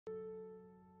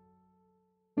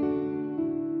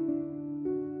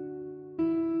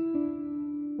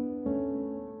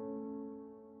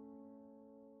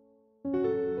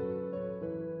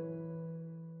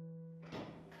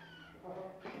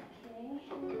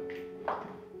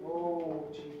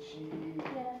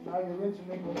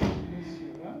I'm going to miss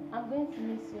you, huh? I'm going to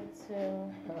miss you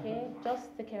too, okay?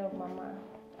 Just take care of Mama.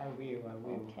 I will.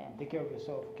 Okay. Take care of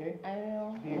yourself, okay? I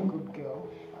will. Be a good girl.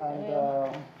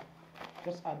 And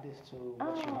just add this to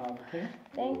what you have, okay?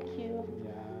 Thank you.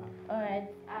 Yeah. Alright,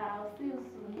 I'll see you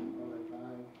soon.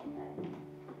 Alright, bye.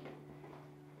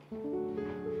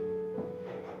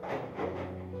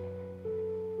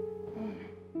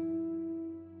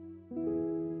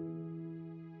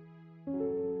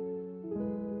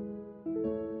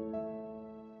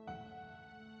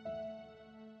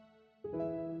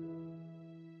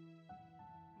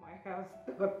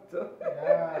 Doctor.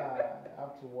 Yeah, I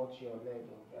have to watch your leg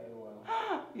very well.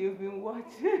 You've been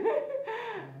watching.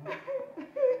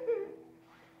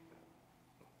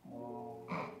 Oh,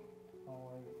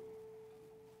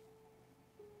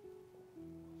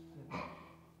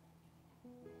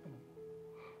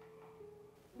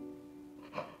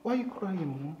 why are you crying,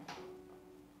 Mom?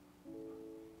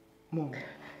 Mom,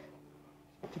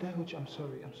 did I hurt you? I'm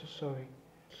sorry. I'm so sorry.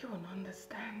 You won't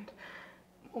understand.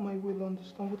 Mom, I will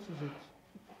understand. What is it?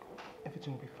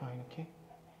 Everything will be fine, okay?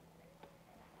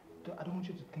 I don't want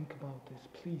you to think about this.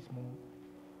 Please, Mom.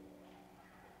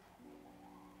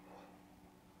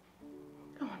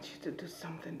 I want you to do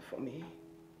something for me.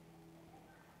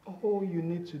 All you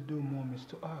need to do, Mom, is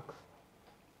to ask.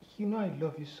 You know I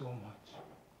love you so much.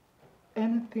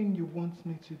 Anything you want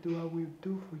me to do, I will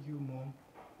do for you, Mom.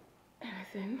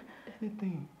 Anything?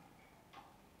 Anything.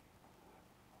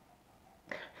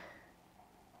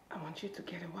 I want you to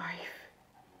get a wife.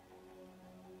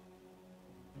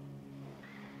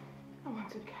 I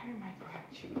want to carry my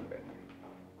grandchildren.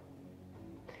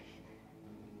 Please.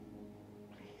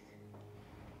 Please.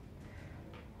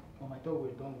 Mom, I thought we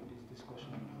were done with this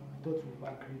discussion. I thought we've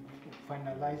agreed to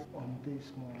finalize on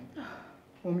this, Mom.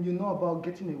 Mom, you know about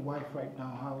getting a wife right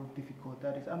now, how difficult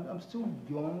that is. I'm still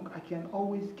young. I can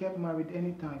always get married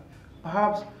anytime.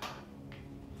 Perhaps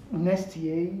next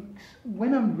year,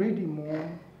 when I'm ready,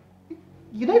 Mom.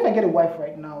 You know, if I get a wife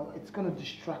right now, it's going to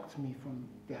distract me from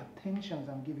the attentions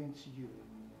I'm giving to you.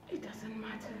 It doesn't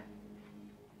matter.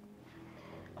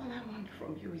 All I want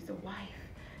from you is a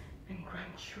wife and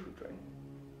grandchildren.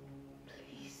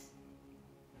 Please.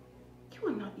 You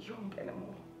are not young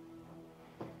anymore.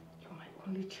 You're my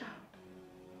only child.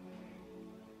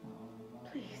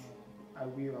 Please. I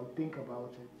will. I'll think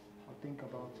about it. I'll think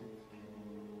about it.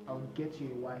 I'll get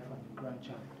you a wife and a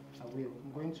grandchild. I will.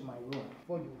 I'm going to my room.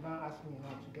 Before you now ask me now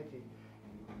to get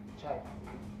a child.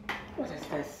 What is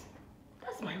this?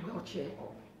 That's my wheelchair.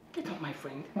 Oh. Get up, my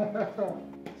friend.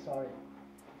 Sorry.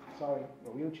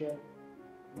 Your wheelchair,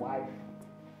 wife,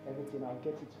 everything. I'll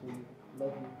get it for you.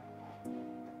 Love you.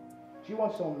 Do you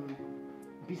want some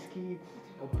biscuits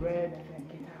or bread?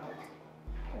 Get out.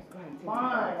 Let's go and take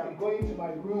Fine. I'm going to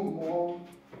my room, Mom.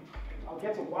 I'll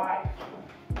get a wife.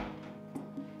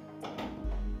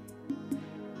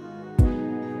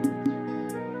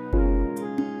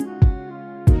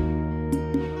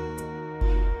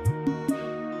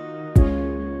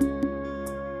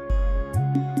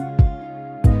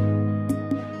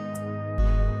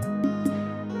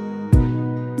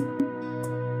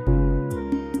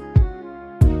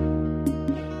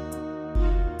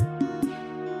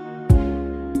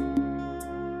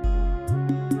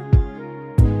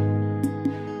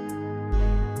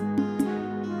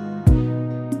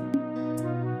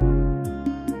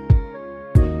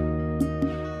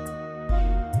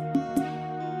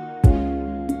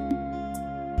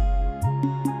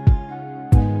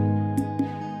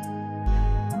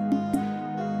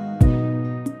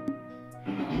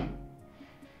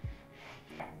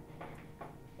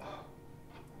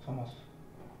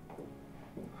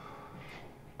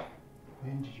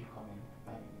 When did you come in?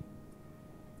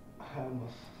 I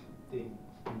almost didn't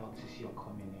notice you're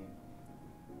coming in.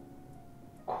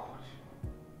 God.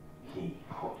 Hey,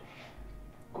 God.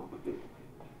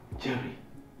 Jerry.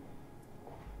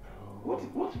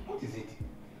 What is it?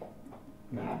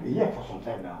 Nah, I've been here for some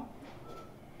time now.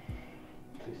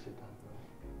 Please sit down, bro.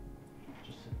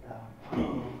 Just sit down.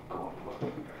 Hey, God.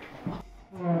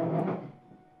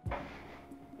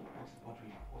 What's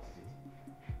bothering you? What is it?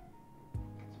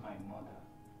 It's my mother.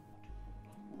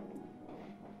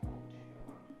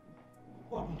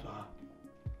 What happened to her?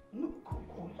 No, God,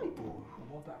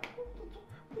 mother.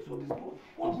 What's all this?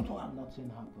 What happened to her? Nothing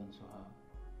happened to her.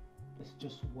 It's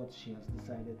just what she has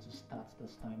decided to start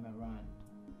this time around.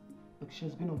 Look,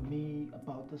 she's been on me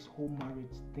about this whole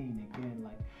marriage thing again.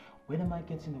 Like, when am I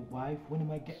getting a wife? When am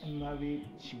I getting married?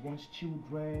 She wants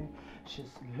children.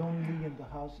 She's lonely in the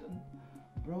house. And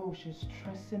bro, she's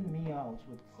stressing me out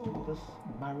with this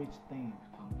marriage thing.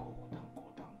 Thank God.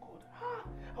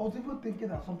 I was even thinking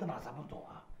that something has happened to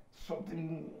her.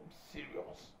 something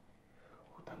serious.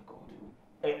 Oh, thank God.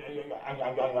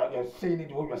 You're saying it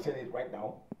the way you're saying it right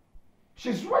now.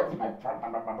 She's right, my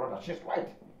brother. She's right.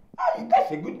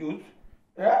 That's a good news.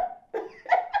 Yeah?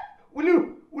 Will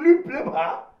you blame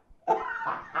her?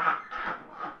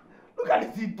 Look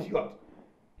at this idiot.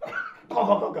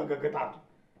 Go, get out.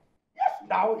 Yes,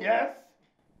 now, yes.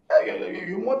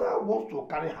 Your mother wants to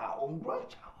carry her own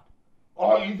grandchild.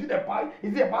 Or is it a bad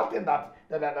thing that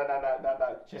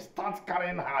she starts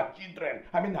carrying her children,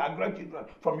 her grandchildren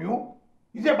from you?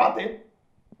 Is it a bad thing?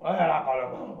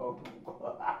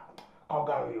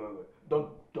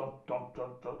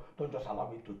 Don't just allow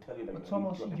me to tell you that but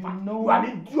Thomas, you know... You are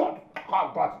an idiot.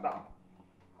 Calm down.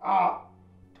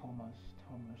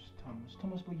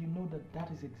 Thomas, but you know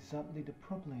that is exactly the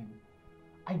problem.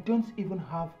 I don't even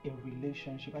have a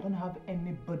relationship. I don't have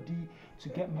anybody to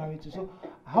get married to. So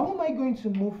how am I going to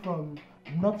move from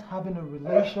not having a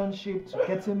relationship to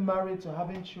getting married to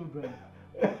having children?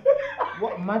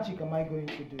 What magic am I going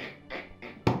to do?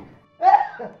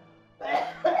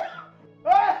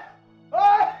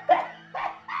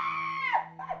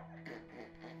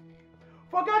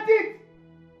 Forget it!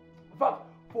 But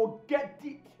forget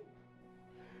it.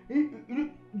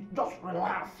 You just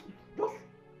relax. Just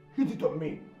hit it on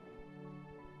me.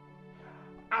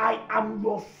 I am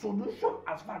your solution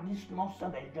as far as this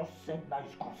nonsense that you just said now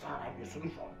is concerned. I'm your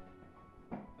solution.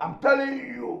 I'm telling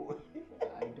you.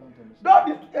 I don't understand. Not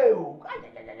this. I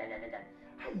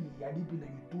didn't think that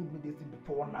you told me this thing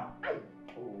before now.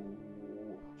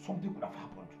 Something could have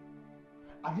happened.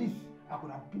 At least I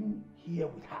could have been here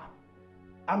with her.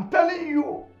 I'm telling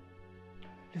you.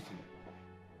 Listen,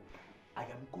 I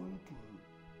am going to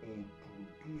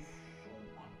introduce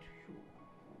someone to you.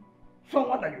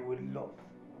 Someone that you will love.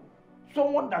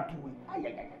 Someone that will...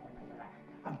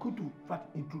 I'm going to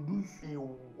introduce a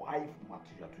wife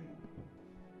material to you.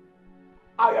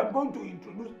 I am going to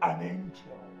introduce an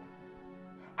angel.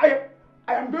 I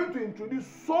am going to introduce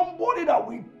somebody that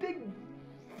will take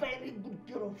very good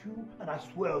care of you and as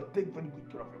well take very good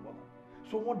care of your mother.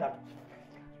 Someone that...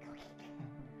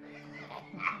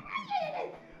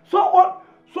 someone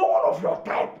of your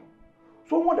type.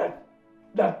 Someone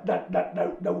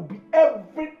that will be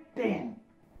everything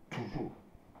to you.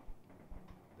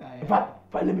 In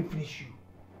fact, let me finish you.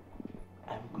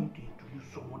 I'm going to introduce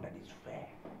someone that is fair.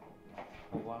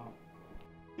 Oh, wow.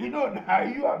 You know now,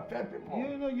 you are fair people.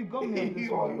 You know, you got me on this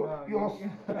one. You're You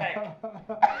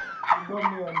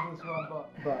got me on this one,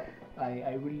 but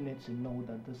I really need to know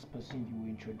that this person you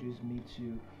introduce me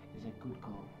to is a good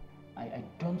girl. I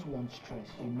don't want stress,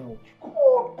 you know.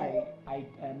 I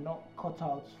am not cut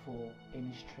out for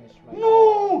any stress right now.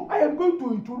 No, I am going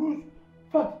to introduce. In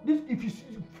fact, this if you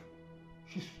see,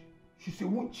 she's a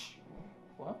witch.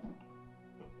 What?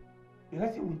 Did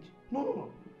I say witch? No.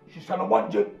 She's an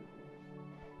Omotola.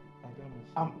 I don't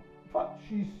know. In fact,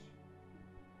 she's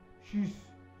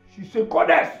a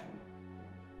goddess.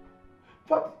 In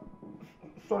fact,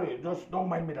 sorry, just don't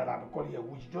mind me that I'm calling her a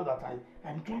witch. Just that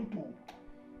I'm trying to,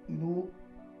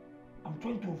 I'm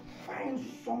trying to find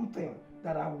something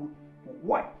that I would,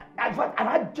 in fact, an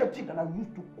adjective that I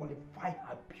used to qualify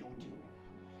her beauty.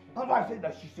 That's why I say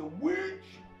that she's a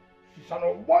witch, she's an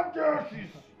Omotola,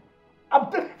 I'm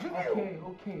telling you.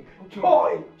 Okay.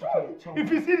 Joy.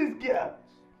 If you see this girl,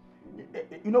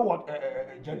 you know what,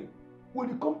 Jerry? When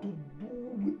it comes to do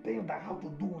with things that have to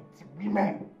do with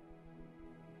women,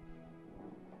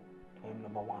 I'm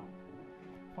number one.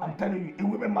 Fine. I'm telling you, in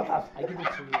women matters. I give it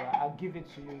to you. I'll give it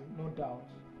to you, no doubt.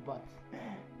 But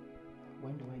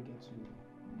when do I get to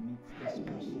meet this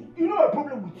person? You know a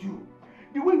problem with you.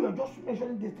 The way you are just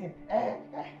mentioning this thing, that's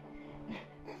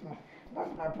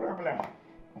my problem.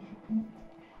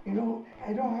 You know,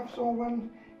 I don't have someone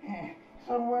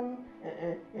that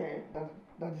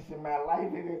is in my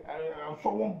life,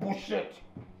 someone bullshit.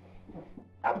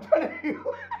 I'm telling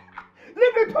you.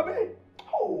 Leave it to me.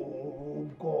 Oh,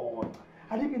 God.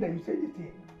 I didn't mean that you said this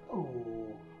thing. Oh,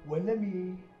 well, let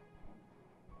me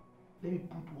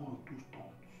put one or two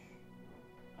stones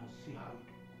and see how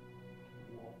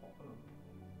it works.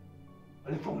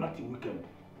 And from that weekend.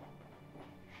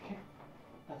 Okay.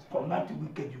 That's from that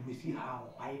weekend, you will see her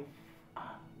wife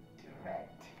and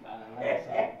direct. I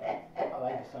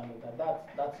like the sound of that.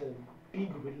 That's a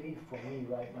big relief for me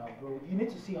right now, bro. You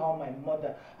need to see how my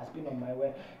mother has been on my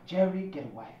way. Jerry, get a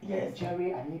wife. Yes.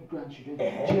 Jerry, I need grandchildren.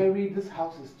 Jerry, this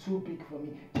house is too big for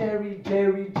me. Jerry.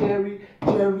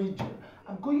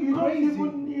 I'm going crazy. You don't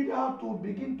even need her to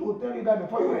begin to tell you that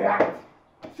before you react.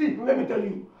 See, let me tell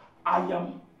you, I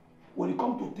am, when it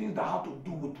comes to things that have to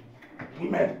do with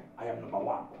women, I am number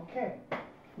one. Okay.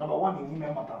 Number one in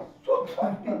women matters. So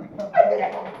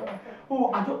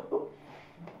oh, I don't. Oh.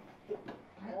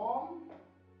 Mom?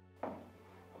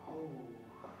 Oh,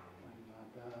 my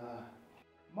mother.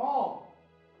 Mom!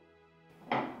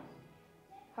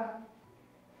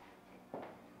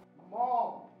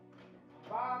 Mom!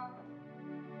 Back!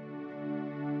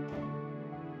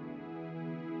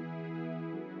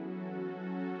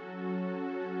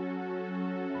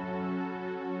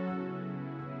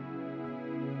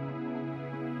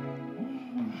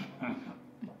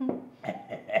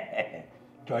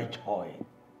 Joy, Joy.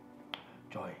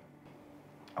 Joy,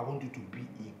 I want you to be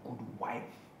a good wife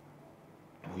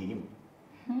to him.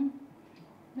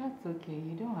 That's okay.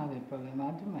 You don't have a problem.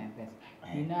 I'll do my best.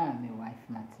 You know I'm a wife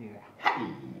material.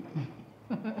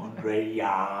 100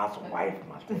 years wife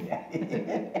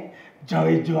material.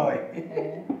 Joy, Joy.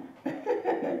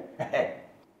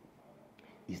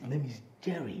 His name is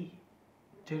Jerry.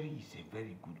 Jerry is a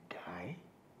very good guy.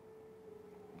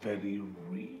 Very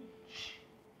rich.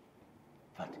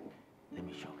 But let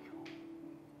me show you.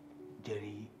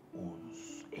 Jerry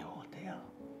owns a hotel.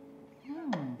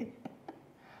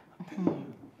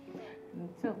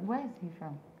 So where is he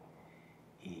from?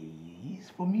 He's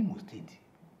from Imo State.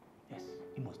 Yes,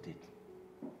 Imo State.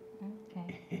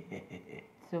 Okay.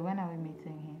 So when are we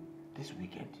meeting him? This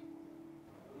weekend.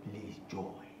 Please,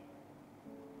 Joy.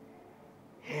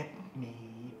 Help me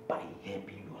by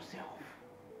helping yourself.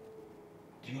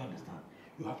 Do you understand?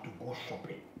 You have to go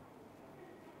shopping.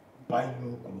 Buy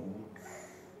new clothes,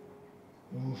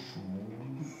 new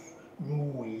shoes, new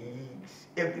wigs,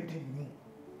 everything new.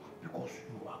 Because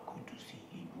you are going to see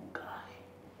a new guy.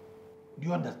 Do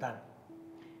you understand?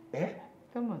 Eh?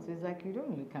 Thomas, it's like you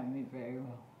don't look at me very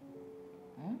well.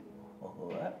 Huh?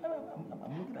 Oh,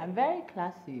 I'm looking at I'm very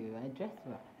classy. I dress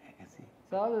well. I can see.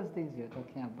 So all those things you're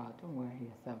talking about, don't worry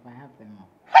yourself. I have them all.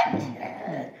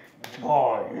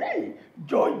 Joy, hey,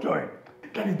 Joy, Joy.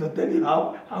 That is to tell you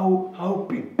how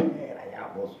prepared I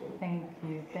am also.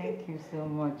 Thank you so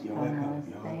much, You're Thomas. welcome.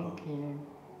 You're Thank welcome.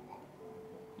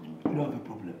 you. You don't have a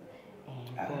problem.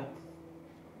 But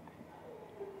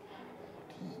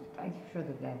are you sure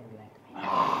the guy will like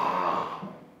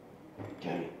me?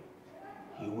 Jerry,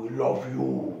 he will love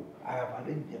you. I have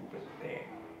arranged everything there.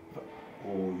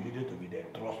 Oh, you need to be there.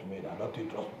 Trust me. I don't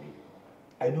trust me.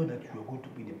 I know that you are going to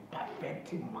be the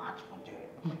perfect match for Jerry.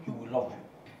 He will love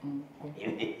you.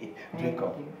 Drink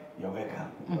up. You're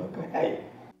welcome. Okay. Hey.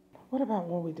 What about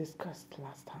what we discussed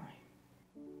last time?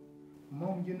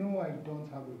 Mom, you know I don't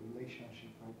have a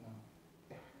relationship right now.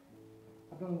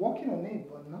 I've been working on it,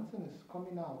 but nothing is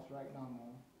coming out right now,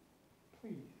 Mom.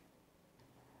 Please.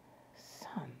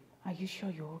 Son, are you sure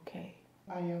you're okay?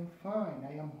 I am fine.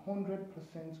 I am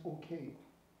 100% okay.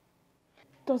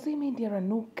 Does it mean there are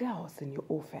no girls in your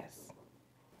office?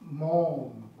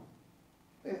 Mom,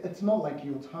 it's not like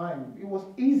your time. It was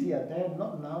easier then,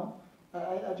 not now.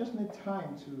 I just need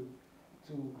time to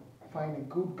find a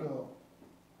good girl.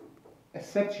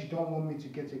 Except you don't want me to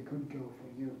get a good girl for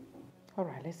you. All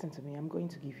right, listen to me. I'm going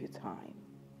to give you time.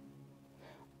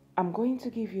 I'm going to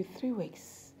give you 3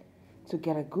 weeks to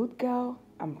get a good girl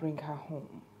and bring her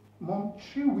home. Mom,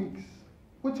 3 weeks?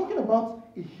 We're talking about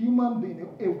a human being,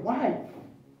 a wife.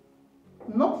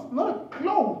 Not a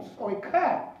clothes or a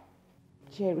car.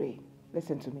 Jerry,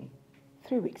 listen to me.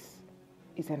 3 weeks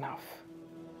is enough.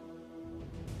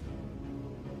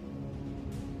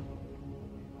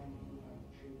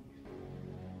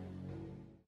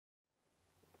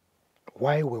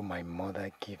 Why will my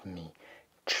mother give me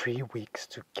 3 weeks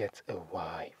to get a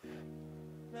wife?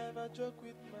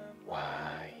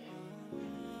 Why?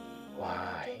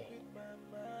 Why?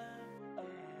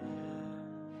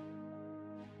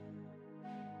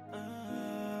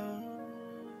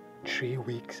 3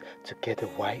 weeks to get a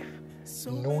wife,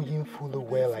 knowing full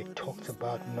well I talked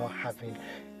about not having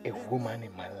a woman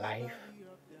in my life.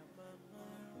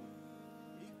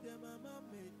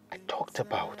 I talked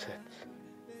about it.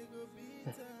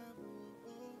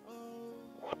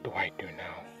 What do I do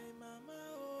now?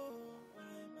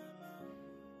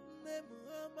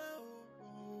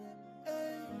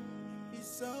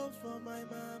 It's all for my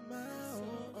mama,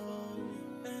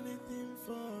 anything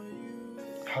for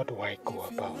you. How do I go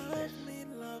about this?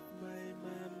 Love my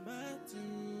mama too.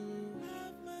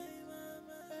 Love my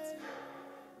mama too.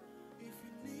 If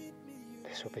you need me, you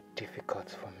This will be difficult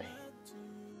for me.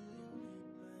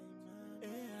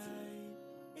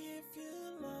 if you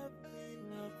love me,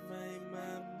 love my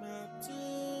mama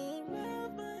too.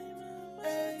 Love my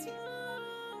mama too.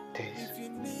 This If you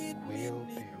need me, will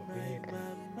be really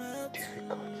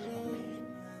difficult for me.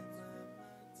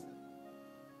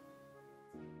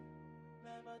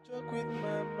 Never joke with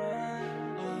my mind.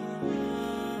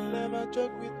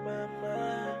 joke with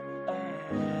mama.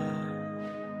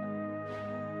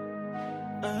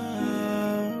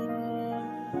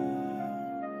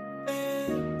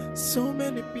 So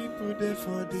many people there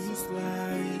for this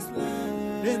life.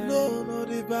 They know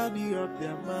the value of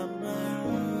their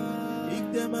mama.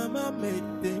 If their mama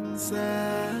make them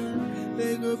sad,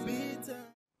 they go beat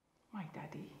her. My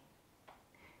daddy,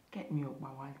 get me up my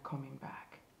while coming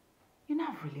back. You know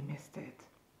I've really missed it.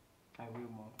 I will,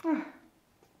 Mom.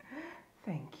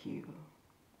 Thank you.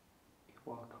 You're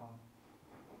welcome.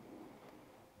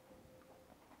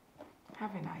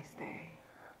 Have a nice day.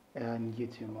 And you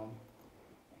too, Mom.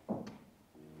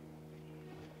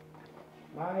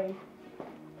 Bye.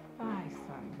 Bye,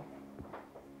 son.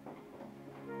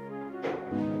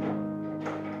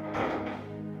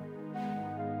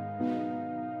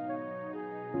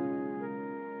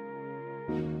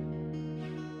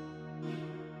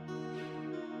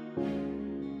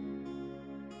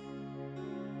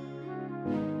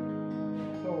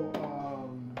 So,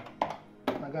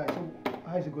 my guy, so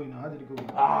how's it going now? How did it go?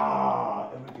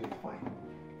 Everything is fine.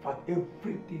 In fact,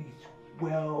 everything is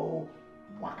well.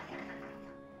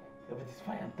 Everything's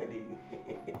fine, I'm telling you.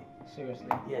 Seriously?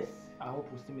 Yes. I hope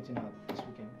we're still meeting out this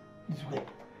weekend. This way.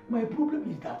 My problem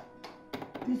is that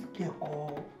this girl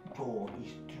called Joe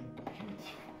is too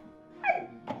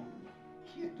beautiful.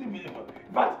 She's too beautiful.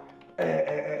 But,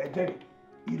 Jenny,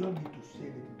 you don't need to say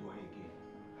anything to her again.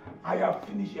 I have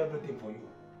finished everything for you.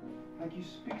 Like you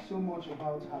speak so much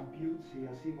about her beauty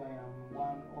as if I am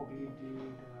one ugly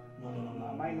dude. No.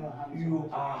 Am I not handsome? You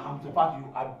are handsome. In fact, you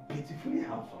are beautifully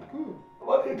handsome. Good.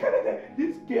 But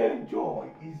this girl Joy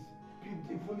is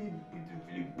beautifully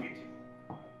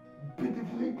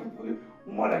beautifully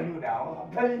more than you now.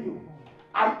 I'm telling you.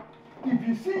 If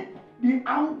you see the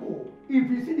angle, if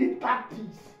you see the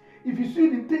tactics, if you see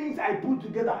the things I put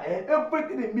together,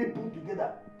 everything they may put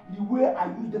together, the way I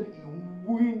use them in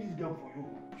wooing this girl for you.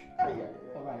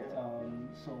 Alright,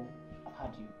 so how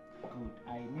do you? Good.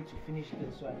 I need to finish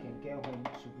this so I can get home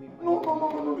to make my...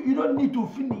 No. You don't need to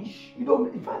finish. You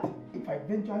don't. In fact, if I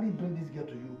eventually bring this girl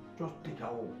to you, just take her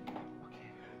home. Okay.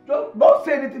 Just don't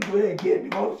say anything to her again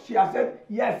because she has said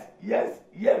yes.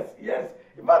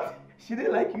 In fact, she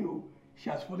didn't like you. She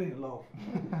has fallen in love.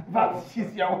 But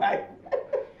she's your wife.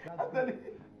 That's good.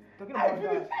 Talking I about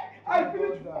finished. that. I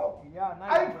finished. Yeah,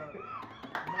 nice one.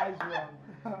 Nice one.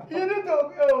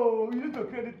 You need to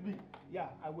credit me. Yeah,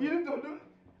 I will. You need to do.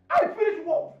 I finished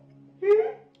work.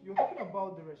 You're talking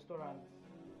about the restaurant,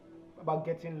 about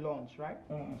getting lunch, right?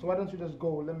 So why don't you just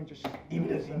go? Let me just...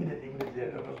 Immediately.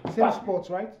 Same spots,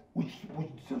 right? Which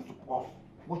sales support?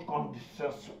 Which comes the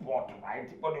sales support,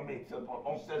 right? What do you mean sales support?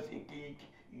 Don't sales cake,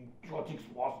 idiotic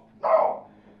sports. No!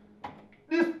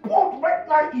 The sport right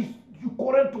now is the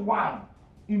current one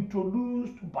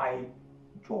introduced by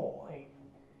Joy.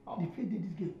 The fact that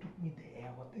this girl took me there,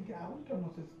 I was thinking, I want to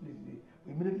know this place.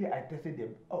 Immediately I tested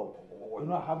them. I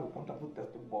have a wonderful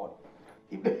testing board.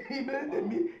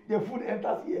 Immediately the food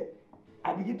enters here.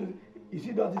 I begin to, you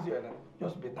see that this here,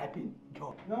 just be typing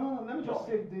Joy. No, let me just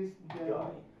save this. Joy.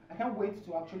 I can't wait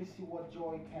to actually see what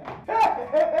Joy can.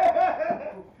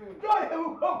 Joy, here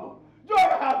we come. Joy,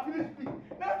 I have finished me.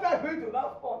 Next time going to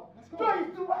that spot. Joy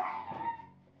is too bad.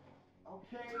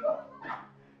 Okay.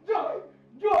 Joy,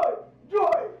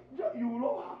 you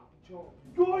love her.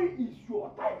 Joy is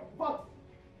your type, but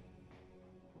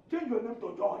change your name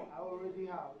to Joy. I already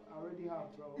have,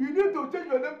 bro. You need to change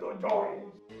your name to Joy.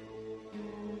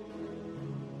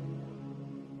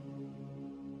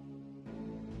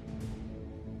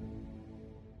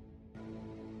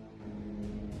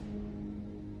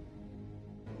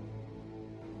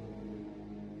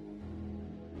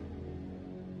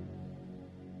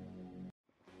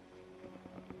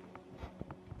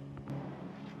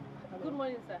 Good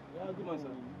morning, sir. Yeah, good morning,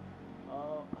 sir.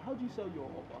 How do you sell your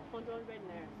offer? 100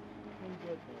 naira.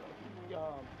 100.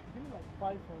 Give me like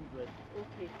 500.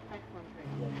 Okay, 500.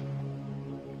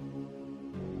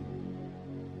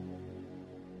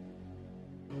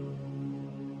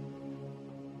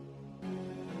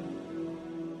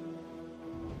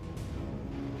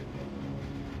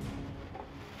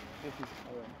 Thank you.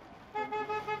 All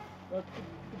right.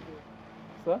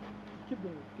 Sir? Keep the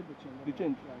change. The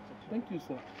change? Yeah, thank you,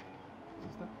 sir.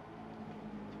 Sister?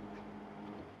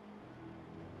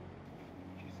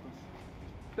 Jesus.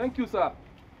 Thank you, sir.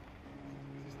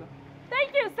 Sister? Thank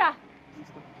you, sir.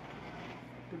 Sister?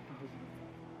 10,000.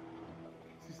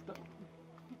 Sister?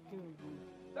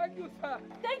 Thank you, sir.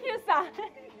 Thank you, sir.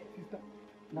 Sister?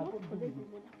 Now, what do you do?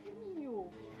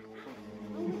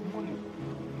 This morning.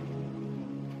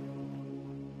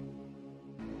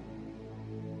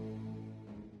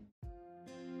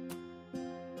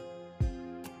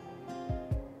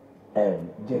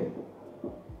 Jerry,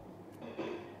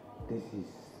 this is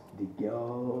the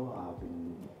girl I've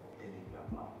been telling you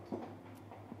about.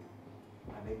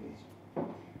 Her name is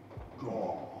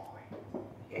Joy.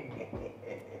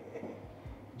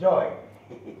 Joy,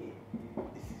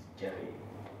 this is Jerry.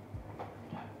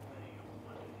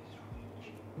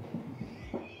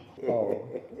 Oh,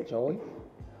 Joy?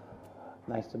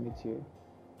 Nice to meet you.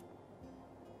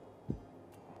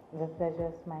 The pleasure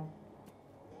is mine.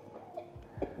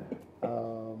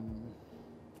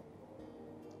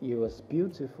 You're as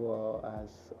beautiful as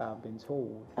I've been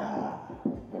told.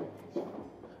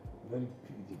 Very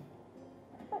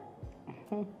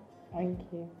beautiful. Thank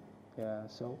you. Yeah,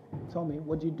 so tell me,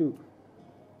 what do you do?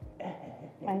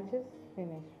 I just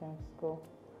finished from school.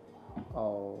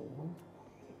 Oh,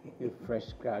 you're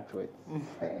fresh graduate.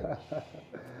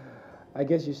 I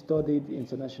guess you studied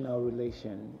international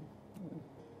relations.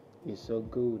 You're so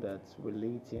good at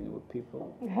relating with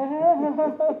people.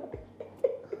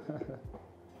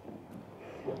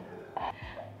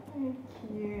 Thank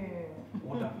you.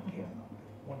 Wonderful girl.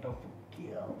 Wonderful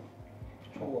girl.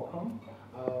 You're welcome.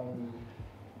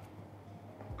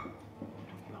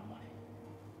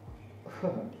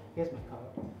 Here's my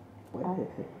card.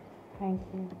 Thank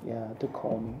you. Yeah, to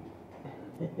call me.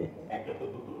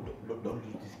 Don't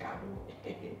lose this card.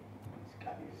 This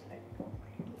card is like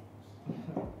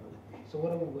So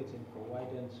what are we waiting for? Why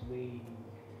don't we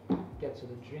get to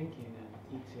the drinking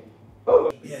and eating?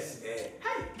 oh, yes.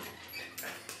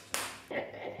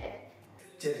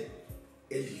 Jerry,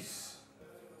 Elise,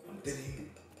 I'm telling you,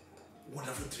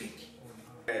 wonderful drink.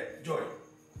 Joy,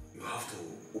 you have to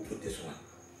open this one.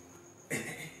 I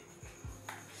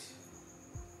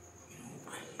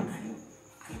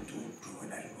don't know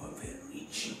that you are very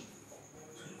rich.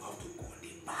 So you have to go in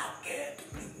the market to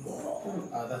bring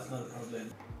more. That's not a problem.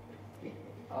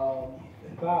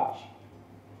 Bash.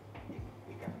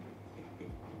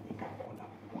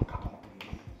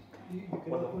 You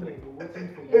can open it. We're waiting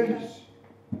for you.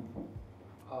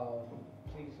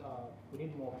 Please, we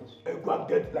need more of this. Go and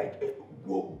get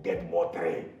go get more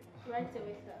tray. Right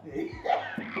away, sir.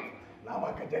 Now I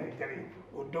can tell you,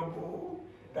 don't go.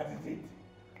 That is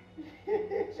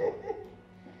it. So,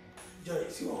 Joy,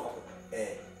 see what?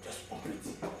 Just complete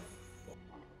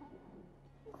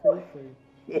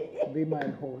it. Be my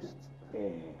host.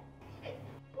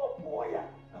 Oh boy,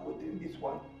 I will drink this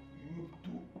one. You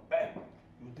too.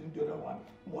 You drink the other one.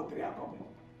 More three are coming.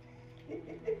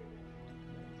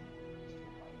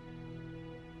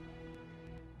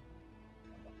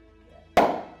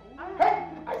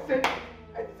 I said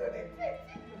it.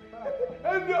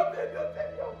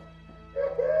 Enough.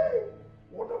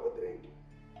 Wonderful drink.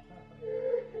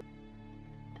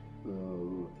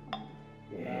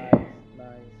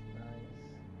 Nice.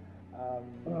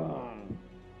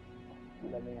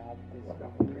 Let me have this.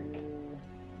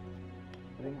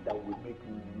 Drink that will make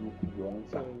you look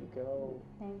younger. There you go.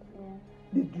 Thank you.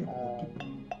 This drink will keep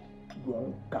you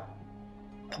younger.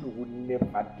 You will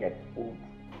never get old.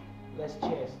 Let's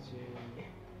cheers to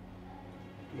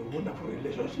Your wonderful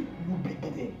relationship you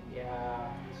beginning.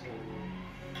 yeah.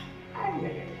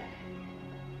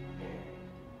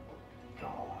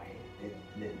 Joy.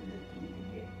 Let's do it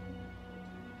again.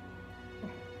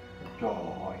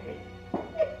 Joy.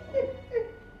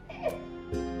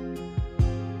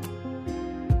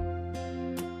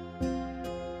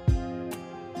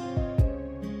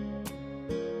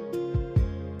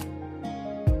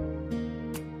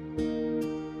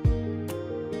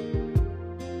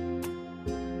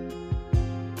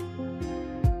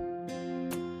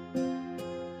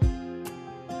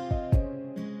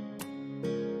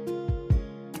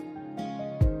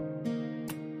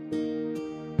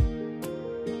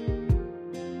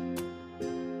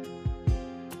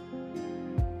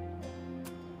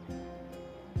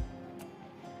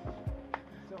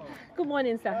 Good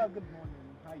morning, sir. Good morning.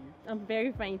 How are you? I'm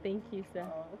very fine, thank you, sir.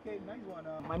 Okay, nice one.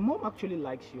 My mom actually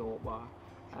likes your bar,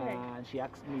 and she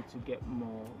asked me to get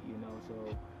more,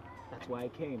 so that's why I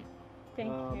came. Thank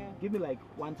you. Give me like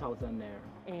 1,000 naira.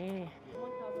 1,000 naira.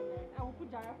 I will put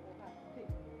Jara for her.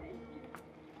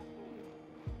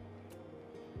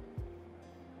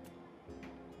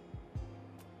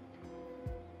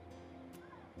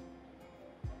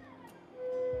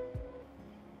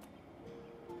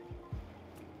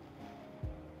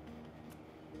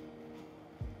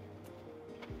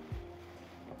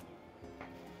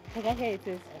 Okay, here it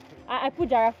is. I put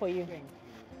Jara for you.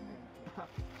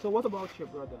 So what about your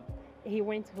brother? He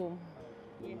went home.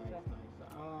 Yes, Nice. sir.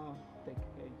 There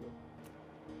you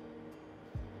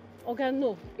go. Okay,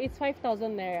 no, it's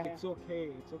 5,000 naira. It's okay.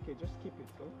 Just keep it.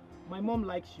 So my mom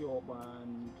likes your bar,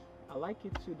 and I like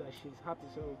it too that she's happy.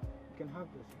 So You can have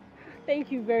this.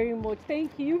 Thank you very much.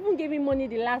 Thank you. You even gave me money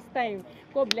the last time.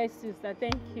 God bless you, sir.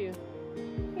 Thank you.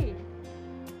 Hey.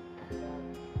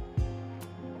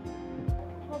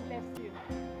 God bless you.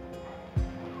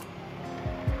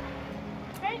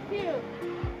 Thank you.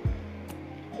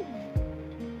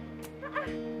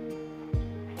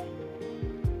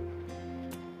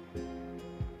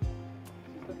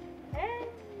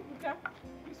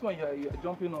 This one you're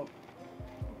jumping up.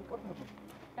 What happened?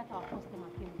 That's our customer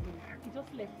came in. He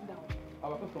just left down.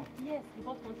 Our customer? Yes, he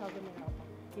bought 1,000 naira.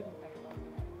 Give him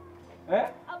 5,000. Eh?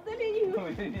 I'm telling you. No,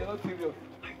 you're not serious.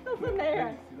 5,000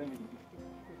 naira. Let me see.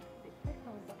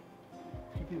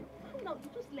 5,000. No, he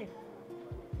just left.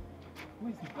 Who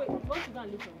is he? Wait, you want to go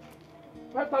and look for him?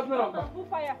 5,000 naira. Put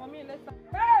fire for me. Let's start.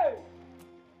 Hey!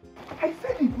 I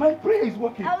said it, my prayer is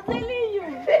working. I'm telling you,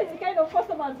 this is the kind of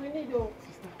customers we need, though.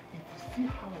 Sister, if you see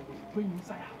how I was praying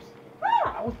inside house.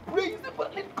 Ah! I was praying for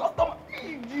the customer.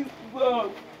 Hey, Jesus.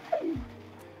 Hey.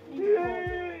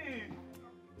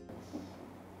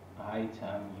 High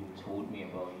time you told me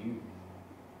about you.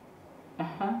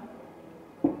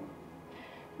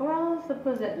 Well,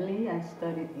 supposedly I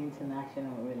studied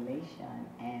international relations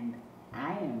and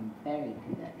I am very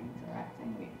good at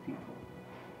interacting with people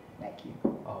like you.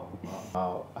 Oh,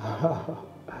 wow.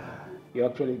 You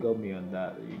actually got me on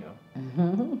that, you know.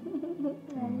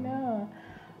 I know.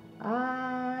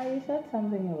 You said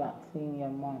something about seeing your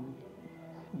mom.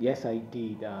 Yes, I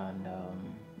did. And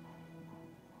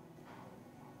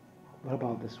what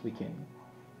about this weekend?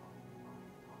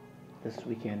 This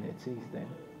weekend it is then.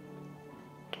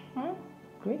 Huh?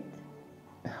 Great.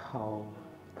 How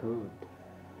good.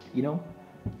 You know,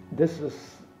 this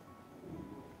is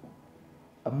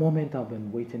a moment I've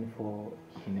been waiting for,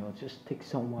 you know, just take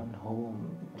someone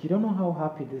home. You don't know how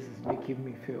happy this is making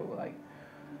me feel. Like,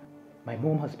 my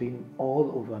mom has been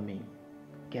all over me.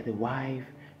 Get a wife,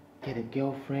 get a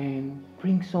girlfriend,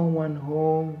 bring someone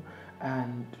home,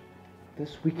 and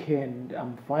this weekend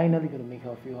I'm finally gonna make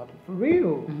her feel happy. For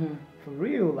real. For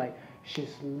real. Like,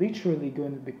 she's literally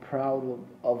going to be proud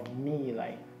of me.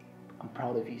 Like, I'm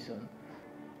proud of you, son.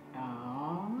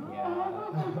 Aww.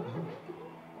 Yeah.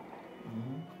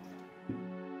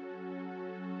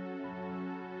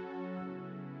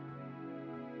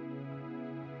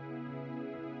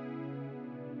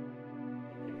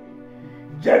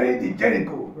 Jerry the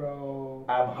Jericho. Bro.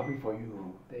 I'm happy for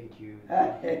you. Thank you.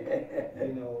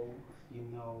 you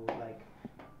know, like,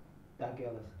 that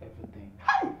girl is everything.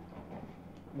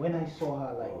 When I saw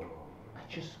her, like, I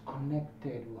just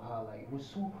connected with her. Like, it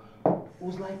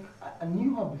was like, I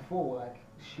knew her before. Like,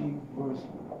 she was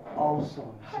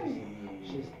awesome.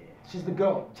 She's the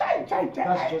girl. Chai.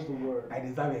 That's just the word. I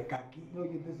deserve a khaki. No,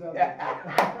 you deserve it.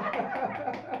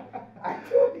 I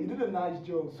told you. You did a nice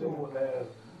job. So,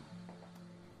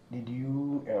 did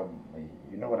you,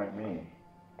 you know what I mean?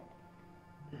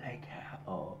 Like,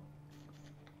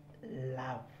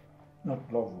 love.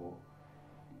 Not love.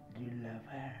 Do you love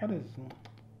her? What is...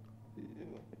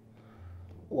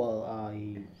 Well,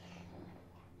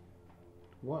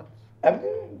 What?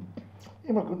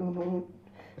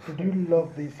 Did you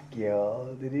love this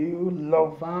girl? Did you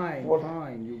love... Fine, what?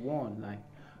 fine, you won. Like,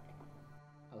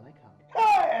 I like her.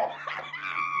 Hey!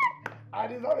 I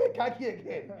deserve a khaki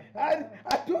again. I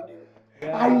told you.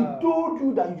 Yeah. I told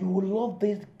you that you will love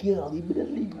this girl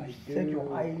immediately you set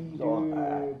your eyes on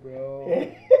her. Bro.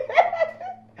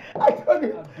 I told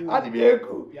you,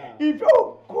 Adibieku, Yeah. if you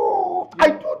go,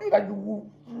 I told you that you will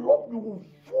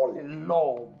fall in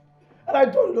love. And I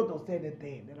told you not to say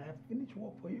anything. Then I have finished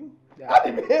work for you. Yeah.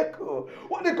 Adibieku,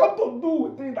 when they come to do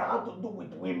with things that have to do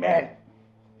with women,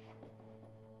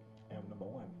 I am number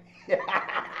one.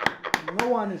 No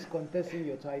one is contesting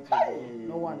your title. Bro.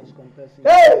 No one is contesting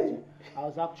Hey! your title. I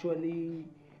was actually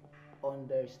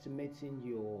underestimating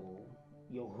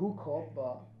your hookup,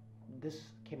 but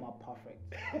this came out perfect.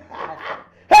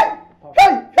 Hey!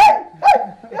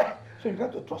 So you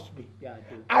got to trust me. Yeah,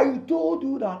 I do. I told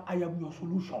you that I am your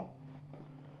solution.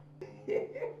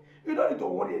 You don't need to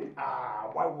worry.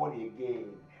 Why worry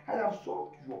again? I have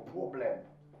solved your problem.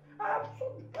 I have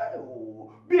solved.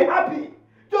 Oh, be happy.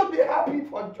 Just be happy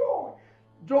for joy.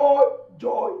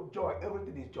 Joy.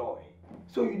 Everything is joy.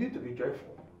 So you need to be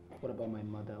joyful. What about my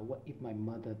mother? What if my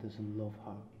mother doesn't love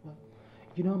her? What?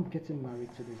 You know I'm getting married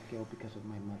to this girl because of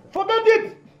my mother. Forget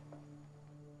it!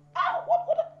 What?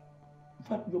 In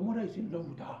fact, your mother is in love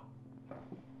with her.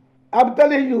 I'm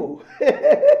telling you.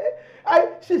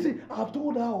 I've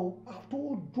told her, I've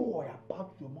told Joy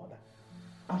about your mother.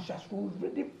 And she has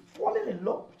already fallen in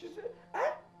love. She said,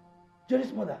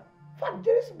 Jerry's mother. In fact,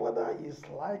 Jerry's mother is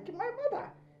like my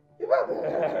mother. In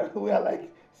fact, we are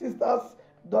like sisters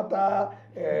daughter,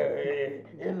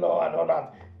 in-law, and all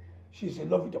that. She's in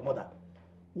love with your mother.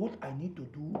 What I need to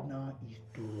do now is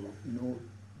to,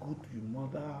 go to your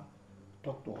mother,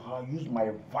 talk to her, use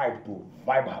my vibe to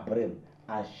vibe her brain,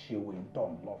 and she will in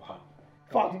turn love her.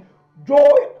 In fact,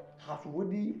 Joy has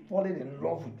already fallen in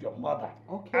love with your mother.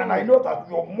 Okay. And I know that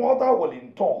your mother will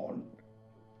in turn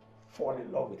fall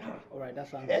in love with her. Alright, that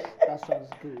sounds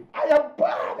good. I am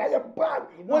bad.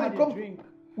 You know when it comes drink.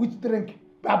 Which drink?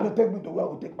 Papa, take me to where I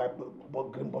will take my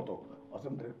green bottle or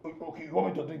some drink. Okay, you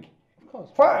want me to drink? Of course.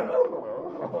 Fine.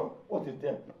 What is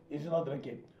there? Is he not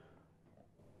drinking?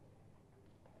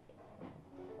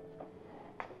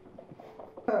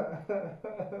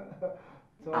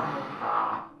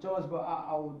 George, but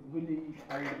I would really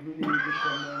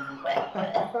recommend.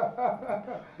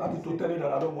 That is to tell you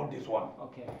that I don't want this one.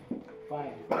 Okay,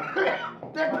 fine.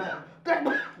 Take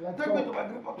me to my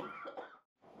green bottle.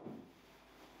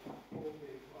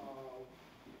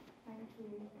 Thank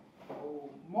you.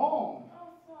 Oh, Mom! Oh,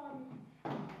 son.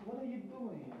 What are you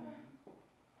doing?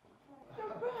 You're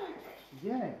back.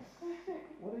 Yes.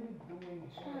 What are you doing?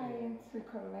 Trying to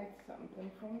collect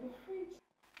something from the fridge.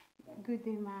 Good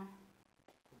day, ma.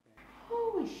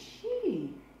 Who is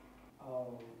she?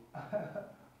 Oh,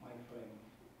 my friend.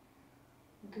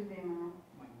 Good day, ma.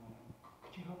 My mom.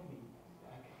 Could you help me?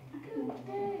 Good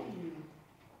day.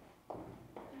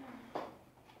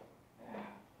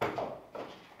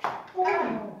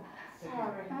 Oh,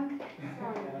 sorry.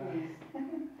 Sorry, please.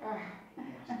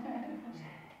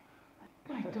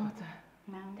 My daughter,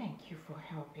 thank you for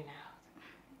helping out.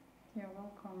 You're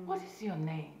welcome. What is your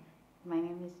name? My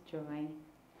name is Joy.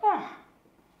 Ah,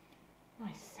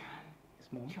 my son.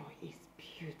 Yes, Mom. Joy is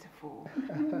beautiful.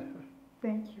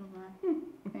 Thank you, ma.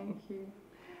 Thank you.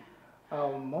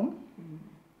 Mom?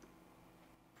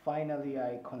 Finally,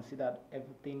 I considered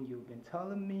everything you've been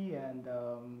telling me, and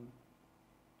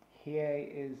here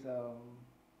is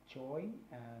Joy,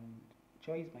 and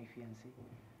Joy is my fiancée.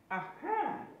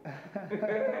 Aha!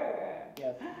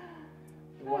 Yes,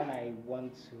 the one I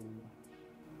want to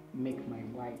make my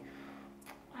wife.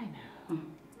 I know.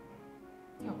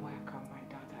 You're welcome, my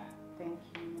daughter. Thank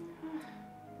you.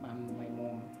 My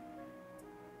mom.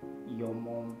 Your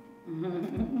mom.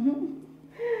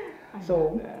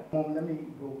 So, Mom, let me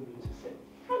go with you to sit.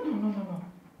 Oh, no.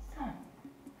 Son,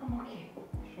 I'm okay.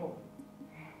 Sure.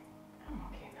 I'm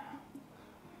okay now.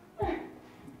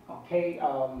 Okay,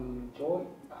 Joy,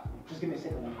 just give me a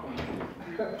second, I'm coming.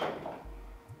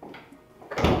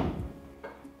 Come,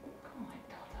 my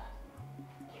daughter.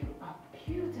 You are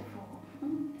beautiful.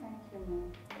 Thank you, ma.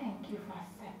 Thank you for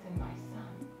accepting my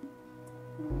son.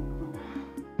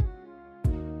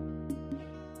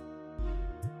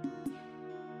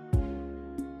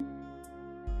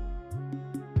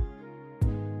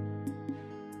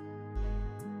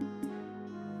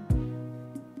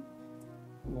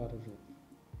 What is it?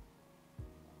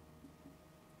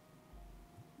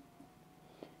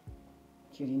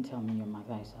 You didn't tell me your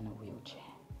mother is on a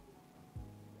wheelchair.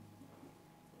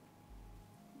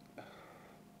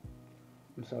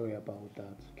 I'm sorry about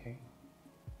that, okay?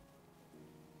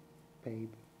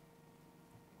 Babe.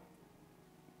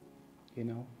 You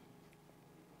know,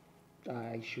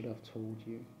 I should have told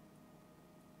you.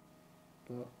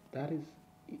 But that is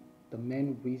the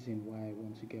main reason why I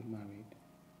want to get married.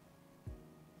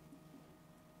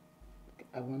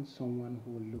 I want someone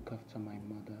who will look after my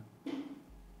mother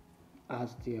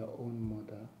as their own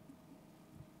mother.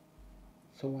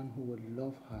 Someone who would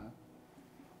love her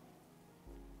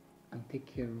and take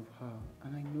care of her.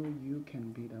 And I know you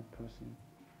can be that person.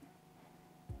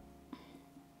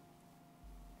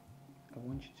 I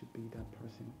want you to be that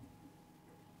person.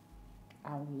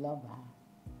 I'll love her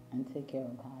and take care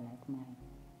of her like mine.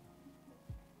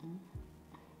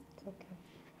 It's okay.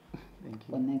 Thank you.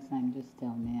 But next time, just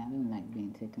tell me. I don't like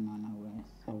being taken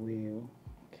unawares. I will,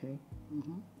 okay?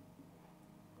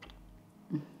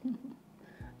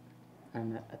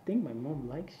 And I think my mom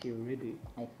likes you already.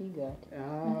 I figured.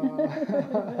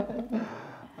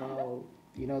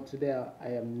 You know, today I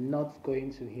am not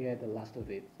going to hear the last of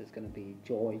it. It's going to be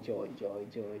joy, joy, joy,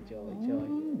 joy, joy, joy.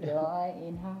 Joy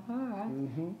in her heart.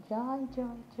 Joy,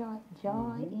 joy, joy,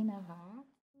 joy in her heart.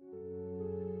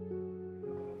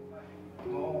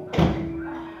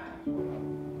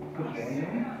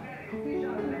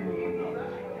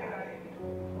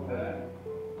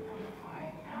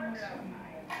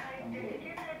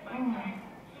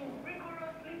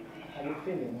 How are you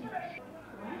feeling?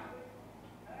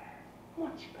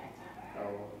 Much better.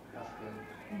 Oh, that's good.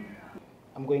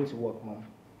 I'm going to work, Mom.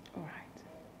 All right.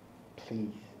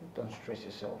 Please, don't stress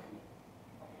yourself.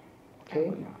 Okay? I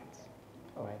will not.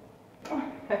 All right. I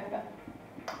love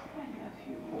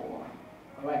you.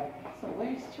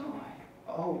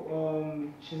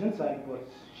 She's inside, but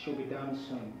she'll be down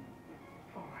soon.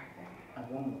 Alright then. And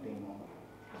one more thing, Mom.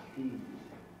 Please,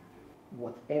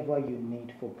 whatever you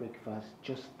need for breakfast,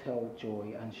 just tell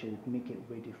Joy and she'll make it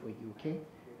ready for you, okay?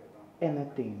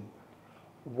 Anything.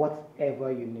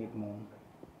 Whatever you need, Mom.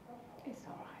 It's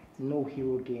alright. No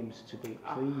hero games today,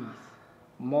 please.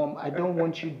 Mom, I don't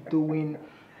want you doing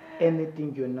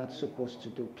anything you're not supposed to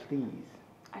do, please.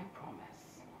 I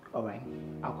promise. Alright,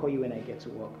 I'll call you when I get to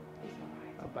work. It's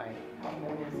alright. Bye-bye. Have a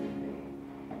nice day.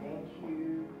 Thank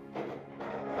you.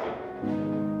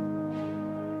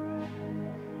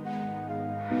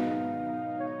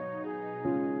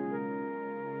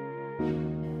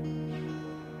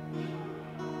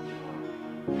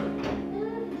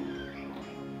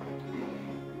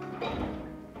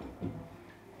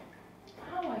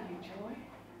 How are you, Joy?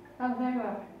 I'm very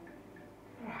well.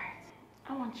 Right.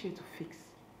 I want you to fix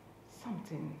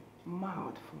something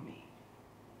mild for me.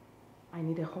 I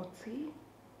need a hot tea,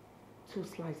 2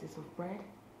 slices of bread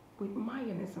with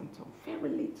mayonnaise on top, very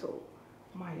little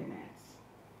mayonnaise.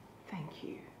 Thank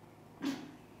you.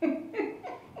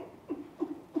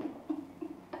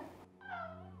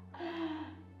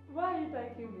 Why are you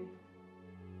thanking me?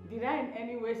 Did I in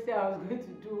any way say I was going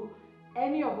to do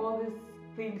any of all these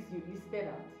things you listed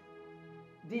out?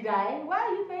 Did I? Why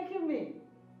are you thanking me?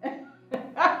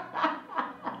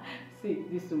 See,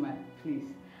 this woman,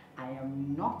 please. I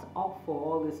am not up for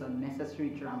all this unnecessary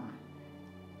drama.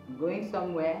 I'm going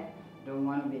somewhere, don't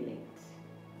want to be late.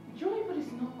 Joy, but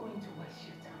it's not going to waste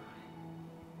your time.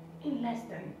 In less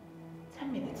than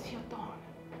 10 minutes, you're done.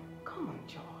 Come on,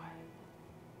 Joy.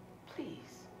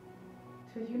 Please.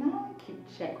 So you now keep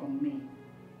check on me.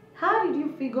 How did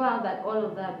you figure out that all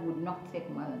of that would not take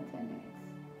more than 10 minutes?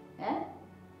 Eh?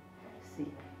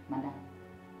 See, madam,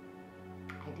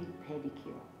 I did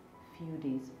pedicure a few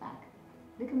days back.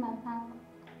 Look at my palm.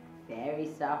 Very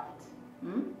soft.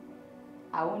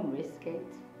 I won't risk it.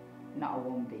 Not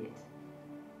one bit.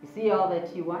 You see all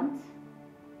that you want?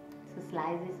 2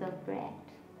 slices of bread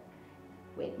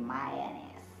with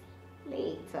mayonnaise.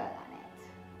 Later on it.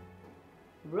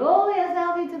 Roll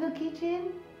yourself into the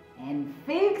kitchen and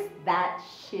fix that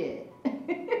shit.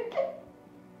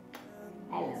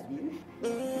 I love you.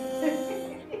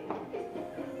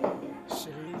 She's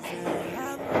a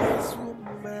hapless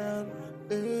woman.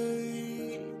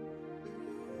 Hey,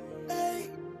 hey,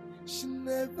 she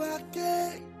never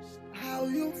cares how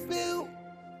you feel.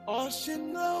 All she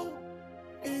know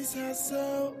is her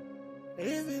soul.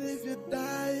 Even if you're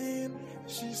dying,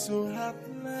 she's so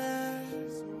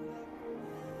hapless.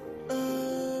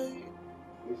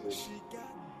 She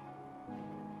got.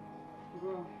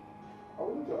 Bro, I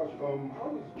wanted to ask you,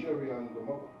 how is Jerry and the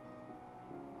mother?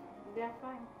 They're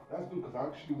fine. That's good, because I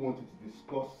actually wanted to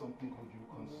discuss something with you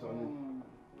concerning.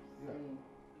 Yeah.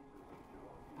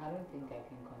 I don't think I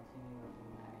can continue with the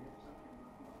marriage.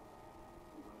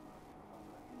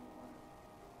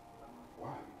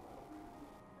 Why?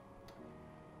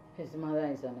 His mother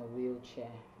is on a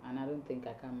wheelchair, and I don't think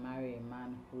I can marry a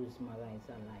man whose mother is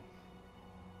alive.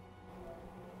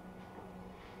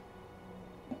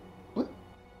 But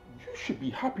you should be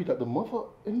happy that the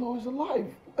mother-in-law is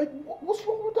alive. Like, what's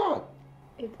wrong with that?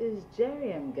 It is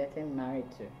Jerry I'm getting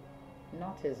married to,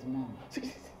 not his mom.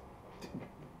 See,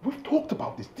 we've talked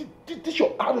about this. This is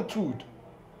your attitude.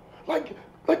 Like,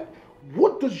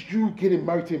 what does you getting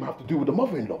married to him have to do with the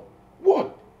mother-in-law?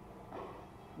 What?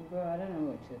 Bro, I don't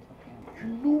know what you're talking about. You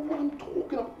know what I'm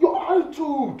talking about. Your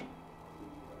attitude.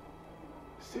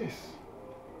 Sis,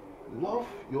 love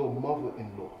your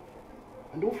mother-in-law.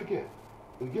 And don't forget,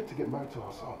 you get to get married to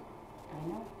her son. I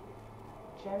know.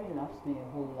 Jerry loves me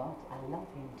a whole lot. I love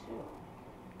him too.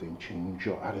 Then change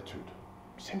your attitude.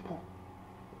 Simple.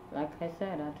 Like I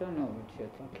said, I don't know what you're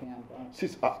talking about.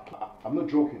 Sis, I'm not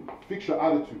joking. Fix your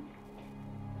attitude.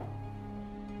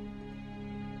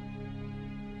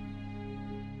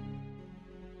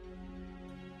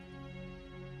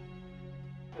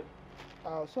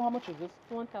 So how much is this?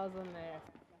 1,000 naira.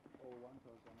 Oh, 1,000.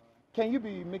 Can you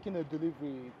be making a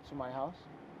delivery to my house?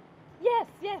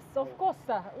 Yes, of course,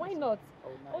 sir. Why not? Oh,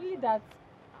 nice. Only that,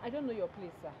 I don't know your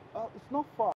place, sir. It's not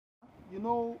far. You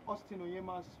know Austin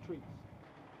Oyema Street?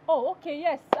 Oh, okay,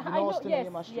 yes. You know I know, Austin yes,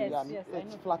 Oyema Street? yes, Yeah, yes, I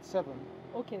it's know. flat 7.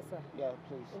 Okay, sir. Yeah,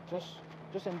 please. Okay.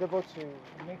 Just endeavor to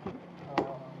make it.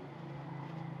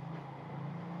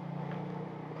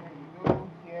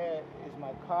 Here is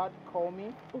my card. Call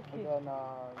me. Okay. And then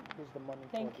here's the money.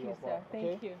 Thank for you, the sir. Uber, okay?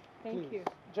 Thank you. Thank Please, you.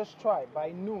 Just try by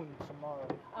noon tomorrow.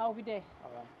 I'll be there.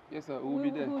 All right. Yes, sir. We'll be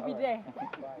there. We'll be All there.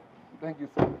 right. Bye. Thank you,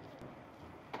 sir.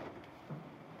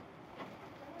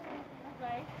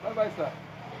 Bye. Bye-bye, sir.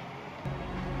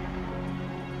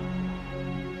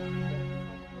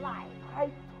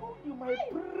 you, my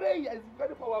prayer is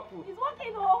very powerful. It's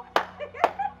working, oh.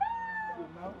 So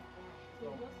now,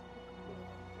 So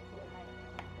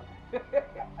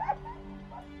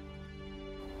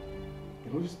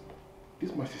you know,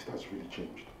 this my sister has really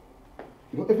changed.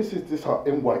 You know, ever since this her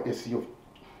NYSC of,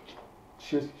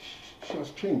 she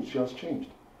has changed. She has changed.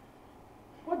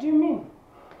 What do you mean?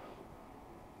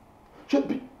 She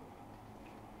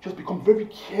has become very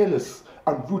careless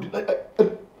and rude.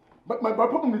 My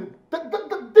problem is that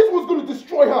this was going to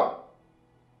destroy her.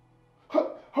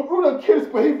 Her rude and careless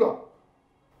behavior.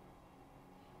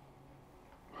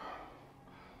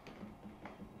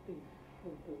 Babe, it's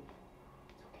okay.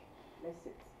 Let's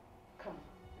sit. Come.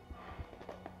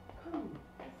 Come.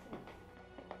 Let's sit.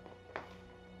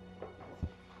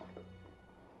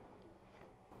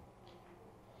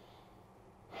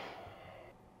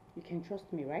 You can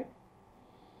trust me, right?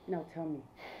 Now tell me,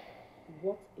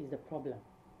 what is the problem?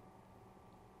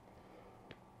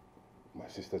 My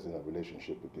sister's in a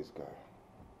relationship with this guy.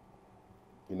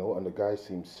 You know, and the guy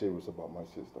seems serious about my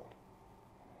sister.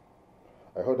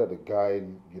 I heard that the guy,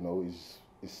 you know, is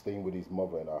staying with his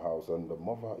mother in her house, and the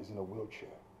mother is in a wheelchair.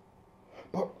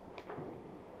 But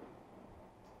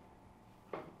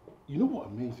you know what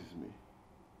amazes me?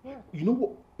 Yeah. You know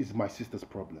what is my sister's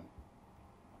problem?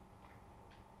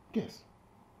 Guess.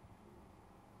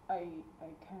 I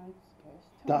can't guess.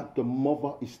 That the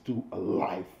mother is still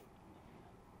alive.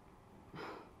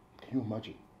 Can you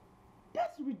imagine?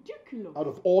 That's ridiculous. Out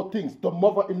of all things, the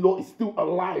mother-in-law is still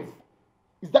alive.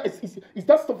 Is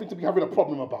that something to be having a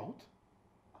problem about?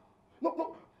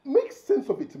 No, make sense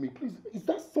of it to me, please. Is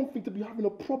that something to be having a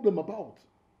problem about?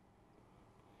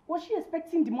 Was she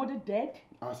expecting the mother dead?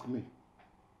 Ask me.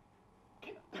 Oh,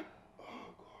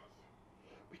 God.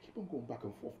 We keep on going back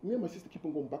and forth. Me and my sister keep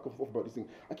on going back and forth about this thing.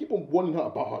 I keep on warning her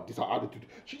about her attitude.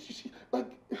 She like,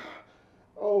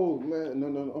 oh, man, no,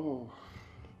 oh.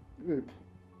 Babe.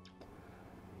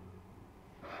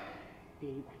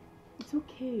 Babe, it's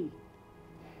okay.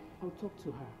 I'll talk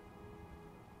to her.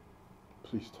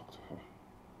 Please talk to her.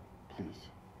 Please.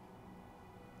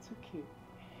 It's okay.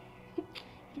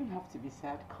 You don't have to be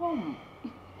sad. Come.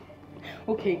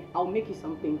 Okay, I'll make you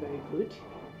something very good.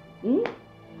 Hmm?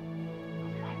 I'll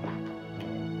be right back.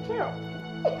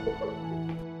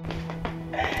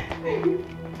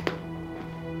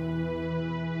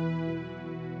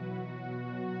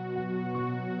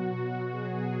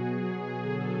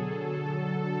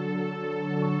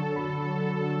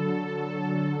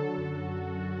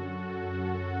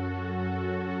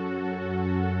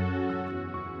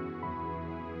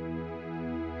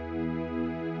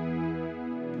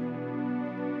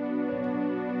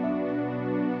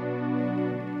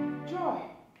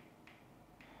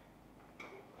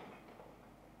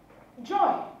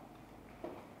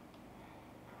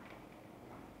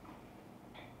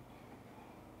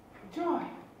 Joy.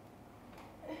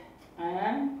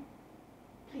 Anne,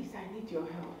 please, I need your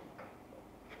help.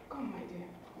 Come, my dear.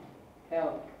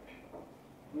 Help?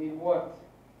 With what?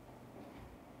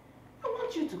 I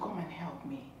want you to come and help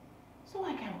me so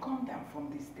I can come down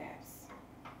from these steps.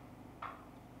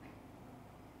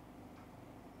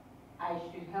 I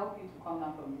should help you to come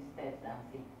down from these steps that I'm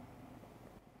seeing.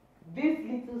 This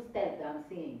little step that I'm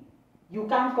seeing, you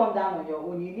can't come down on your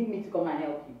own. You need me to come and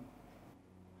help you.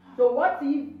 So what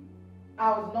if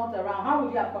I was not around? How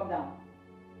would you have come down?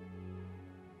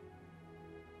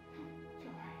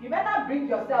 You better bring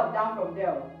yourself down from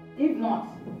there. If not,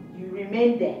 you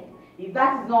remain there. If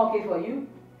that is not okay for you,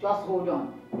 just hold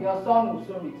on. Your son will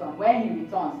soon return. When he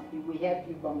returns, he will help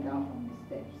you come down from the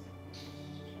steps.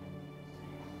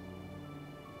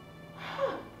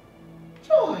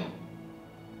 Joy,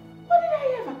 what did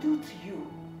I ever do to you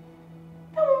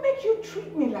that will make you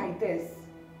treat me like this?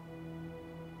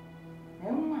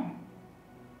 Emma.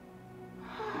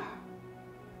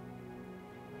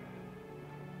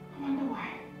 I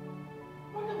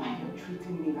wonder why you're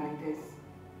treating me like this.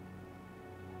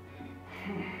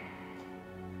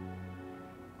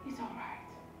 It's all right.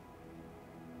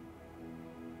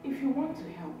 If you want to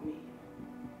help me,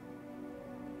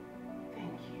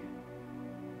 thank you.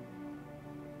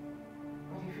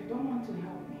 But if you don't want to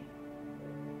help me,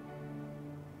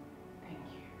 thank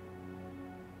you.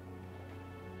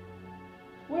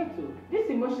 Wait, this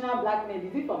emotional blackmail,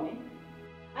 is it for me?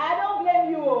 I don't blame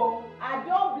you, oh. I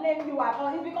don't blame you at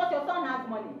all. It's because your son has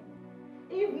money.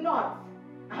 If not,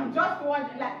 I'm just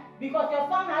wondering, like, because your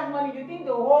son has money, you think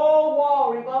the whole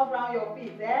world revolves around your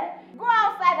feet, eh? Go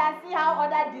outside and see how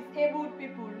other disabled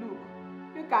people look.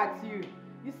 Look at you.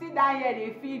 You sit down here,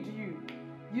 they feed you.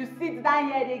 You sit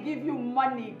down here, they give you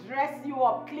money, dress you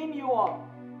up, clean you up.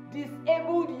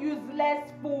 disabled,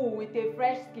 useless fool with a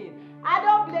fresh skin. I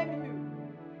don't blame you.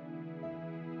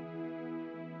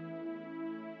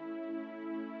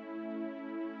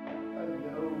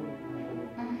 Hello.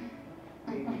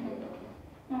 Baby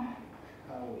girl.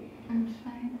 How are you? I'm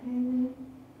fine, baby.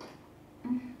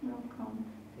 Welcome.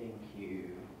 Thank you.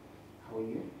 How are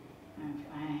you? I'm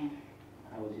fine.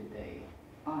 How was your day?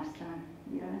 Awesome.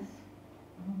 Yours?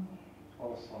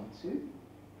 Awesome too.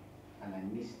 And I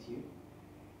missed you.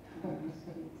 I miss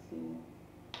you too.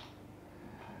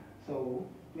 So,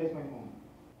 where's my mom?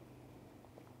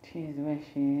 She's where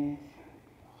she is.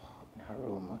 In her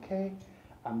room, okay?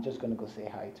 I'm just gonna go say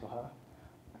hi to her.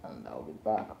 And I'll be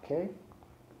back, okay?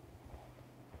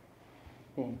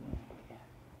 Baby. Yeah.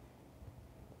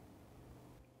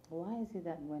 Why is it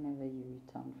that whenever you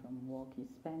return from work, you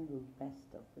spend the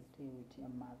rest of the day with your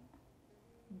mother?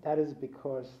 That is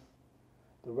because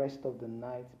the rest of the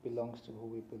night belongs to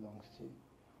who it belongs to.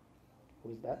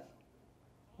 Who is that?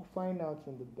 We'll find out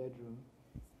in the bedroom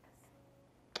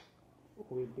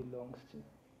who it belongs to.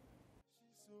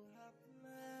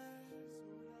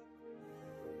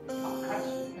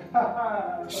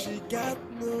 She got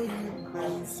no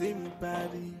human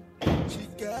sympathy. She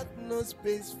got no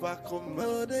space for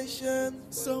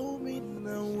accommodation. So mean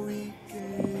and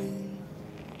wicked.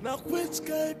 Now which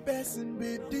kind of person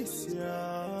be this,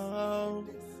 y'all?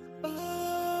 Oh,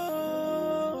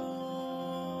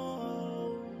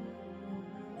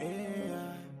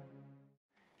 yeah.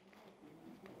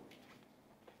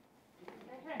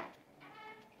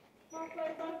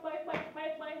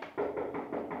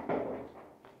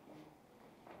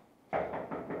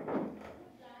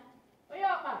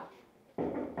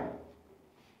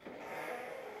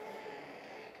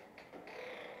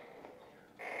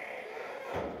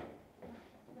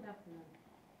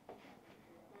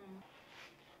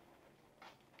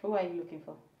 Who are you looking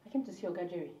for? I came to see Oga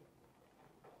Jerry.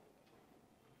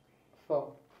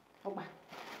 For Oba.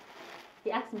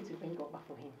 He asked me to bring Oba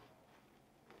for him.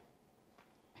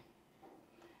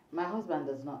 My husband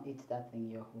does not eat that thing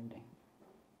you're holding.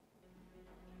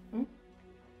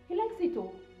 He likes it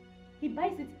all. He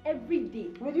buys it every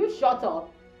day. Will you shut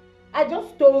up? I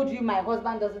just told you my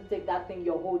husband doesn't take that thing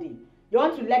you're holding. You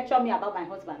want to lecture me about my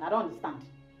husband? I don't understand.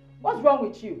 What's wrong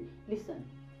with you? Listen,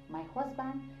 my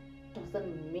husband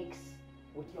doesn't mix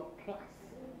with your class.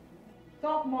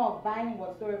 Talk more of buying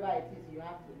whatsoever it is you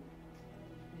have to.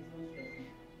 Please don't stress me.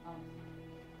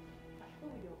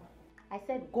 I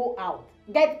said go out.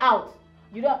 Get out.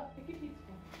 You don't.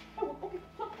 Oh, okay.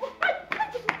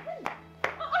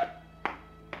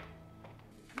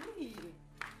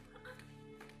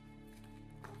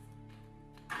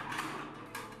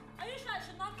 Are you sure I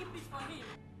should not keep it for him?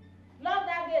 Lock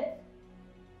that gate.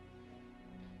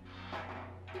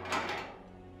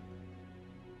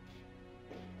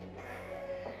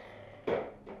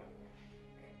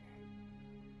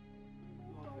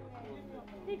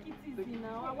 Take it easy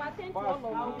now. I will attend to all of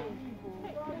you.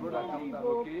 Don't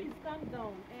go. Please calm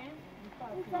down.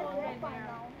 It's all right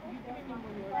now. You give me money.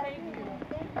 Thank you.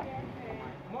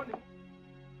 Morning.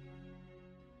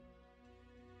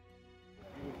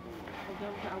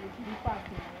 I will keep you fast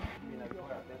now.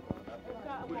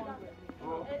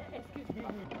 Excuse me.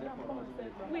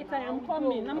 Wait, I am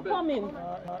coming. I'm coming.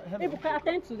 Ebuka,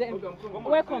 attend to them.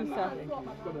 Welcome, sir.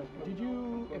 Did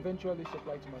you eventually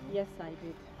supply to money? Yes, I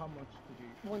did. How much did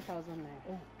you? 1,000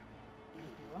 naira.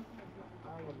 Oh,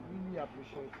 I would really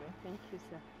appreciate it. Thank you,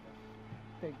 sir.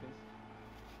 Take this.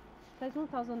 There's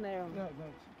 1,000 naira. No,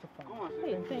 it's fine.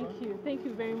 Hey, thank you. Thank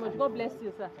you very much. God bless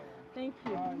you, sir. Thank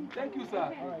you. Thank you, sir.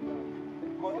 All right.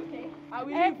 Okay.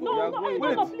 No,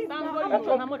 please.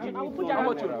 How much you need? I will put Jara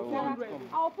for you.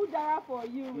 I will put Jara for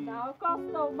you now.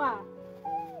 Customer.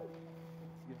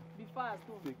 Be fast.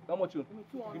 How much you?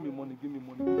 Give me money. You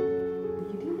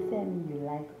didn't tell me you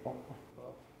like Opa.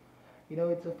 you know,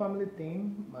 it's a family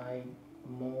thing. My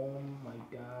mom, my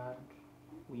dad,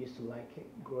 we used to like it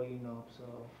growing up, so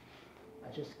I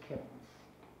just kept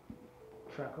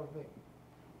track of it.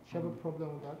 Do you have a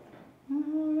problem with that?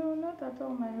 No, not at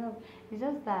all, my love. It's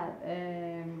just that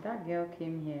that girl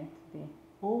came here today.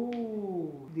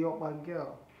 Oh, the Opa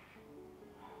girl.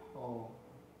 Oh.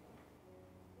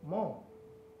 Mom.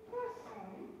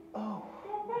 Oh.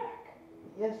 You're back.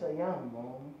 Yes, I am,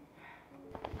 Mom.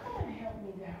 Come and help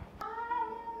me there.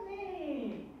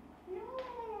 Mommy!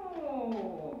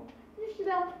 No! You should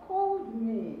have called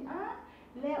me. Huh?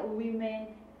 Let women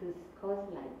discuss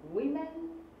like women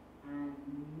and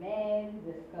men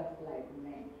discuss like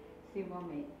men. See,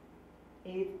 Mommy,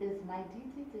 it is my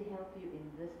duty to help you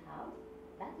in this house.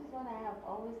 That is what I have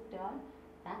always done.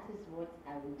 That is what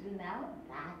I will do now.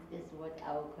 That is what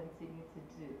I will continue to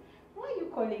do. Why are you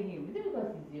calling him? Is it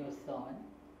because he's your son?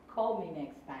 Call me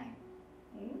next time.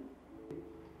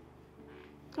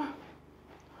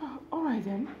 All right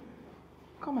then.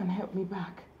 Come and help me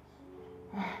back.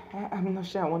 I'm not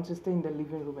sure I want to stay in the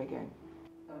living room again.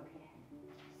 Okay.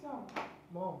 So,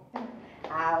 Mom.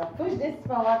 I'll push this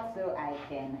forward so I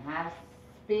can have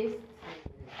space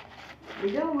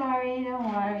to... Don't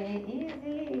worry,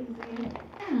 easy.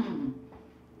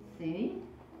 See?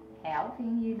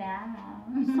 Helping you now.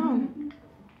 Son,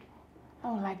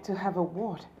 I would like to have a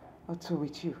word or two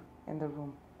with you in the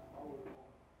room.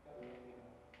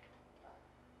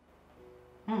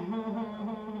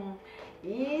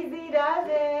 Easy does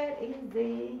it,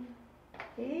 easy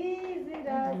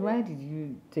does it. Why did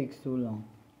you take so long?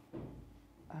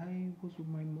 I was with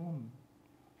my mom.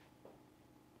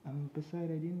 And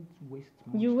besides, I didn't waste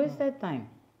much You time. wasted time.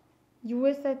 You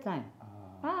wasted time.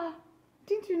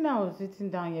 Didn't you know I was sitting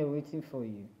down here waiting for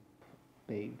you?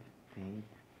 Babe.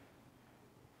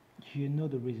 You know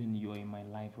the reason you're in my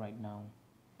life right now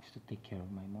is to take care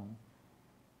of my mom.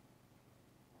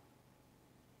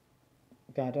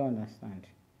 I don't understand.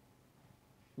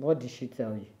 What did she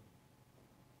tell you?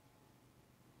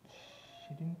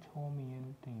 She didn't tell me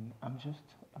anything. I'm just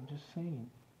saying.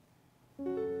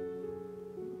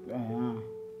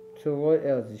 So what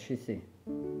else did she say?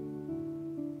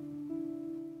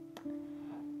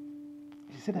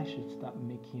 She said I should start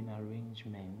making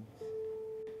arrangements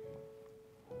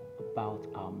about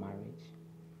our marriage.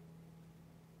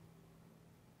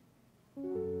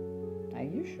 Are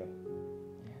you sure?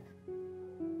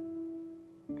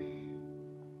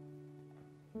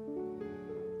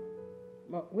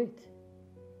 But wait.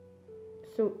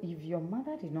 So if your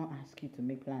mother did not ask you to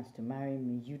make plans to marry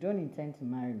me, you don't intend to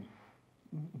marry me?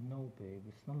 No, babe,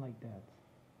 it's not like that.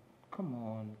 Come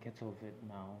on, get over it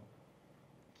now.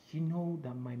 You know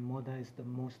that my mother is the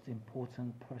most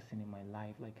important person in my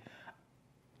life. Like,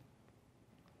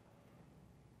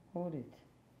 hold it.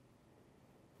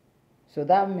 So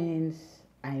that means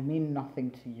I mean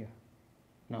nothing to you.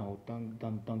 No,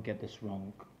 don't get this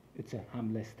wrong. It's a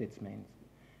harmless statement.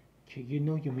 You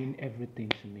know you mean everything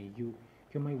to me.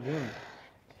 You're my world.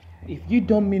 If you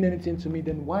don't mean anything to me,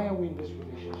 then why are we in this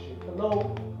relationship?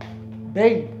 Hello?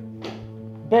 Babe.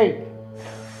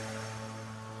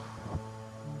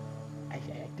 I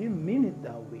didn't mean it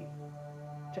that way.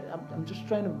 I'm just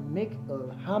trying to make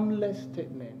a harmless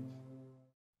statement.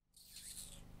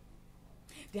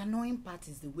 The annoying part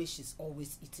is the way she's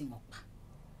always eating up,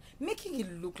 making it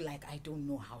look like I don't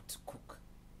know how to cook.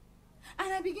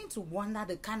 And I begin to wonder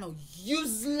the kind of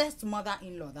useless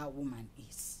mother-in-law that woman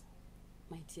is.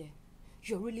 My dear,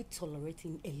 you're really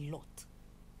tolerating a lot.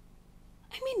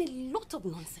 I mean a lot of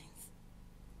nonsense.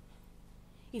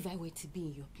 If I were to be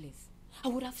in your place, I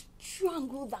would have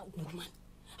strangled that woman.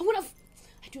 I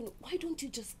don't know, why don't you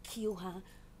just kill her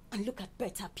and look at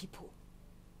better people?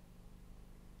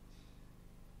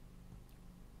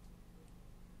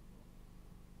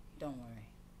 Don't worry.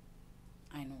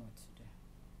 I know what to do.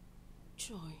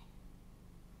 Joy,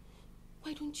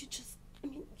 why don't you just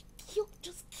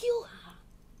kill her?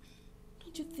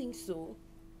 Don't you think so?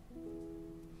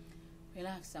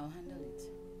 Relax, I'll handle it.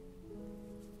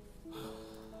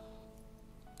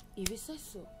 If you say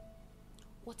so,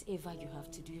 whatever you have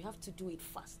to do it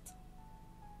fast.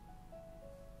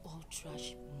 All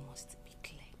trash must be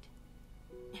cleared.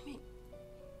 I mean,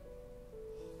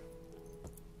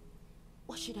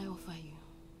 what should I offer you?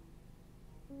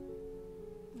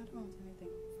 I don't want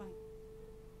anything. Fine.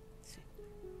 See,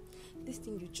 this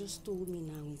thing you just told me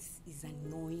now is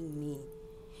annoying me.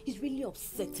 It's really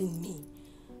upsetting me.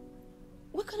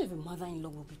 What kind of a mother-in-law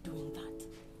will be doing that?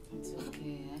 It's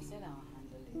okay. I said I'll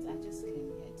handle it. I just came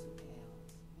here to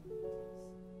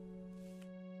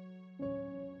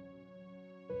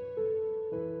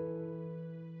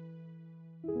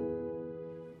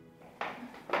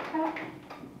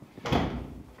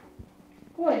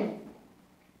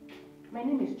My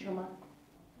name is Choma.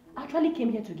 I actually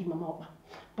came here to give Mama Opa,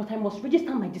 but I must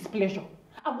register my displeasure.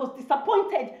 I was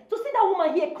disappointed to see that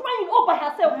woman here crying all by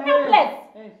herself, helpless.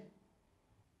 Hey.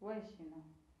 Where is she now?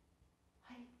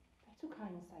 I took her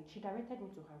inside. She directed me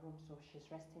to her room, so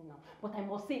she's resting now. But I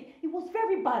must say, it was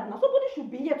very bad. Now somebody should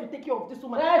be here to take care of this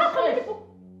woman. How can people...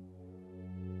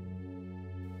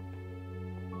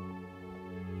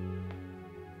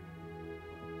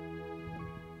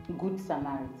 Good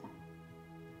Samaritan.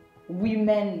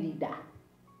 Women leader.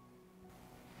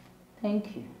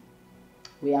 Thank you.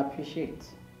 We appreciate.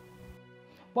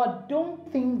 But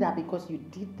don't think that because you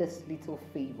did this little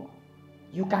favor,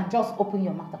 you can just open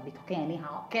your mouth and be talking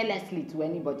anyhow, carelessly to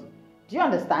anybody. Do you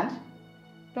understand?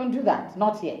 Don't do that.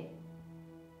 Not here.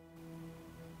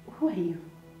 Who are you?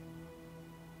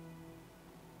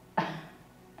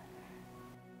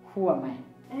 Who am I?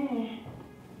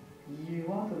 You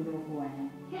want to know who I am?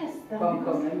 Yes,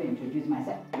 Come, let me introduce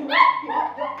myself. You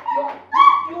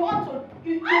want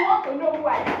to know who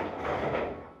I am?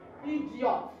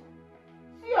 Idiot.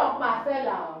 See your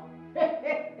Marcella.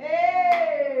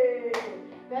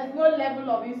 There's no level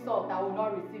of insult I will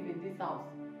not receive in this house.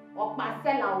 Or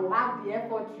Marcella will have the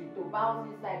effort to bounce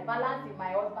inside, balance in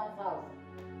my husband's house.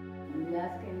 And you're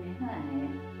asking me, hi.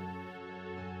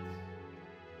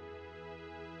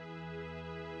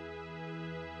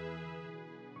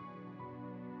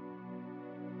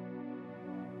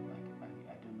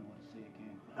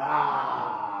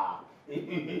 Ah,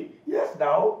 yes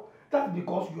now. That's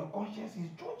because your conscience is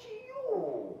judging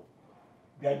you.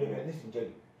 Listen,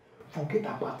 Jerry. Forget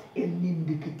about any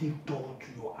negative thought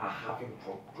you are having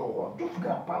from John. Don't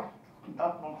forget about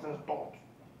that nonsense thought.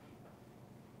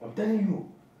 I'm telling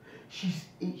you, she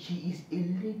is a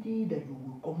lady that you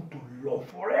will come to love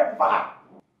forever.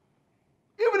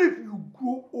 Even if you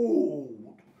grow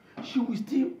old, she will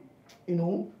still,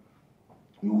 you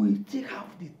will still have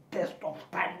the test of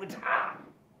time with her.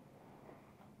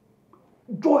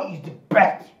 Joy is the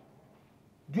best.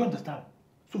 Do you understand?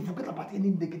 So forget about any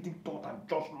negative thought and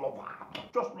just love her.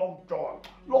 Just love joy.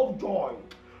 Love joy.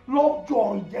 Love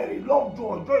joy, Jerry. Love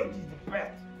joy. Joy is the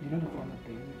best. You know the funny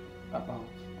thing about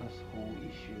this whole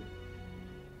issue?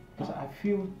 Because I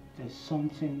feel there's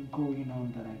something going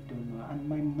on that I don't know. And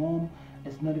my mom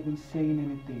is not even saying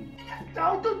anything. Yes,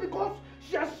 now just because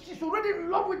she's already in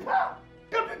love with her.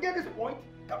 Can't you get this point?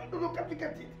 Can't you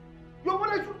get it? Your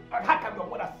mother should... How can your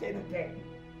mother say anything?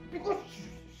 Because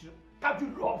can't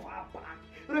you love her back?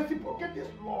 Reciprocate this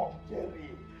love, Jerry.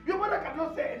 Your mother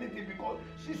cannot say anything because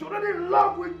she's already in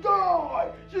love with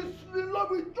joy. She's in love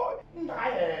with joy.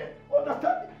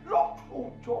 Understand? Love,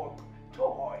 joy.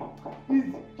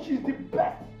 She's the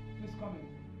best. Please come in.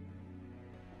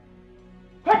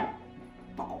 Hey!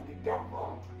 Talk of the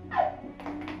devil. Hey!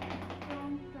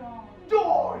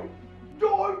 Joy.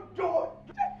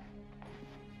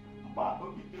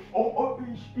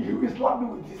 He will slap me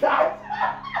with his eyes.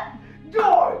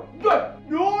 Joy.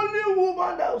 The only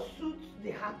woman that suits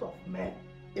the heart of men,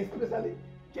 especially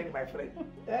Jenny, my friend.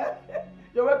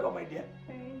 You're welcome, my dear.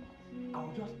 Thank you. I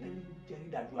was just telling Jenny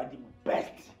that you are the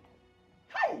best.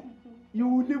 Hi. You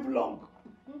will live long.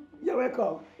 You're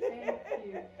welcome. Thank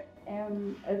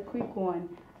you. A quick one.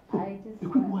 A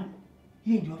quick one.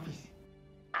 Here in the office.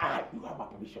 You have my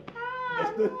permission.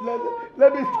 Let me.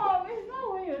 No, it's not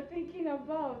what you're thinking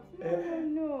about.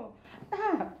 No.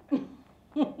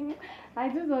 I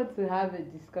just want to have a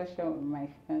discussion with my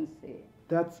fiancé.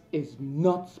 That is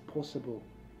not possible.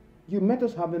 You met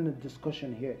us having a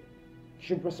discussion here. You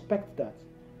should respect that.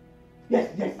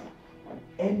 Yes.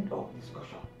 End of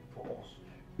discussion for us.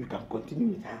 You can continue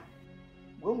with her.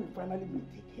 When we finally meet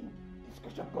again,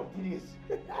 discussion continues.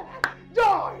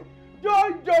 Joy! You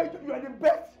are the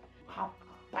best. Have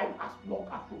time as long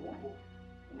as you want to.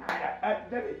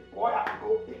 Daddy, go ahead, go.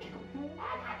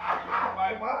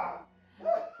 My man.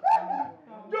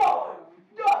 Joy!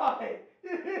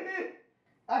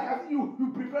 I can see you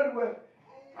prepared well.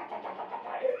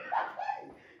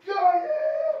 Joy!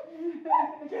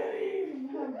 Jerry!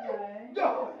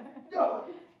 Joy!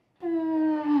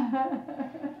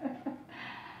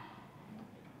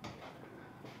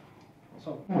 So,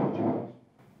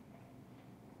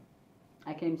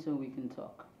 I came so we can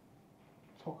talk.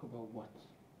 talk about what?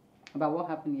 About what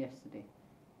happened yesterday.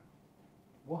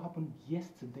 What happened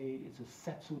yesterday is a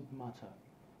settled matter.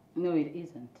 No, it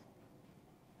isn't.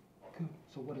 Good.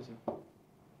 So what is it?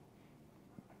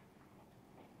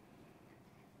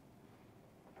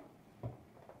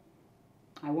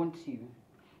 I want you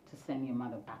to send your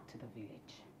mother back to the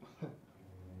village.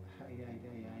 I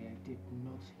did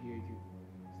not hear you.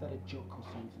 Is that a joke or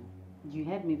something? You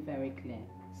heard me very clear.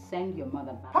 Send your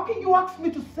mother back. How can you ask me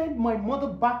to send my mother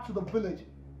back to the village?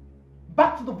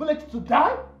 Back to the village to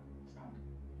die?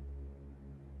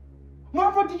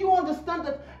 Martha, do you understand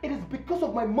that it is because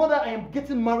of my mother I am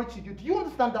getting married to you? Do you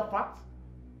understand that fact?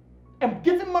 I'm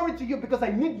getting married to you because I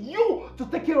need you to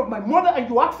take care of my mother, and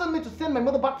you're asking me to send my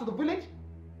mother back to the village?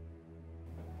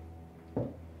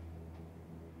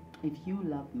 If you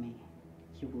love me,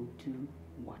 you will do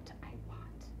what I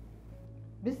want.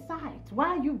 Besides, why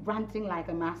are you ranting like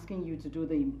I'm asking you to do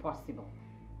the impossible?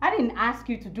 I didn't ask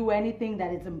you to do anything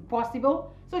that is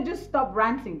impossible, so just stop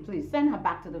ranting, please. Send her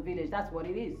back to the village, that's what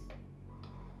it is.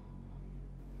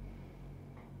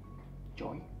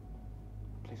 Joy,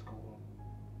 please go home.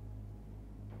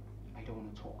 I don't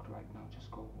want to talk right now,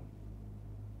 just go home.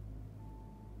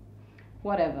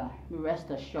 Whatever,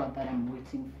 rest assured that I'm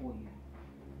waiting for you.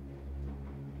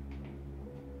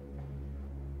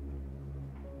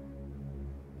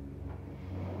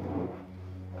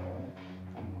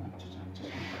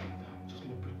 Just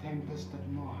gonna pretend this did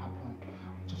not happen.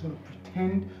 I'm just gonna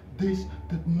pretend this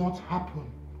did not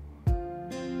happen.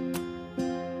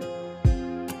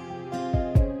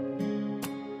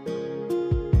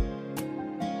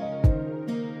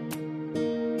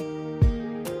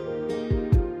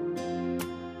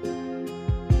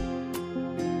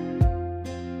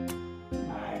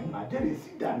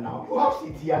 Now you have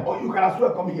seat here, or you can as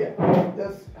well come here.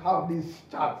 Let's have this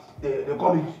chat. They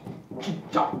call it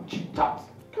chit chat.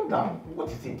 Come down. What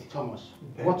is it, Thomas?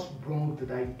 What wrong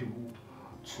did I do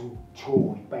to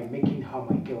Joy by making her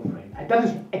my girlfriend? And that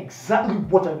is exactly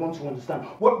what I want to understand.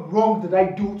 What wrong did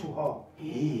I do to her?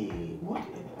 Hey, what?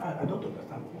 I don't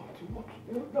understand. What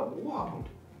happened?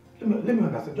 Let me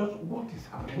understand. Just what is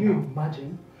happening? Can you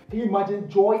imagine? Can you imagine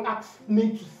Joy asked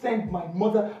me to send my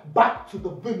mother back to the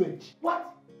village? What?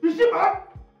 Is she mad?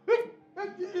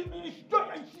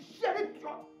 Sorry.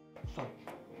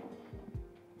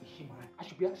 Is she mad? I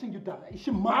should be asking you that. Is she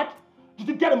mad? Did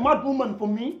you get a mad woman for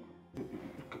me?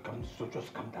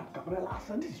 Just calm down. Relax.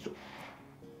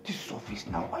 This is office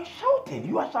now. Why shouting?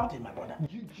 You are shouting, my brother.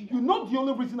 You know the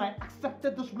only reason I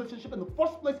accepted this relationship in the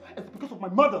first place is because of my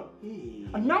mother. Hey.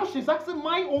 And now she's asking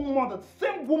my own mother, the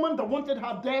same woman that wanted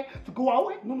her there, to go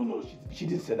away? No. She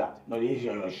didn't say that. No,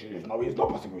 it's not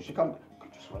possible. She can't.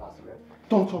 Just relax, right?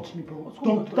 Don't touch me, bro.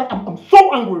 I'm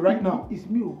so angry right now. It's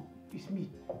me,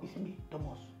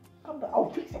 Thomas. Calm down. I'll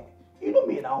fix it. You know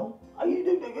me now.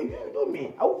 You know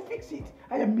me. I will fix it.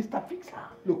 I am Mr. Fixer.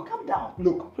 Look, calm down.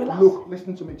 Relax. Look,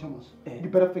 listen to me, Thomas. You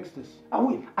better fix this. I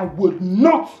will. I will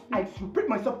not. I repeat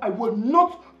myself. I will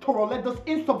not tolerate this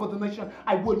insubordination.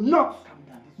 I will not. Calm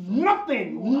down.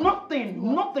 Nothing.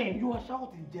 You are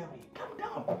shouting, Jerry. Calm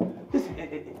down. Listen,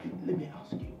 let me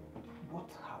ask you. What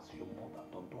has your mother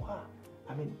done to her?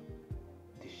 I mean,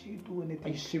 did she do anything? Are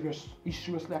you serious? You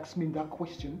seriously asking me that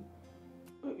question?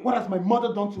 What has my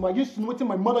mother done to me? Are you insinuating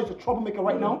my mother is a troublemaker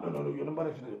right now? No. Your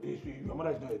mother is not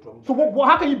a troublemaker. So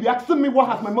how can you be asking me what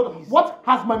has my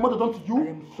mother done to you? I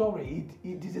am sorry.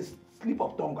 It is a slip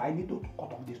of tongue. I need to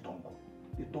cut off this tongue.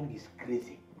 The tongue is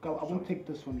crazy. I won't take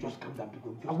this from you. Just calm down,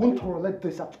 people. I won't tolerate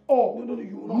this at all. No,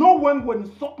 you will not. No one will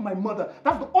insult my mother.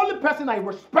 That's the only person I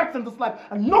respect in this life,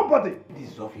 and nobody.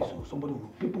 This is office, so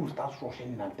people will start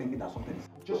rushing in and thinking that something is.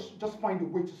 Just find a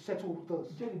way to settle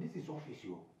this. Jerry, this is office,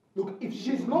 yo. Look, if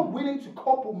she's not willing to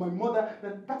couple my mother,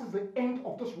 then that is the end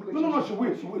of this relationship. No, she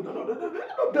will. No,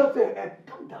 just say,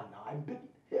 calm down now. I'm begging.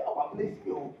 Hey,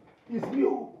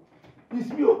 it's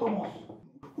me, Thomas.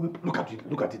 Look at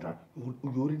it now.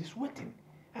 You're already sweating.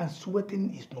 And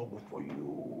sweating is not good for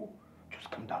you.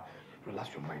 Just calm down.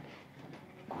 Relax your mind.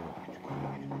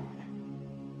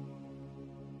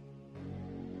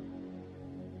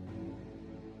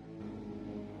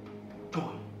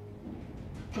 Good.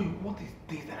 Joy, what is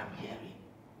this that I'm hearing?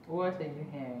 What are you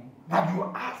hearing? That you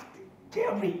asked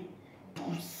Jerry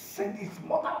to send his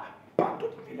mother back to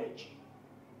the village.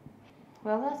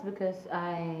 Well, that's because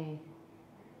I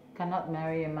cannot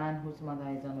marry a man whose mother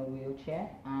is on a wheelchair,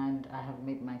 and I have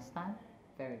made my stand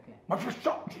very clear. My friend,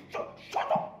 shut up,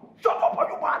 are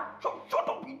you mad? Shut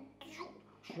up,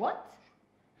 What?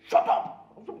 Shut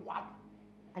up! What?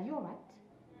 Are you alright?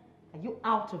 Are you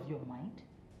out of your mind?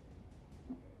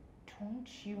 Don't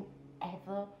you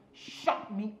ever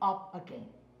shut me up again.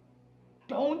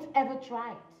 Don't ever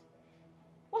try it.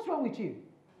 What's wrong with you?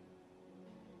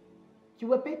 You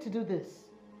were paid to do this.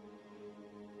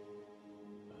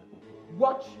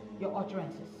 Watch your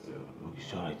utterances.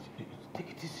 It's alright.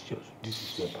 Take it easy. This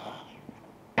is your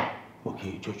part.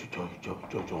 Okay,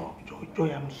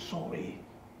 Joy, I'm sorry.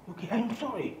 Okay, I'm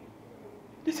sorry.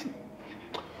 Listen,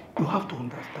 you have to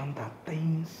understand that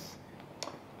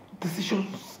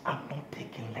decisions are not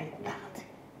taken like that.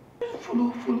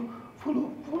 Follow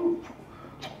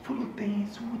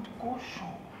things with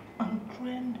caution and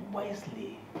trend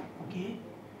wisely. Okay?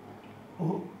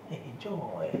 Oh,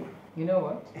 enjoy. You know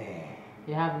what?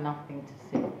 You have nothing to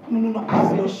say.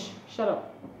 No. Shut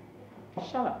up.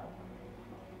 Shut up.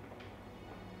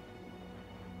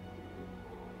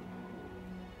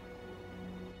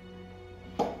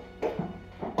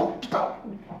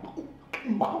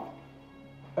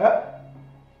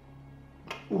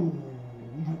 Oh,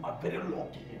 you are very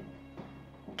lucky.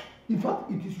 In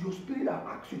fact, it is your spirit that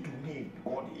asks you to leave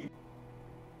because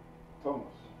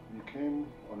Thomas, you came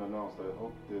unannounced. I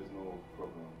hope there's no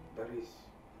problem. There is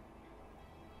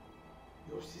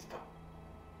your sister.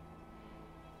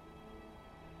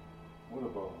 What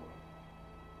about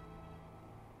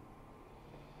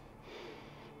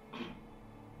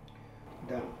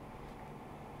Madam,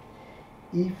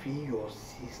 if your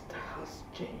sister has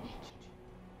changed,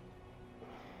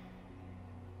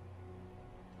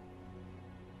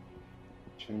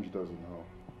 change doesn't help.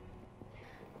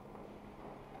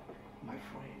 my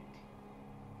friend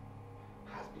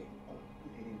has been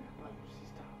complaining about your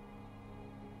sister.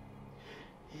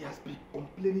 He has been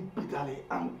complaining bitterly,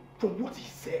 and from what he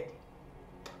said,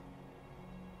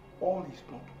 all is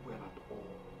not well at all.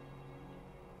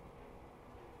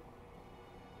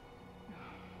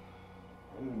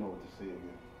 I don't even know what to say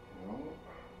again. You know,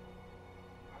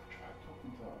 I've tried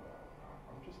talking to her.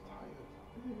 I'm just tired.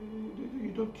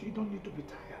 You don't need to be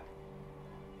tired.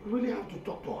 You really have to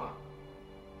talk to her.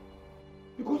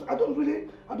 Because I don't really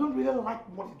like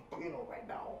what is going on right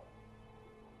now.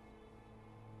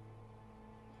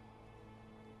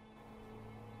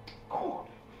 Come on.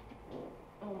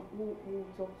 We'll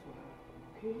talk to her,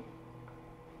 okay?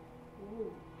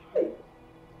 Hey.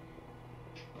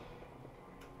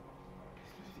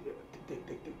 Take.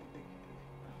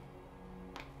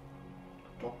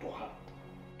 Talk to her.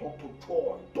 Talk to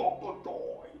Joy. Talk to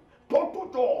Joy. Talk to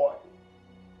Joy.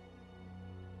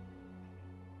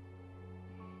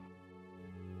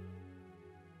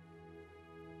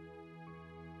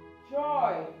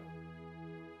 Joy,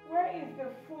 where is the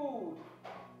food?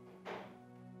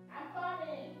 I'm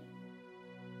coming.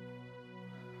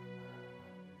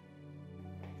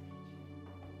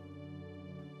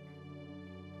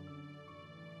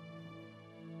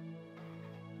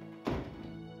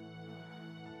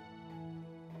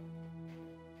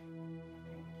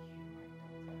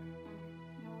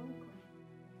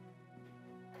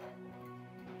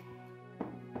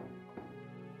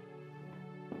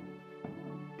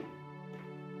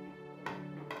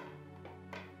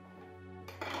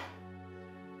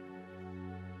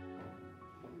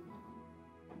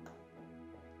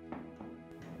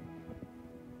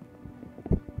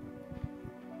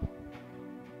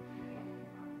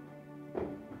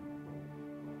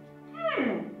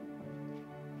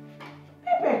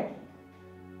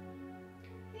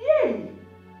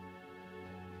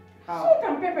 Salt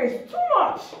and pepper is too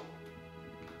much!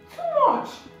 Too much!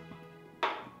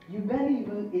 You barely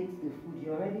even ate the food.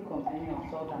 You're already complaining of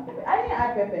salt and pepper. I didn't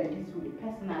add pepper in this food.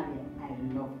 Personally, I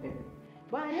love pepper.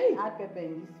 But I didn't add pepper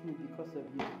in this food because of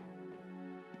you.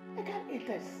 I can't eat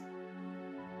this.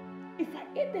 If I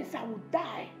eat this, I will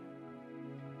die.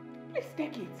 Please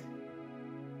take it.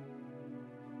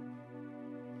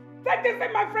 Take this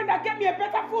and my friend and get me a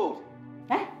better food.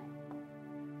 Huh?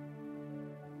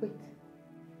 Wait.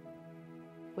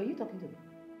 Were you talking to me?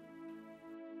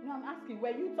 No, I'm asking, were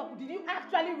you talking? Did you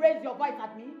actually raise your voice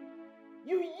at me?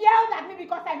 You yelled at me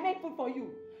because I made food for you.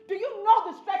 Do you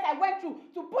know the stress I went through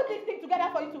to put this thing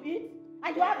together for you to eat?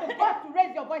 And you have the guts to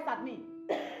raise your voice at me?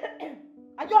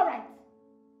 Are you alright?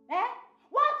 Eh?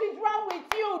 What is wrong with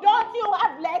you? Don't you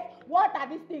have legs? What are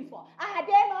these things for? Are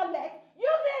they not legs?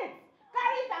 Use it!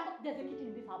 Carry it and go. There's a kitchen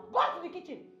in this house. Go to the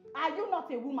kitchen. Are you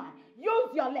not a woman?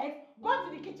 Use your legs, go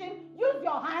to the kitchen, use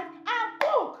your hands and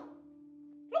cook!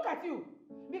 Look at you.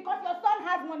 Because your son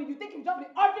has money, you think he's just be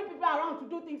ordering people around to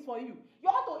do things for you. You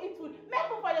ought to eat food. Make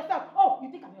food for yourself. Oh, you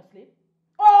think I'm your slave?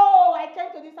 Oh, I came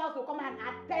to this house to come and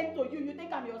attend to you. You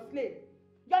think I'm your slave?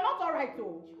 You're not alright,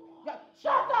 though.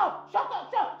 Shut up! Shut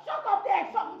up there!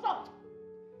 Shut!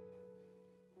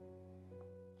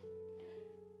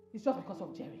 It's just because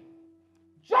of Jerry.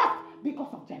 Just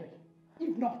because of Jerry.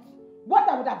 If not, what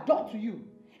I would have done to you,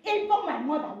 even my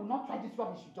mother will not try this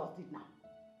rubbish you just did now.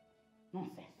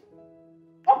 Nonsense.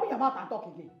 Open your mouth and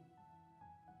talk again.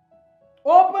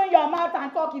 Open your mouth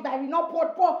and talk if I will not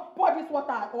pour this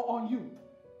water on you.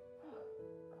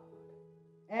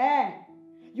 Eh?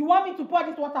 You want me to pour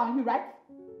this water on you, right?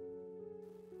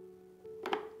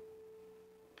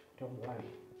 Don't worry.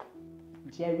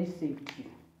 Jerry saved you.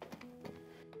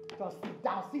 Just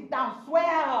sit down,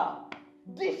 swear.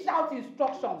 Dish out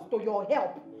instructions to your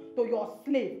help, to your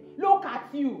slave. Look at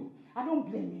you. I don't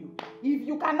blame you. If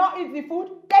you cannot eat the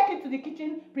food, take it to the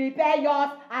kitchen, prepare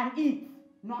yours, and eat.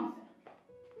 Nonsense.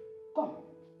 Come.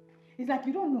 It's like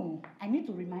you don't know. I need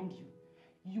to remind you.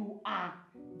 You are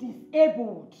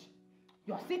disabled.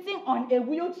 You're sitting on a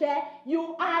wheelchair.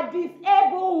 You are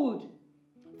disabled.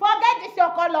 Forget this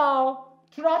your color.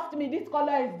 Trust me, this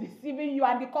color is deceiving you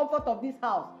and the comfort of this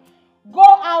house. Go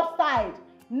outside.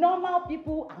 Normal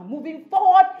people are moving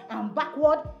forward and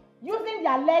backward, using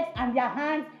their legs and their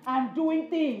hands and doing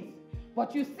things.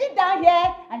 But you sit down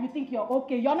here and you think you're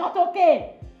okay. You're not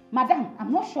okay. Madam,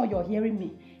 I'm not sure you're hearing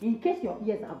me. In case your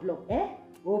ears are blocked,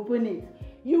 open it.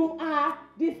 You are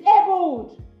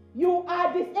disabled. You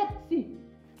are disabled. See,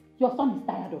 your son is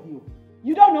tired of you.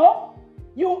 You don't know?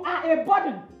 You are a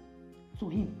burden to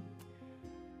him.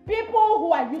 People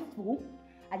who are useful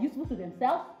to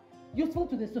themselves, useful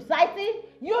to the society,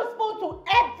 useful to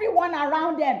everyone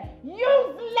around them.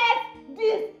 Useless,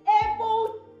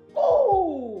 disabled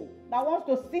fool that wants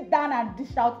to sit down and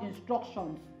dish out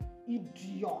instructions.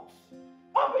 Idiot.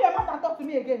 Open your mouth and talk to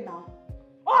me again now.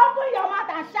 Open your mouth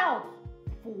and shout.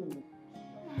 Fool.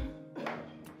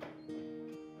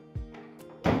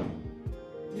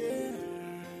 Yeah,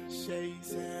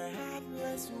 she's a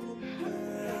heartless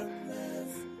woman.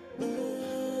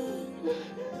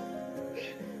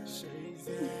 She's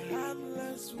a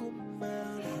heartless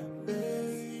woman.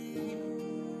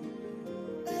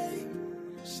 Hey,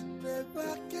 she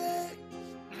never cares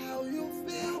how you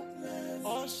feel.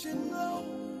 All she knows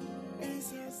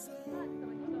is herself.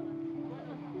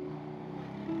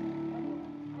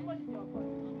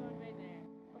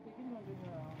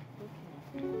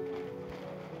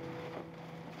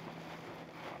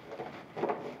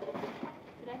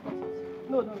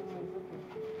 No, it's okay.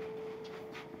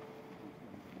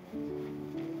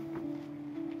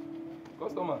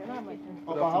 Customer.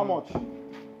 How much? I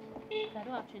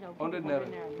don't have change. 100 naira.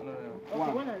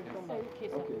 Okay, when I come back. Okay,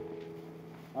 sir. Okay.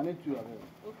 I need two ahead.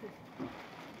 Okay.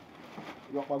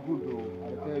 You're good though, I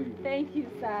tell you. Thank you,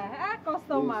 sir. Ah,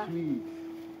 customer. You're sweet.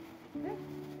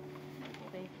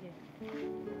 Thank you.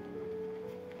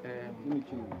 Give me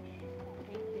change.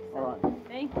 Thank you, sir. All right.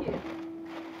 Thank you.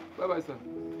 Bye-bye, sir.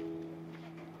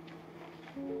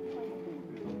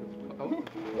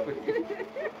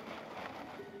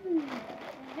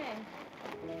 Hey.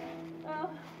 Oh.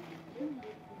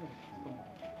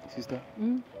 Sister,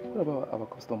 what about our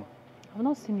customer? I've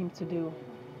not seen him today.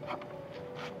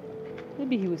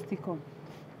 Maybe he will still come.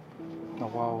 Oh,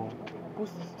 wow.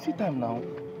 What's see time now?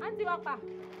 Auntie Papa.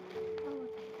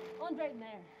 100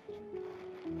 naira.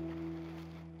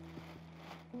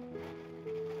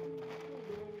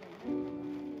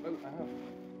 Well, I have.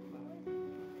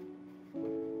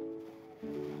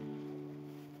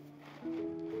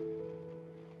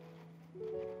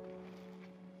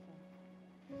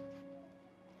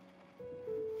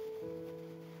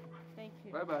 Thank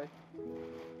you. Bye-bye.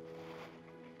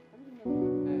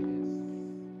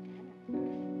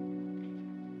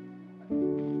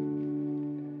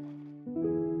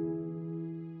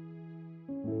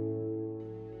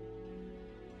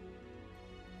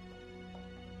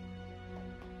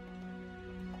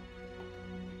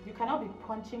 You cannot be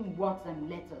punching words and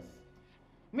letters,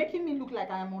 making me look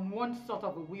like I am on one sort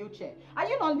of a wheelchair. Are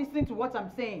you not listening to what I'm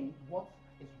saying? What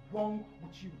is wrong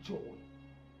with you, Joy?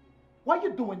 Why are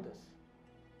you doing this?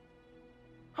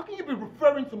 How can you be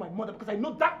referring to my mother? Because I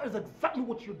know that is exactly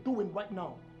what you're doing right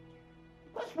now.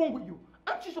 What's wrong with you?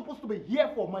 Aren't you supposed to be here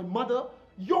for my mother,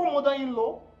 your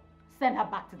mother-in-law? Send her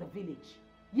back to the village.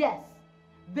 Yes,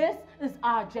 this is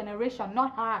our generation,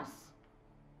 not hers.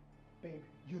 Babe,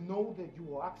 you know that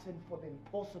you are asking for the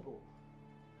impossible.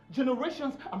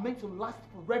 Generations are meant to last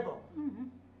forever.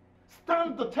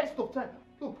 Stand the test of time.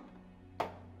 Look.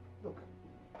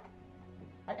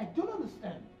 I don't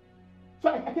understand. So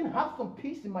I can have some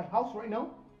peace in my house right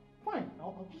now? Fine,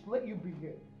 I'll just let you be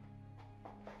here.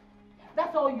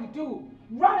 That's all you do.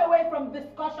 Run away from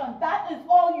discussion. That is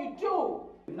all you do.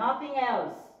 Nothing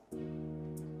else.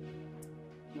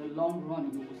 In the long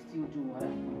run, you will still do what I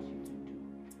want you to do.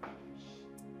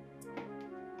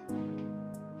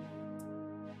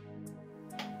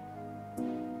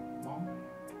 Mom?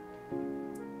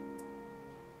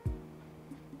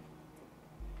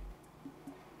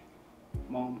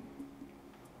 Mom?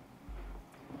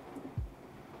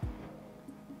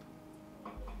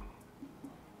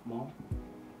 Mom?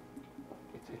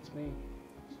 It's me.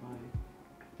 It's my...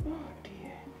 Oh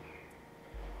dear.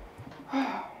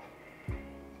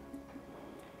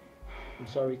 I'm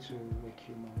sorry to wake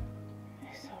you, Mom.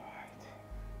 It's alright.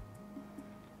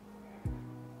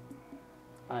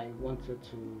 I wanted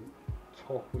to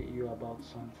talk with you about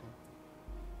something.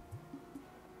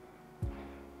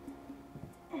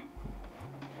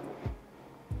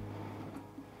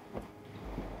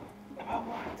 About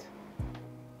what?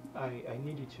 I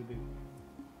need you to be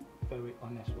very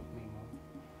honest with me, Mom.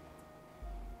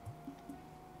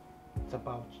 It's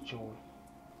about Joy.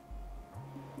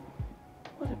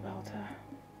 What about her?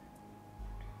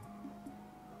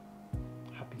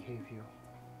 Her behavior.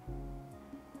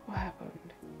 What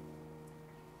happened?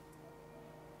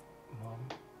 Mom,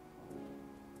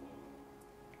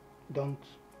 don't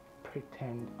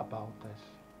pretend about this.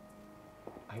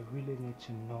 I really need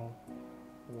to know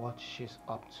what she's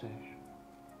up to.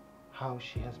 How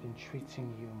she has been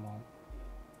treating you, Mom.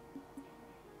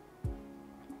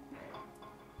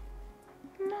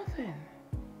 Nothing.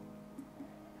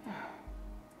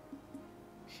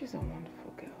 She's a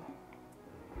wonderful girl.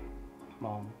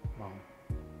 Mom,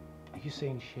 are you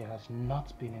saying she has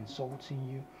not been insulting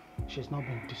you? She has not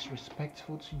been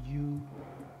disrespectful to you?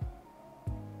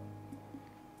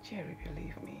 Jerry,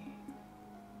 believe me,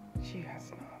 she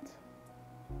has not.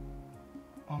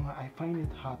 Mama, I find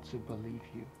it hard to believe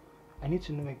you. I need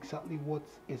to know exactly what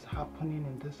is happening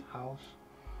in this house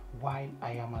while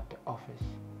I am at the office.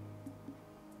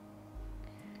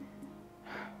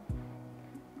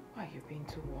 Why are you being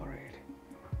too worried?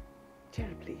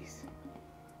 Jerry, please.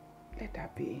 Let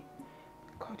that be.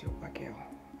 Call your back girl.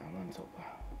 I want over.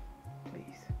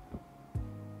 Please.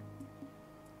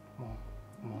 Mom.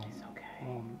 It's okay.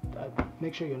 Mom,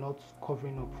 make sure you're not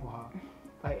covering up for her.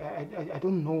 I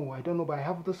don't know, but I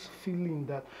have this feeling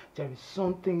that there is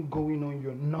something going on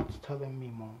you're not telling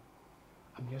me, Mom.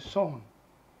 I'm your son.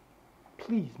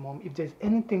 Please, Mom, if there's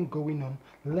anything going on,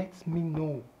 let me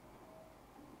know.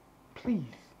 Please.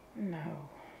 No.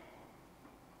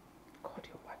 Call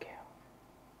your back girl.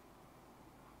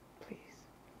 Please.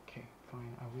 Okay,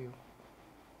 fine, I will.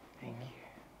 Thank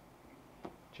you.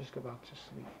 Just go back to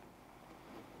sleep.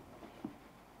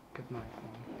 Good night,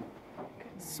 Mom.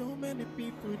 So many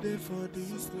people there for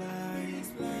this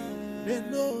life. They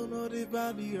know the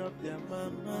value of their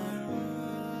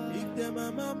mama. If their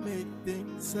mama make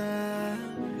things sad,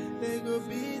 they go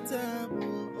beat up.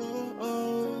 Oh,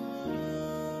 oh.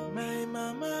 My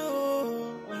mama,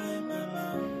 oh, my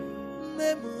mama.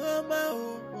 My mama,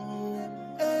 oh,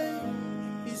 hey.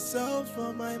 It's all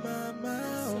for my mama,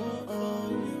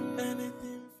 oh.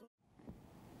 Anything for...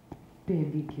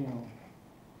 Baby girl,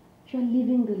 you're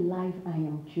living the life I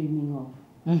am dreaming of.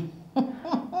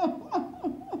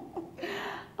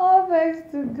 Oh, thanks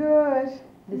to God.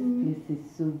 This place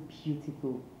is so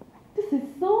beautiful. This is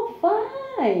so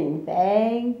fine.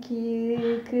 Thank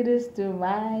you. Kudos to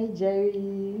my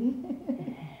Jerry.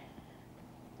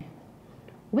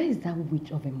 Where is that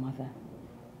witch of a mother?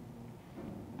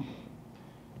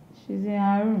 She's in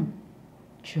her room.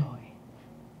 Joy.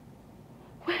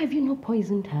 Why have you not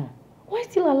poisoned her? Why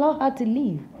still allow her to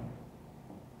leave?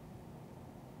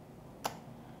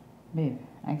 Babe,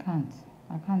 I can't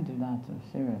do that too.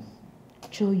 Serious.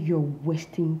 Joy, you're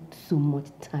wasting so much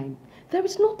time. There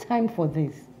is no time for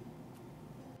this.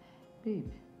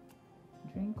 Babe,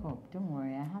 drink up. Don't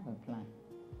worry, I have a plan.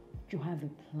 You have a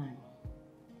plan.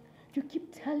 You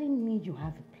keep telling me you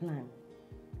have a plan.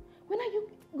 When are you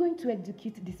going to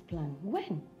execute this plan?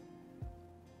 When?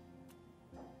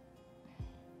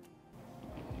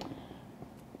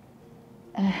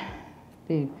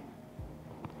 Babe,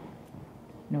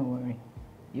 no worry.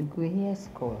 You go hear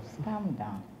scores. Calm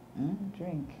down.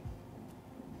 Drink.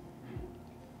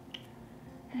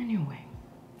 Anyway,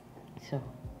 so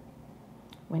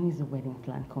when is the wedding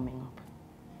plan coming up?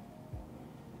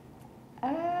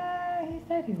 He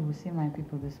said he will see my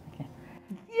people this weekend.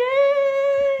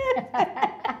 Yeah!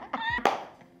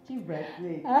 Chief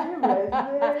bridesmaid.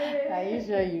 Are you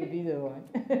sure you'll be the one?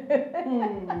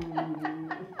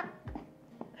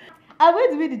 I'm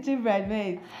going to be the chief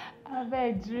bridesmaid. I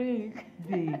beg, drink.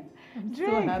 Babe, I'm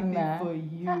so happy for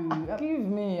you. Give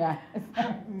me.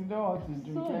 You don't want to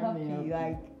drink. So Let me happy, help you.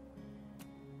 like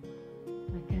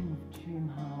my kind of dream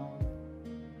house.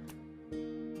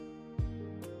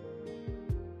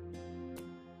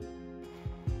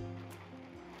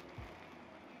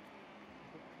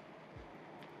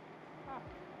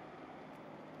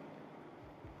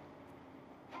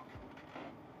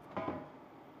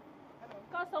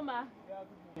 Customer.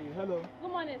 Hello.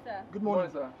 Good morning, sir. Good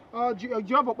morning. sir. Do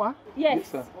you have Papa? Yes.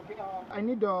 sir. Okay, I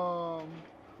need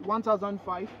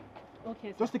 1,005. Okay,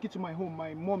 sir. Just take it to my home.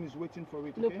 My mom is waiting for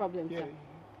it. No Okay? problem, Yeah. sir.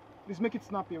 Please make it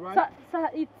snappy, right? Sir,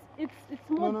 it's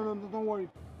more. No, don't worry.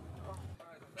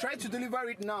 Try to deliver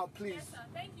it now, please. Yes, sir.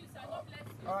 Thank you, sir. God bless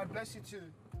you. All right, bless you too.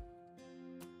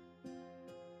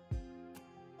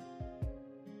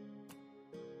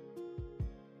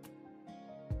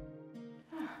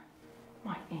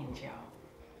 My angel,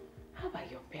 how about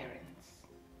your parents?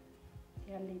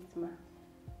 You're late, ma.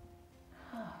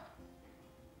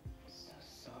 So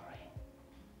sorry.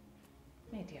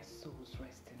 May their souls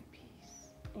rest in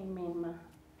peace. Amen, ma.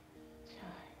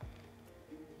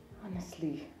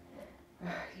 Honestly,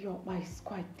 your buy is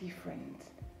quite different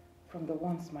from the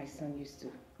ones my son used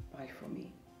to buy for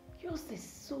me. Yours is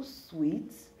so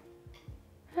sweet.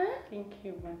 Huh? Thank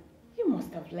you, ma. You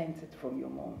must have learnt it from your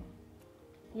mom.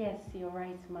 Yes, you're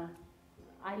right, ma.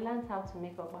 I learned how to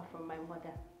make up from my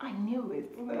mother. I knew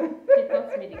it. She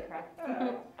taught me the craft.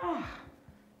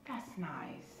 That's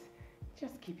nice.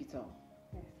 Just keep it up.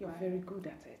 Yes, You're ma. very good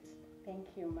at it. Thank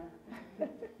you, ma.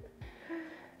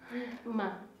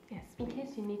 Ma, Yes. In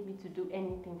case you need me to do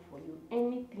anything for you,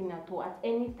 anything at all, at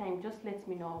any time, just let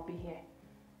me know. I'll be here.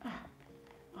 Ah,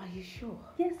 are you sure?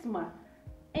 Yes, ma.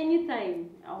 Anytime,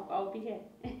 I'll be here.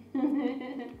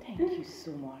 Thank you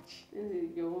so much.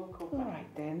 You're welcome. All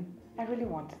right then. I really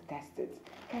want to test it.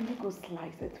 Can you go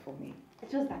slice it for me?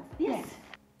 Just that? Yes.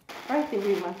 Right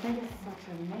away, ma. Thank you. Such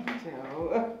an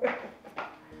angel.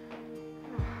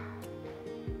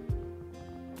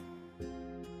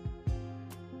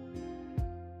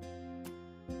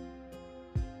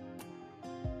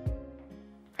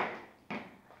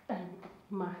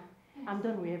 Ma, I'm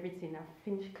done with everything. I've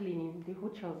finished cleaning, the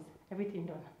whole chores, everything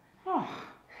done. Oh,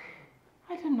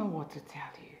 I don't know what to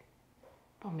tell you,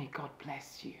 but may God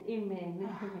bless you. Amen.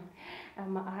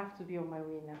 I have to be on my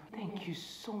way now. Thank you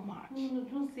so much. No,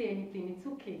 don't say anything. It's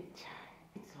okay.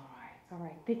 It's all right. All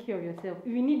right. Take care of yourself.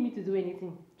 If you need me to do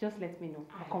anything, just let me know.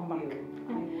 I'll come back.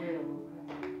 I will.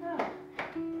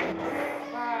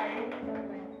 Bye.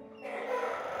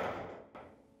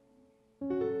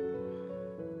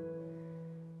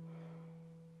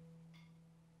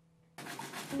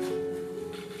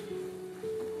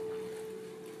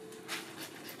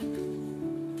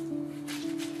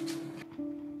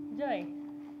 Joy,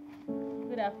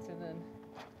 good afternoon.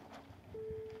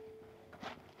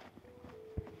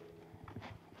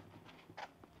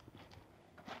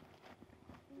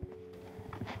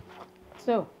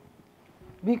 So,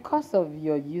 because of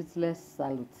your useless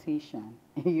salutation,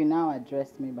 you now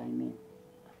address me by name.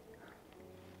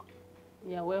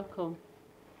 You're welcome.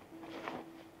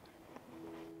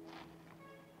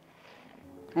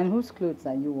 And whose clothes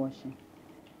are you washing?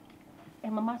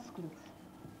 Mama's clothes.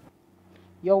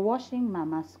 You're washing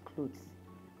Mama's clothes.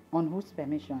 On whose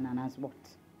permission and as what?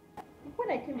 When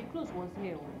I came, the clothes was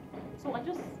here. So I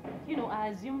just, I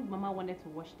assumed Mama wanted to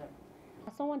wash them.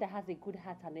 As someone that has a good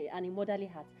heart and a motherly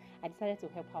heart, I decided to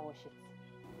help her wash it.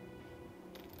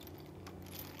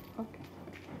 Okay.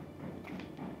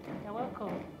 You're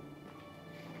welcome.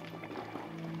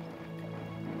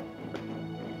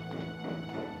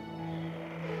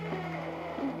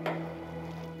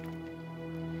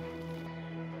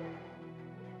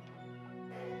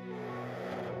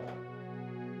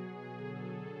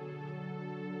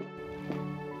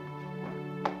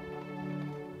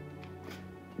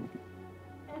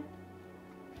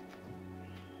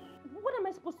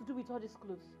 Supposed to do with all these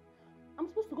clothes? I'm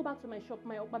supposed to go back to my shop,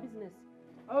 my business.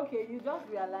 Okay, you just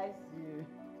realized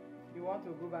you want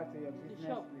to go back to your business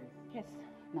shop. place. Yes.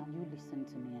 Now you listen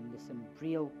to me and listen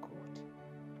real good.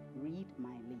 Read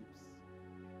my lips.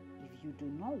 If you do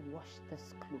not wash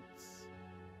these clothes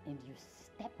and you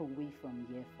step away from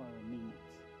here for a minute,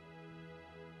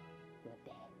 you're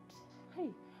dead.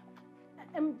 Hey, I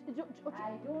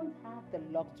don't have the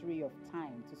luxury of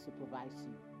time to supervise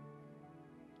you.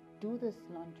 Do this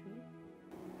laundry.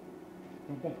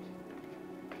 You're dead.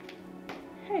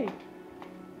 Hey.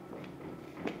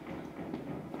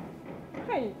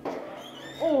 Hey.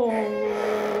 Oh. Hey.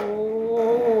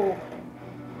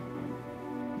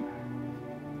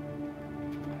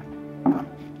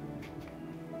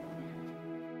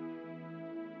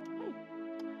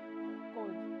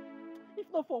 God. If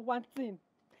not for one thing,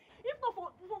 if not for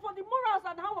the morals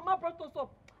and how Mama brought us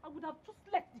up, I would have just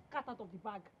let the cat out of the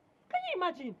bag. Can you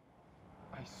imagine?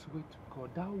 I swear to God,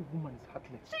 that woman is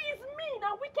heartless. She is mean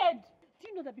and wicked. Do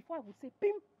you know that before I would say,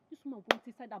 Pim, this woman went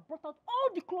inside and brought out all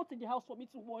the clothes in the house for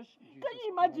me to wash. Can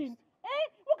you imagine? Eh?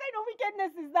 What kind of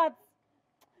wickedness is that?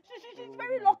 She's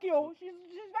very lucky, oh. She's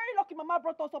very lucky Mama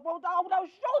brought us up. I would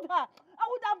have showed her. I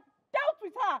would have dealt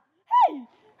with her. Hey!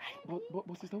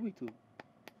 But sister, wait,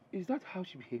 is that how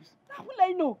she behaves? How will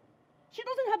I know? She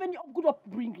doesn't have any good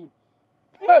upbringing.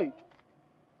 Hey!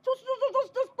 Just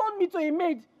turn me to a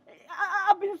maid.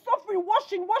 I've been suffering,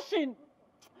 washing.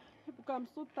 I'm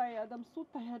so tired and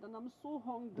I'm so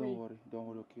hungry. Don't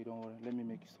worry, okay, don't worry. Let me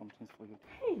make some things for you.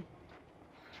 Hey!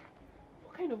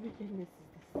 What kind of wickedness is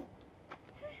this?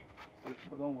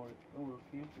 Don't worry,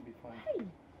 okay, you'll be fine. Hey!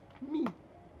 Me?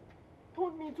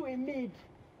 Turn me into a maid.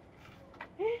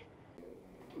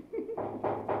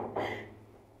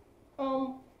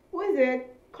 Who is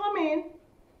it? Come in.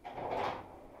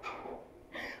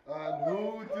 And who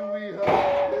do we have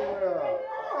here?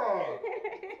 Oh,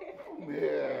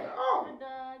 yeah. Oh.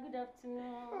 Good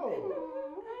afternoon. Oh.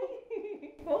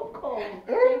 Welcome.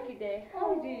 Thank you, dear. How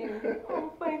are you? I'm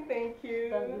fine, thank you.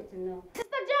 That's good to know.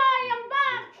 Sister Joy, I'm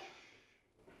back!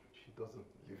 She doesn't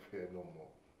live here no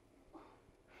more.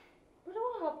 But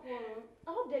what happened? I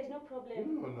hope there is no problem.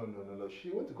 No. She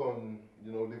went to go and,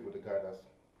 live with the guy that's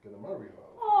gonna marry her.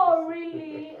 Oh,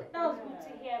 really? That was good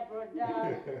to hear,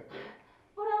 brother.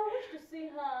 But I wish to see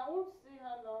her. I want to see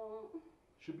her now.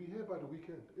 Should be here by the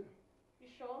weekend. Yeah. You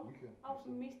sure? Weekend. I've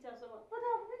missed you so much. But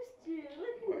I've missed you.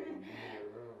 Look at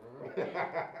this.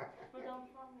 But I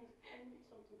promise, I need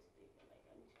something to take. Like,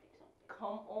 I need to take something.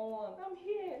 Come on, I'm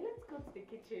here. Let's go to the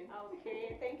kitchen.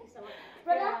 Okay, thank you so much.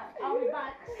 Brother, Yeah, I'll be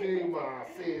back. See my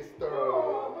sister.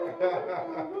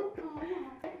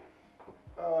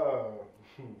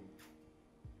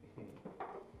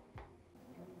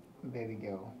 Baby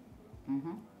girl.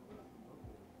 Mm-hmm.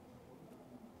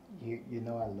 You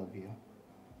know I love you.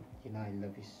 You know I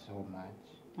love you so much.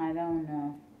 I don't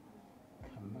know.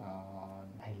 Come on.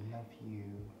 I love you.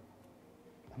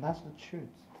 And that's the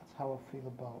truth. That's how I feel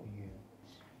about you.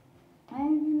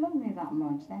 And if you love me that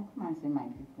much, then come and see my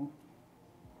people.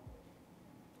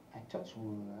 I thought we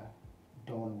were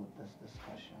done with this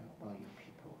discussion about your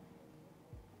people.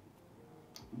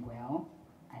 Well,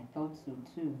 I thought so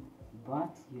too,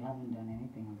 but you haven't done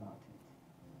anything about it.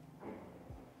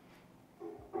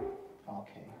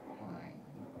 Okay, fine.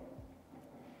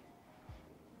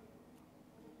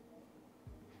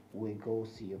 We'll go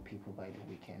see your people by the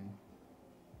weekend.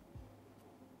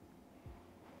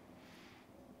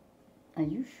 Are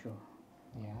you sure?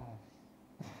 Yes,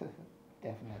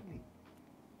 definitely.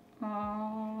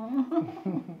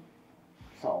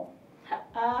 So.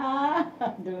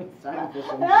 Don't Time for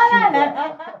some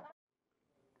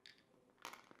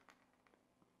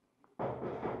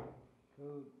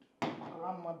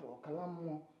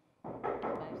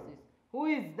Who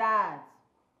is that?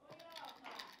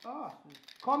 Ah,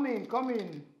 come in, come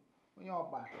in. The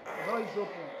door is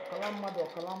open.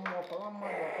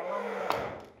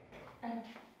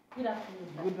 Good afternoon.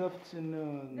 Good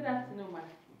afternoon. Good afternoon, ma.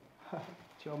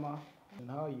 Choma. And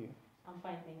how are you? I'm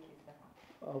fine, thank you, sir.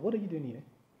 What are you doing here?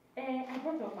 I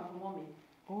brought up my mommy.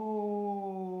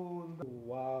 Oh,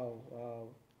 wow, wow.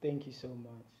 Thank you so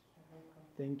much.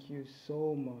 Thank you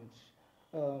so much.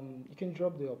 You can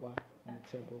drop the upper on the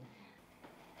table.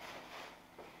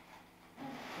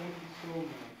 Thank you so much.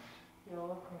 You're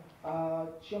welcome.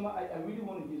 Choma, I really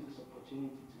want to use this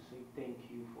opportunity to say thank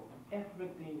you for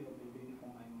everything you've been doing for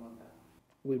my mother.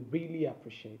 We really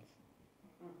appreciate it.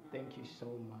 Thank you so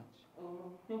much.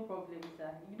 Oh, no problem, sir.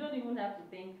 You don't even have to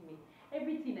thank me.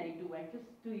 Everything I do, I just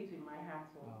do it with my heart.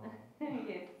 So.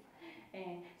 Yes.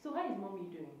 So how is mommy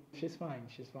doing? She's fine,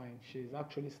 she's fine. She's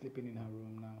actually sleeping in her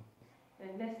room now.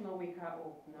 Then let's not wake her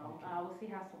up now. Okay. I will see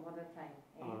her some other time.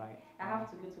 All right. I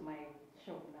have to go to my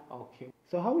shop now. Okay.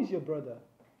 So how is your brother?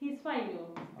 He's fine,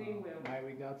 though. He's doing well. My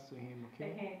regards to him,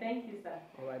 okay? Thank you, sir.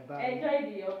 All right, bye.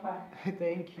 Enjoy the upper.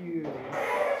 Thank you.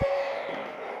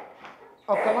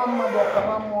 Babe,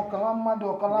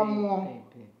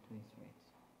 please wait.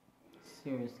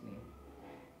 Seriously,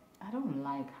 I don't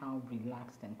like how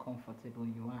relaxed and comfortable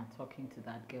you are talking to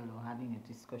that girl or having a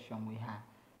discussion with her.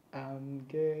 I'm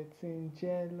getting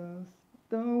jealous.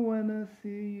 Don't wanna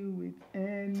see you with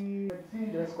any.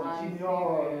 Let's continue.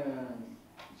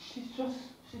 She's just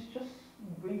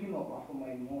bringing up for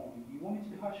my mom. You want me to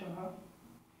be harsh on her?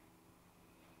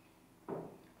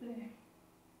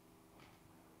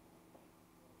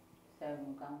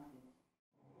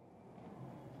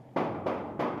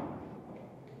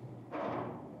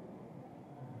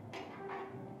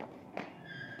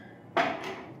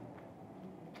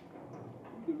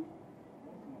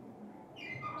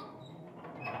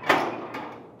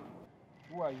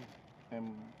 Who are you?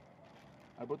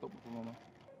 I brought up for Mama.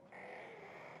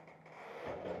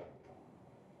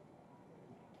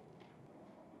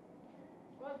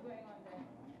 What's going on there?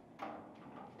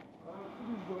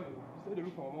 Who is going? You said they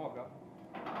look for Mama, okay?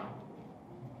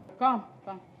 Come.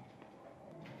 Come.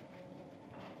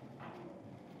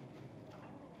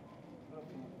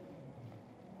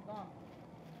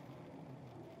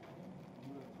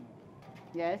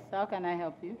 Yes, how can I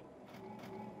help you?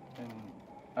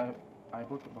 I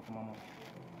brought up for Mama.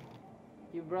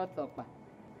 You brought Okpa.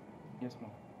 Yes,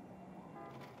 ma'am.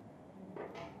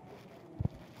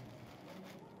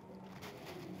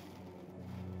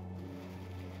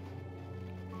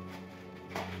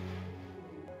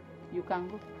 You can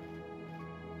go.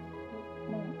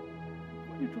 Mom,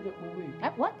 why did you throw that away?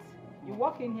 What? You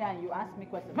walk in here and you ask me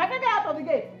questions. My baby, out of the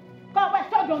gate. Come, but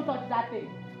sure don't touch that thing.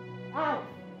 Out.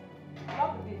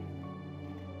 Lock the gate.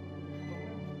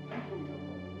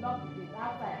 Lock the gate.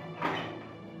 Outside.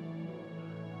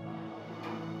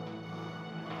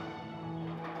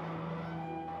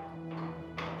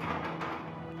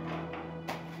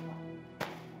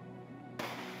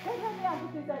 Take me and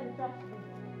put inside the trash bin.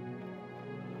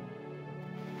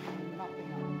 Nothing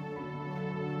else.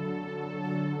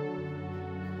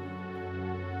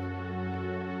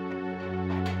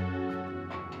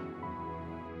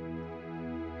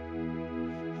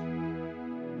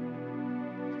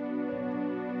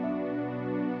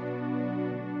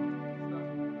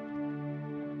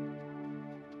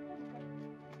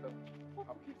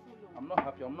 I'm not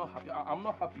happy. I'm not happy. I'm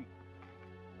not happy.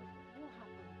 What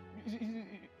happened?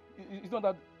 It's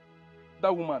not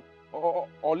that woman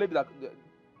or lady that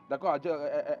got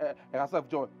herself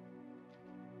joy.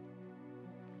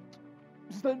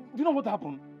 Sister, do you know what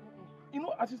happened? You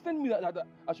know, as she sent me that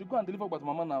I should go and deliver back to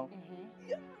Mama now.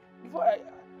 Yeah. Before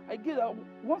I get her,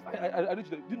 once I reached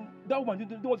there, that woman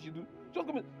didn't know what she do. She just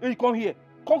come in, hey, come here.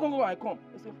 Come, I come.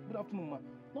 I said, good afternoon, ma.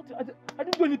 Nothing, I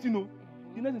didn't do anything, no.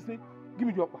 The next thing say, give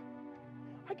me the upper.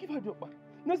 I give her the upper.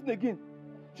 Next thing again,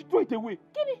 she threw it away.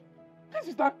 Give me. Yes,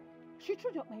 sister. She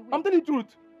threw your away. I'm telling the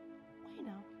truth. Why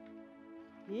now?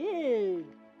 Yeah.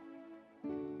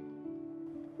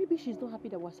 Maybe she's not happy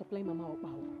that we're supplying Mama Okpa.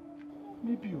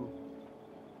 Maybe you.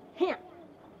 Here.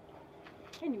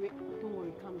 Anyway, don't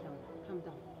worry, calm down.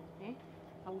 Eh?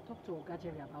 I will talk to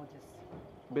Ogajeri about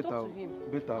this. Talk to him.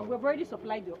 Better. We've already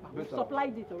supplied the Okpa. We've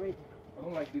supplied it already. I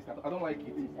don't like this. I don't like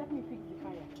it. Please help me fix the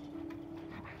fire.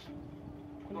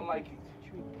 I don't like it.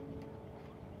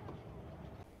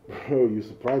 Bro, you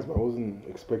surprised me. I wasn't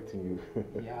expecting you.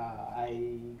 Yeah,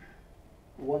 I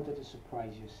wanted to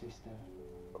surprise your sister.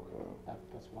 Okay.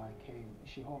 That's why I came. Is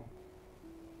she home?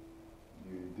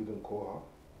 You didn't call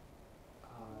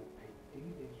I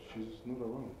did. She's not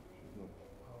around. She's not.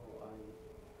 Oh,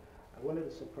 I wanted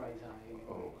to surprise her.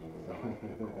 Oh, okay.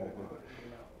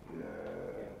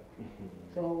 Yeah.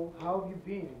 So, how have you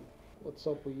been? What's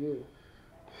up with you?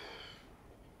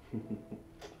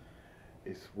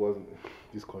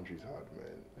 This country's hard,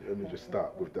 man. Let me just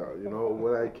start with that. You know,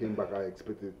 when I came back, I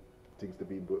expected things to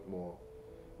be a bit more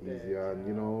easier, and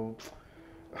you know,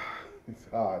 it's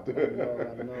hard. I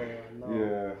know.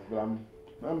 Yeah, but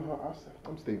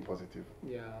I'm staying positive.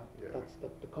 Yeah.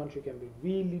 The country can be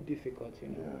really difficult, you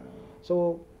know. Yeah.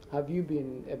 So, have you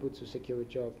been able to secure a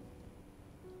job?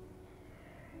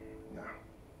 Nah.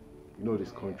 You know,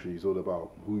 this country is all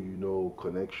about who you know,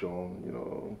 connection, you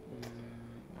know.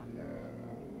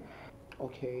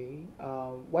 Okay.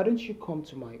 Why don't you come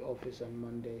to my office on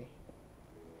Monday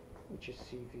with your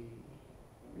CV?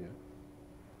 Yeah.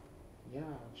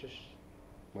 Yeah, just.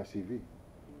 My CV.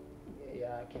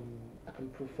 Yeah, I can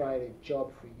provide a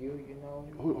job for you. You know.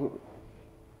 Oh,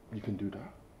 you can do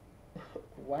that?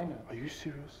 Why not? Are you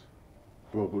serious?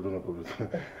 Bro, don't.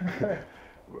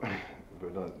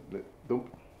 Bro,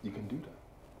 don't. You can do that.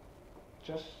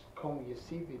 Just come with your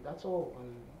CV. That's all,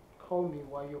 and call me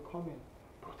while you're coming.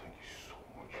 Bro, thank you so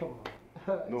much. Come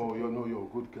on. No, you're a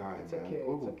good guy, it's man. Okay,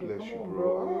 God it's okay. bless Come you, on,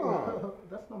 bro.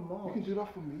 That's not much. You can do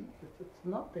that for me. It's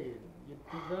nothing. You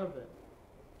deserve it.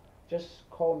 Just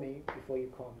call me before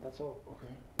you come. That's all.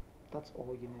 Okay. That's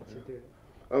all you need to do.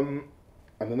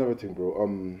 And another thing, bro.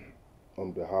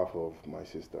 On behalf of my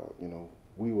sister, you know,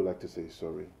 we would like to say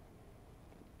sorry.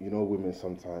 You know, women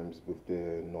sometimes with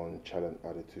their nonchalant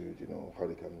attitude, you know, how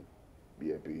they can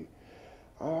be a bit.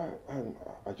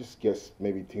 I just guess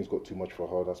maybe things got too much for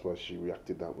her. That's why she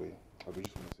reacted that way. I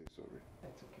just want to say sorry.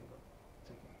 That's okay, bro.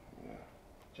 It's okay. Yeah.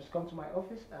 Just come to my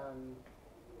office and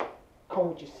come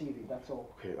with your CV. That's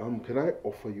all. Okay. Can I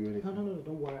offer you anything? No.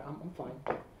 Don't worry. I'm fine.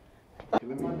 Okay,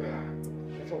 let me.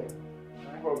 That's all.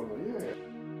 No problem. Yeah.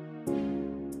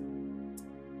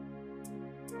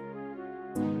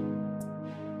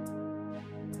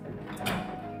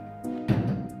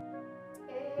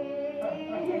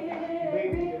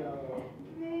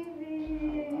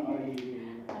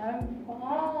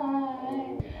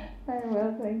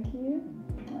 Thank you.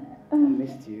 I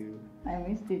missed you. I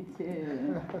missed it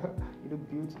too. You look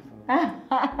beautiful.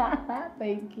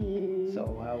 Thank you.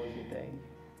 So, how was your day?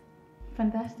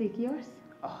 Fantastic. Yours?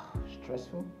 Oh,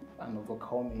 stressful and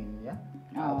overcoming, yeah?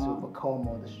 I had to overcome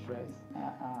all the stress.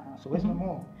 So, where's my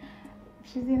mom?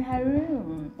 She's in her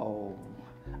room. Oh,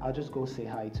 I'll just go say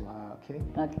hi to her, okay?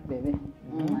 Okay, baby.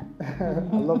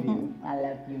 I love you. I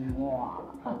love you more.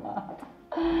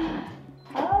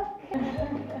 Okay.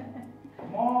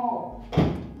 Mom!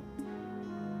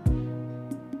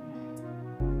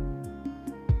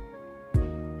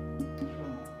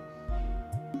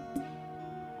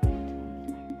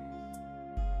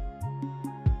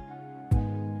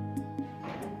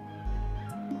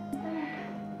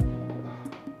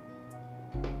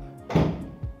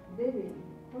 Baby,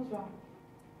 what's wrong?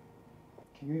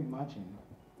 Can you imagine?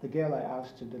 The girl I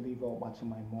asked to deliver Okpa to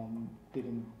my mom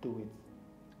didn't do it.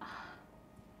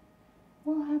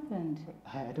 What happened?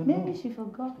 I don't know. Maybe she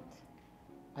forgot.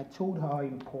 I told her how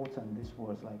important this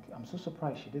was. Like, I'm so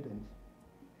surprised she didn't.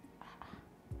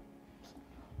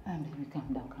 Baby,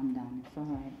 calm down. It's all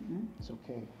right. Hmm? It's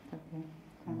okay. It's okay.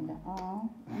 Calm down. Oh.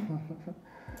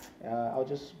 I'll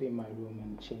just be in my room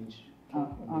and change.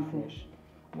 Oh, and be fresh.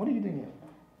 What are you doing here?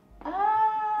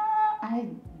 I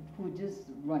We'll just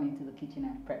run into the kitchen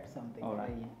and prep something All right.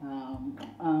 for you.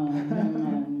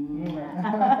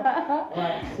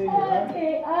 Right, see you.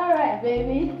 Okay, all right,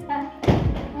 baby.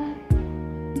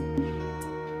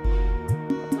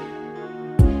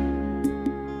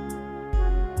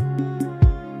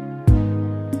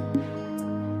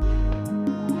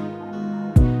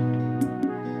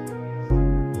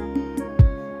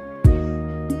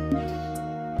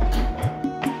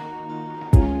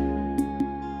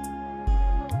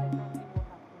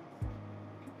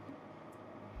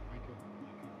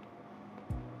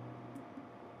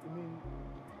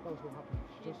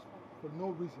 For no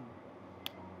reason.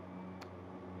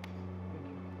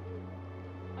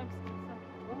 I'm scared,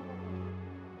 sir.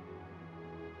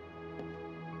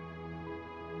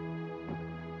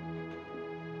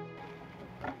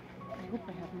 I hope I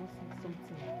have not said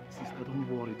something. Sister,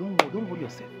 don't worry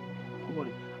yourself. Don't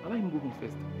worry. Allow him go home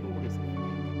first. Don't worry yourself.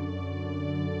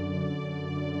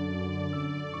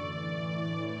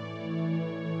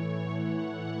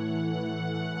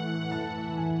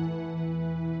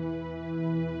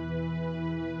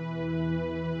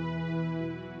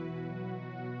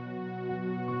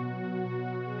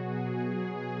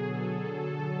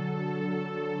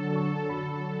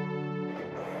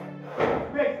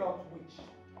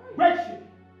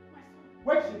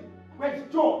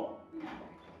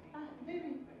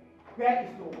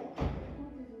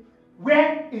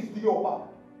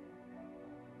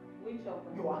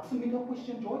 You asking me that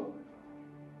question, Joy?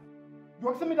 You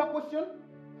asking me that question?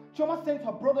 Choma sent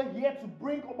her brother here to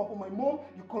bring Oba for my mom.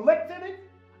 You collected it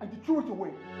and you threw it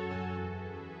away.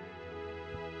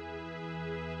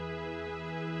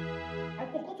 I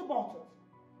forgot about it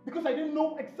because I didn't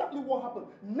know exactly what happened.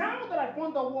 Now that I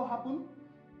found out what happened,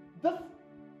 this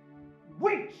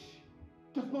witch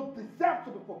does not deserve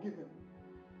to be forgiven.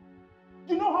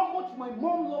 You know how much my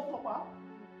mom loves Oba?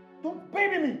 Don't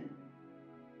baby me.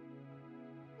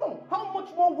 No, how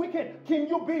much more wicked can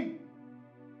you be?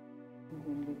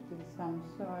 Please, I'm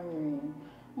sorry.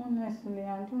 Honestly,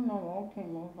 I don't know what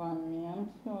came over me. I'm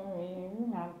sorry.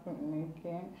 You have to make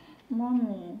it.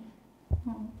 Mommy,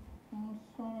 I'm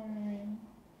sorry.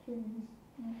 Please,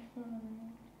 I'm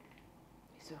sorry.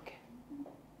 It's okay.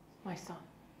 My son,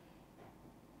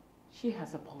 she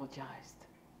has apologized.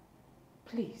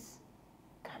 Please,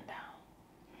 calm down.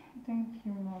 Thank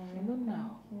you, Mommy. No,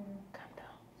 now. Calm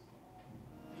down.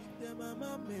 Their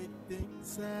mama made things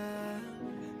sad.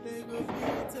 They go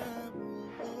feel taboo.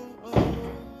 Oh, oh.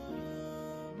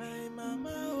 My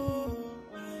mama, oh,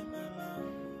 my mama.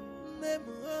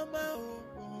 Nemu mama, oh,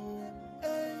 oh.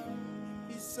 Hey,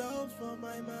 it's all for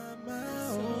my mama,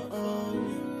 oh,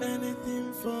 oh.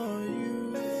 Anything for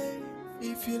you. Hey,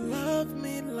 if you love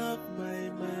me, love my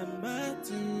mama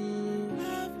too.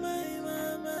 Love my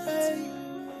mama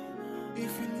too.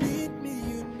 If you need me,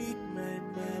 you need my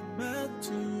mama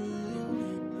too.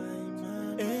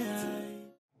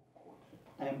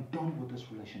 I am done with this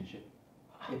relationship.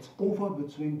 It's over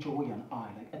between Joy and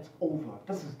I. Like, it's over.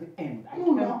 This is the end. I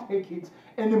can't take it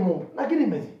anymore. Now get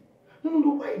him, Messi. No,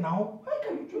 why now? Why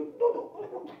can't you? No.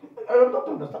 I don't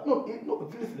understand. No,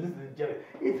 listen, Jerry.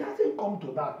 It hasn't come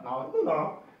to that now.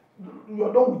 No.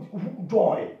 You're done with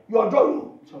Joy. You're Joy.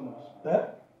 Thomas. Eh?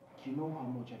 You know how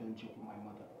much I don't joke with my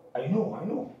mother. I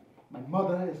know. My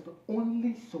mother is the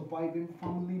only surviving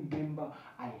family member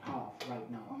I have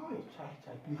right now.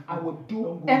 I would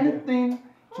do anything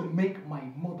to make my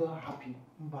mother happy.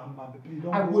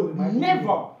 I would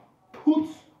never put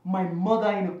my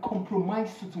mother in a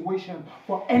compromised situation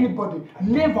for anybody.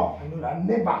 Never. I know that.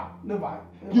 Never.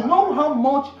 You know how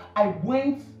much I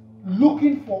went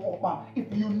looking for Oba?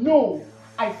 If you know,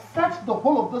 I searched the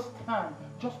whole of this time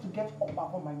just to get Oba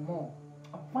for my mom.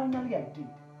 And finally I did.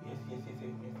 Yes.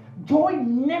 Joy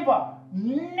never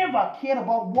cared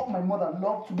about what my mother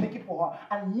loved to make it for her.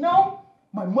 And now,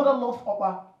 my mother loves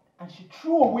Oba, and she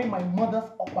threw away my mother's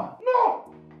Oba.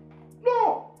 No,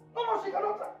 she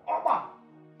cannot. Oba,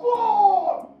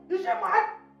 God, is she mad?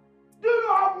 Do you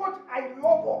know how much I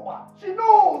love Oba? She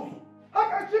knows. How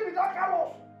can she be that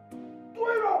callous?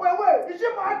 Throwing Oba away, is she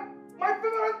mad? My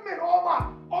favorite man,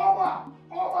 Oba,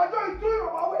 Joy is throwing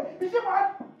Oba away. Is she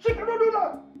mad? She cannot do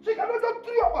that. She cannot just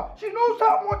throw Oba. She knows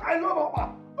how much I love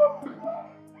Oba.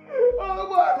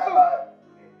 Oba,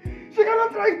 she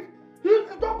cannot try it.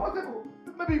 It's not possible.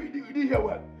 Maybe we didn't hear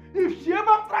well. If she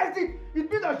ever tries it, it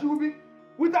means that she will be,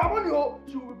 with her money,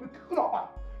 she will be cooking Oba.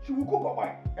 She will cook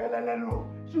Oba.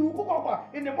 She will cook Oba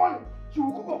in the morning. She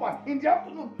will cook Oba in the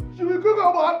afternoon. She will cook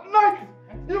Oba at night.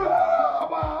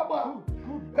 Oba.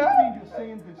 Good. Good thing you're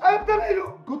saying this. I'm telling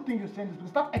you. Good thing you're saying this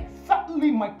because that's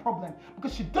exactly my problem.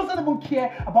 Because she doesn't even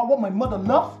care about what my mother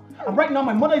loves. And right now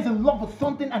my mother is in love with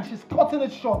something and she's cutting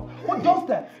it short. What does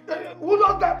that? Who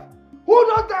does that? Who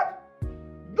does that?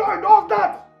 Joy does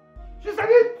that. She's an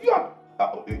idiot.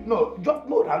 No,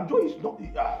 Joy is not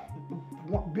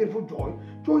beautiful Joy.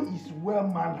 Joy is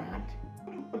well-mannered.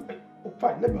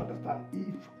 Fine, let me understand.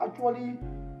 If actually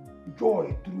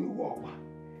Joy threw a walk,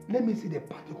 let me see the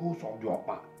particles of the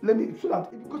upper. Let me, so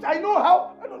that, because I know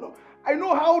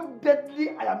how deadly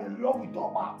I am in love with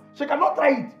Oba. She cannot try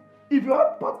it. If you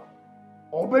have part,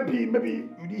 or maybe you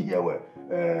didn't hear well.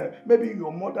 Maybe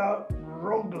your mother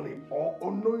wrongly or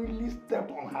unknowingly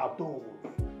stepped on her toes.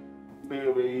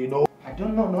 You know. I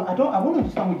don't know. No, I want to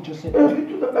understand what you just said.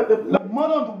 The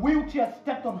mother on the wheelchair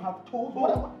stepped on her toes.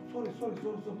 Sorry.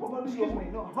 Probably. Excuse me.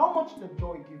 No, how much did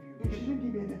Joy give you? She didn't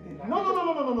give me anything. No.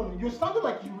 You sounded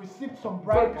like you received some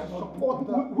bribe to support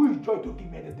the. Who is Joy to give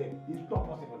me anything? It's not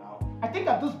possible now. I think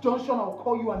at this junction I'll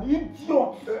call you an idiot. It's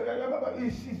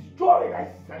Joy that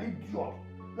is an idiot.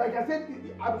 Like I said,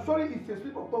 I'm sorry, it's a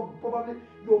slip of tongue. Probably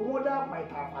your mother might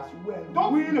have as well.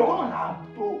 Don't on her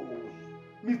toes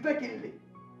mistakenly.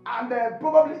 And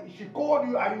probably she called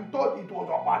you and you thought it was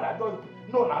Oba that Joy.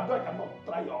 No, Joy cannot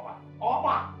try Oba.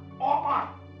 Oba.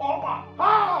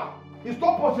 Ah! It's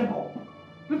not possible.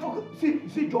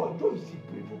 See, Joy is a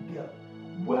beautiful girl.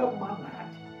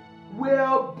 Well-mannered,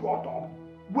 well brought up,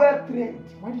 well trained.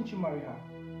 Why didn't you marry her?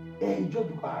 Just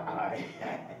I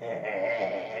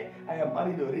am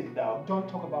married already now. Don't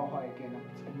talk about her again.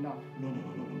 It's enough. No.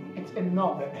 It's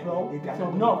enough, bro. It's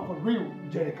enough for real.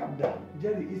 Jerry, calm down.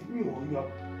 Jerry, it's me or you.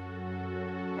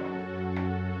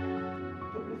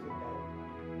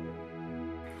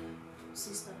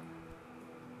 Sister,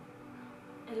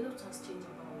 a lot has changed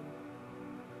about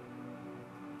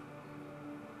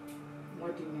you.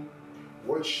 What do you mean?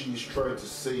 What she's trying to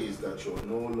say is that you're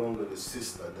no longer the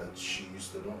sister that she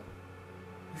used to know.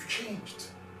 You've changed.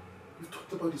 We've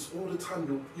talked about this all the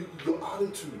time, your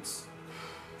attitudes.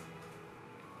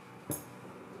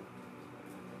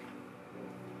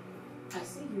 I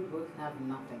see you both have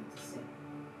nothing to say.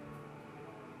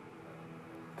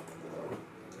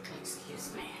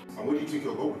 Excuse me. And where do you think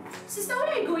you're going? Sister, where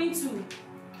are you going to?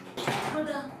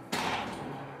 Brother,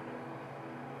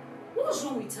 what's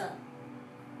wrong with her?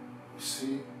 You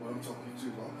see what I'm talking to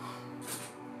you about?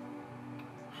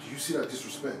 Do you see that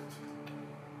disrespect?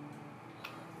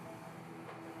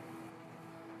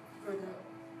 Brother,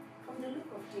 from the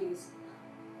look of things,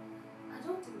 I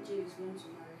don't think Jay is going to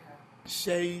marry her.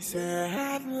 She's a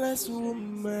heartless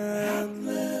woman.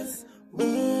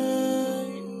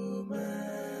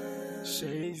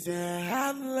 She's a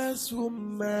heartless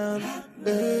woman.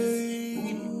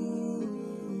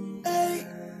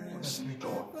 Honestly,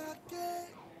 John,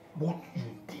 what you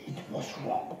did was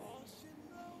wrong.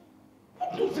 What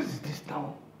nonsense is this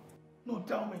now? No,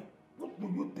 tell me, what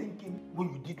were you thinking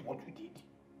when you did what you did?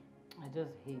 I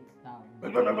just hate that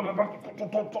woman.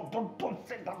 Don't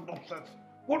say that nonsense.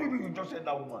 What do you mean you just said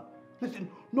that woman? Listen,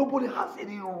 nobody has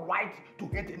any right to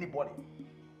hate anybody.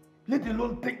 Let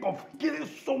alone think of killing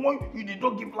someone you did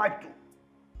not give life to.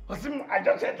 Listen, I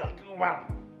just said that woman.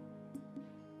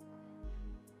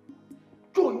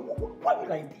 Joy, why are you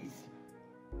like this?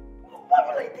 Why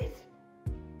are you like this?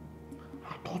 I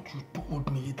thought you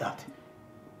told me that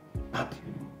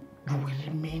you will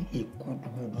remain a good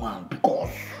woman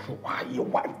because you are a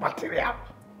wife material.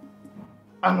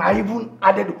 And I even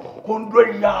added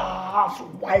 100 years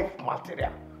wife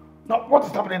material. Now, what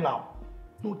is happening now?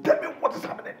 No, tell me what is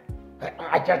happening.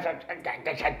 I just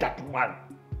said that one.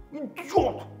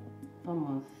 Idiot!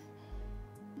 Thomas,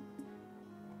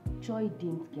 Joy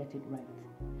didn't get it right.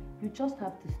 You just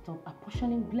have to stop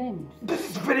apportioning blames. This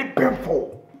is very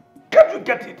painful. Can't you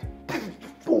get it? This is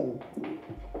full.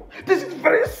 This is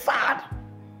very sad.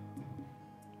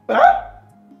 Huh?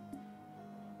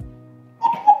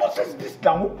 What is this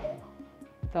now?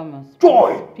 Thomas,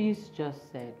 Joy! Peace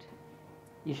just said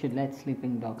you should let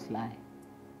sleeping dogs lie.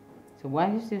 So why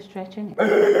are you still stretching it?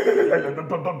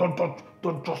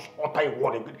 Don't just utter a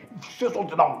word again. If you say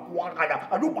something now,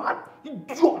 are you mad?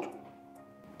 Idiot!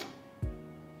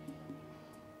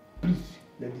 Please,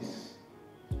 let this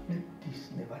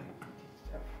never repeat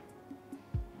itself.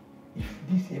 If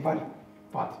this ever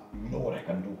repeats, you know what I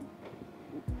can do.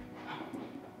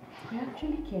 We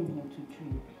actually came here to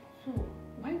drink. So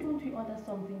why don't we order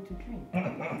something to drink?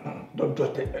 Don't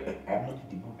just I'm not in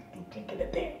the mood to drink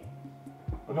anything.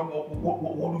 What do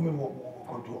you mean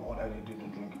what do you order anything to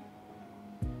drink?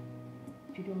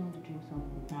 If you don't want to drink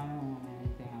something, I don't want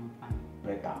anything, I'm fine.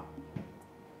 Better.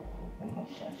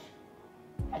 Nonsense.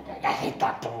 I hate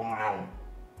that woman.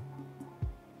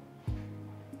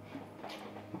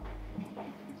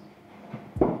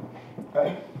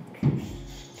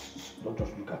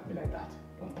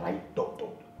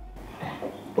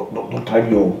 try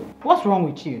you. What's wrong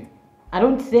with you? I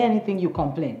don't say anything, you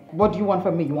complain. What do you want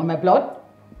from me? You want my blood?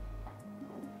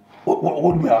 What do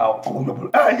you mean?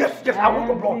 Yes, I want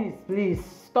your blood. Please,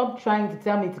 stop trying to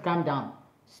tell me to calm down.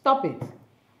 Stop it.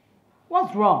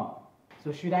 What's wrong?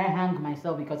 So should I hang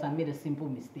myself because I made a simple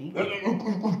mistake?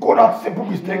 You call that simple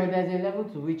mistake? No, there's a level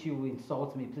to which you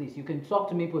insult me, please. You can talk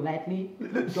to me politely.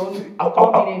 Don't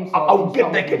call me names. I'll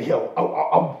get naked here.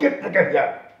 I'll get naked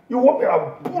here. You want me?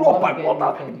 I'll pull up my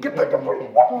water. Get naked for you.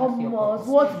 Thomas,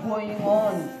 what's going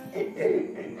on?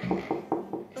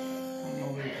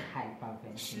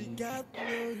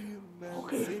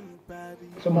 Okay.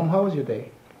 So, Mom, how was your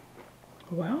day?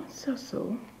 Well,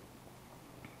 so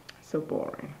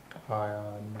boring.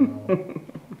 No. Don't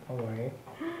worry.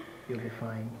 You'll be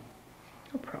fine.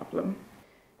 No problem.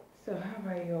 So how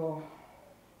about your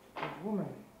woman?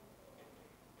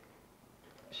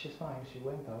 She's fine. She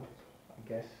went out, I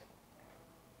guess.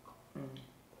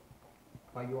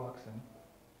 Why you asking?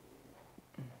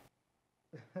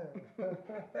 Look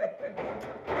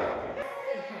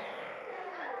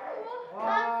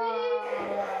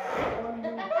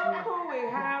who we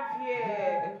have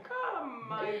here. Come,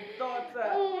 my daughter.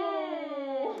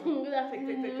 Good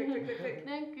afternoon. Take.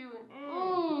 Thank you.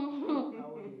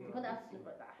 Good afternoon,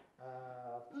 brother.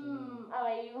 How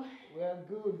are you? We are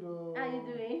good, though. How are you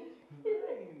doing?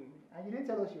 And you didn't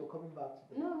tell us you were coming back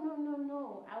today.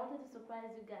 No. I wanted to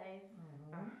surprise you guys.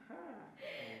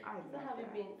 So how have you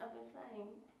been? I've been fine.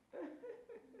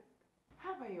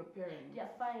 How about your parents?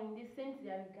 They're fine. They sent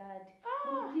their regard.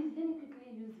 No, please, let me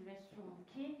quickly use the restroom,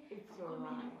 okay? It's I'm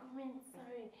alright. coming.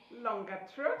 Sorry. Longer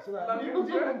trip. So that you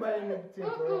didn't buy anything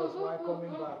for us while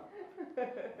coming back.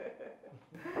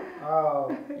 Oh,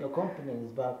 your company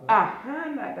is back now.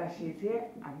 Now that she's here,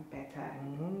 I'm better.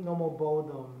 No more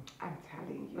boredom. I'm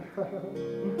telling you.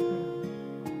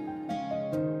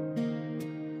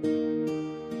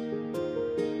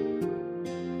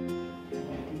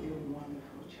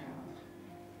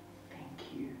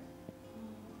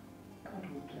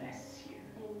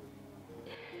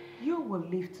 Will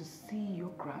live to see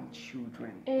your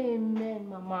grandchildren. Amen,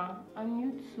 Mama. And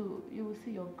you too. You will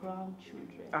see your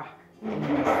grandchildren.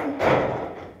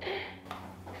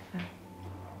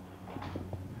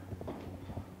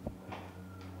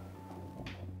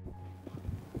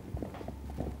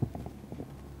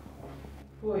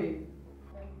 Who are you?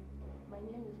 My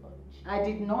name is Oluchi. I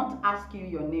did not ask you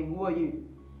your name. Who are you?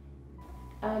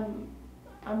 I'm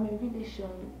a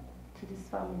relation to this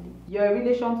family. You're a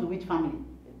relation to which family?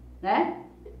 Eh?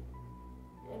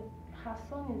 Her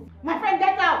son is... My friend,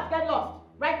 get out! Get lost!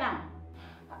 Right now!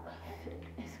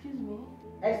 Excuse me?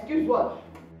 Excuse what?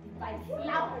 If I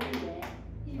slap you,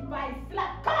 if I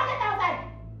slap... Come on, get outside!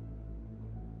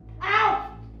 Out!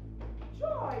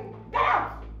 Joy! Get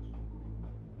out!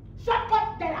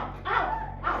 Shortcut, get out!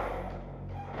 Out!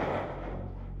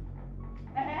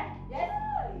 Yes?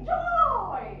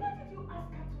 Joy! Why did you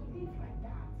ask her to leave like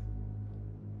that?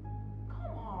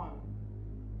 Come on.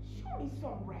 Show me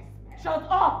some respect. Shut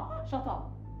up! Shut up!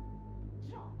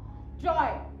 Joy!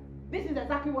 This is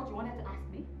exactly what you wanted to ask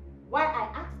me. Why I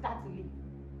asked her to leave.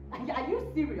 Are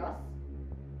you serious?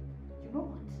 You know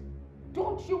what?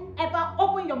 Don't you ever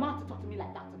open your mouth to talk to me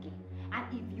like that, okay? And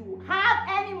if you have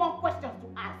any more questions to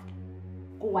ask,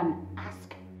 go and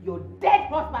ask your dead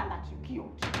husband that you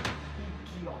killed.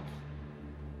 Idiot.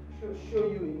 Should show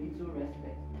you a little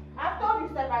respect. I've told you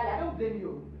severally, I don't blame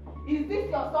you. Is this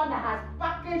your son that has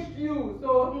packaged you?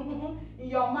 So, in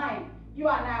your mind, you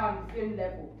and I are on the same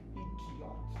level.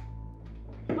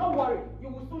 Idiot. Don't worry, you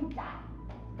will soon die.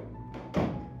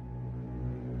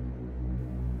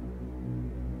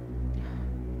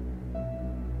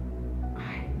 I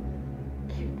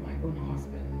killed my own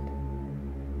husband.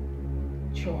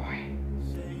 Joy.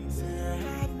 She's a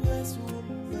heartless woman.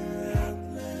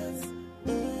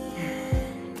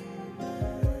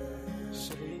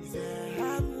 She's a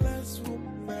heartless woman.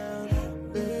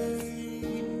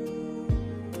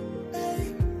 Hey,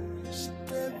 she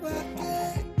never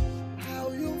care how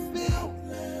you feel.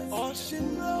 All she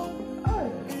knows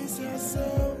is her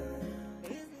soul.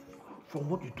 From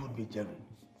what you told me, Jerry,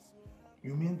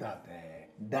 you mean that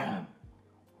Dan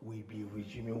will be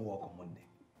resuming work on Monday?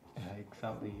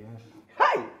 Exactly, yes.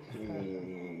 Hi!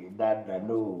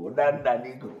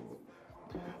 Nanigo.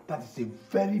 That is a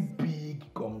very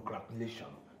big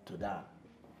congratulations to Dan.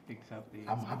 Exactly.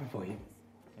 I'm happy for him.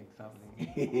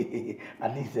 Exactly.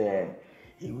 At least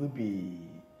he will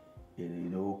be,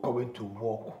 coming to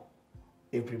work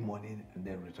every morning and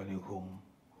then returning home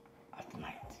at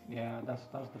night. Yeah, that's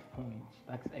the point.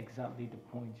 That's exactly the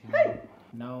point. You know.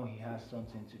 Now he has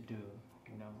something to do.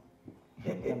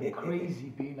 I'm crazy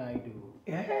being idle.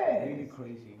 Yes. Really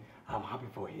crazy. I'm happy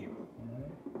for him.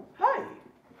 Hi.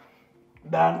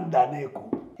 Dan Daneko.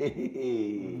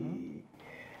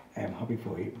 I'm happy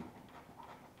for him.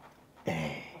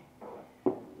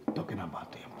 Talking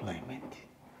about the employment.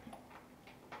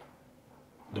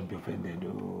 Don't be offended.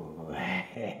 Oh.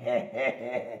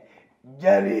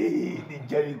 Jerry, the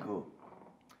Jericho.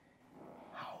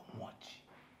 How much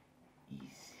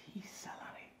is his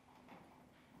salary?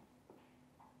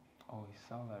 Oh, his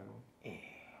salary.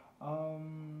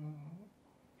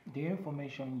 The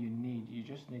information you need, you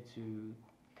just need to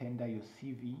tender your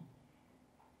CV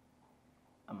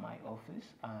at my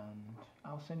office, and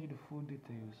I'll send you the full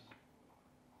details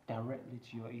directly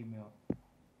to your email.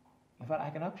 In fact, I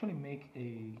can actually make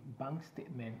a bank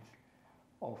statement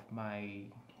of my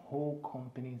whole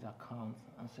company's account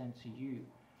and send to you.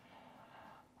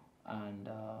 And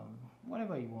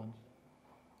whatever you want,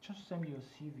 just send me your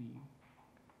CV.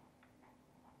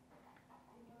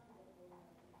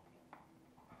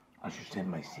 I should send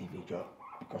my CV, Joe,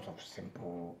 because of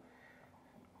simple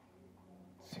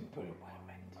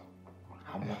requirement.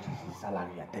 How much is his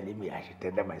salary? You're telling me I should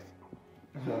tender my CV.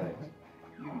 It's alright.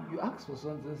 You asked for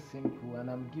something simple, and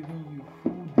I'm giving you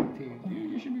full details.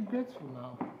 You should be grateful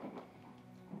now.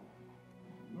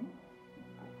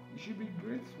 You should be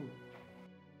grateful.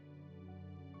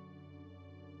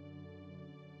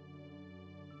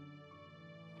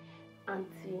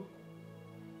 Auntie,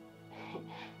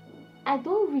 I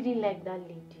don't really like that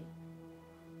lady.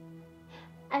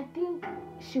 I think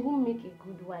she will make a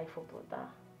good wife for brother.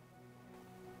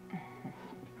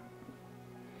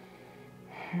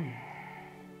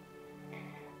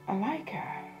 I like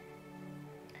her,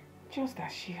 just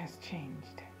as she has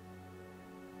changed.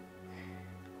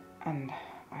 And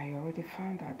I already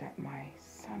found out that my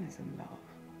son is in love.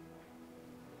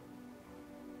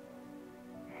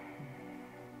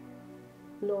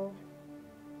 Love?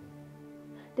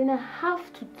 Then I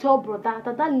have to tell brother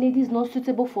that that lady is not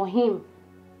suitable for him.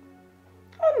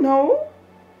 Oh no.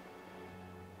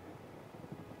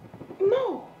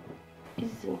 No.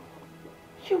 Easy.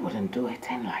 You wouldn't do a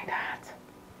thing like that.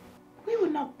 We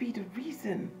would not be the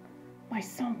reason my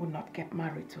son would not get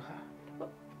married to her.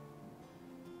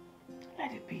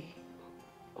 Let it be.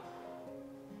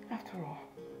 After all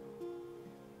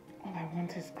I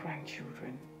want is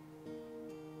grandchildren.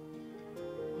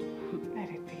 Let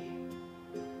it be.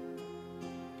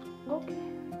 Okay.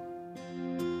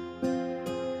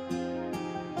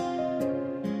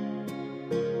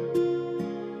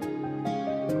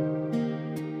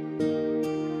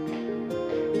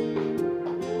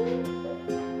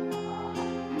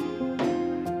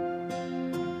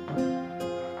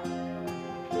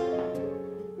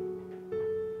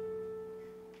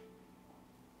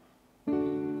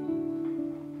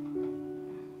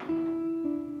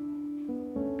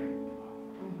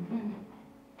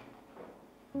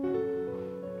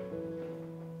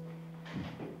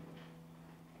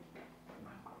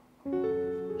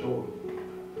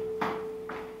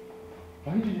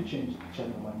 Change the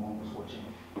channel my mom was watching.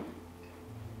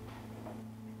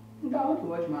 I want to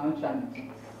watch my own channel.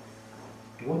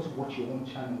 You want to watch your own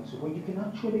channel, so when you can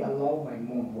actually allow my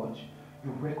mom watch,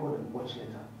 you record and watch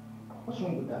later. What's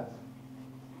wrong with that?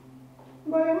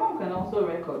 But your mom can also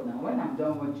record now. When I'm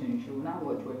done watching, she will now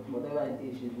watch whatever it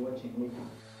is she's watching later.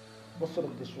 What sort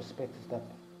of disrespect is that?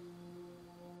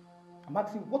 I'm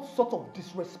asking, what sort of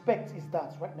disrespect is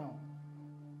that right now?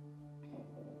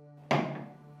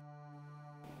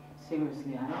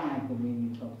 Seriously, I don't like the way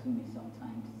you talk to me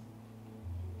sometimes.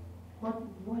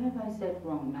 What have I said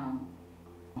wrong now?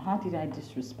 How did I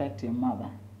disrespect your mother?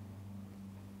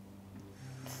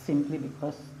 Simply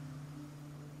because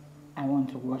I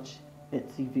want to watch the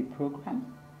TV program?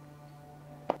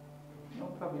 No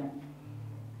problem.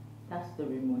 That's the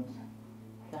remote.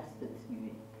 That's the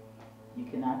TV. You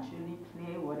can actually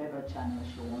play whatever channel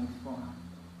she wants for her.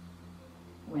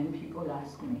 When people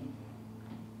ask me,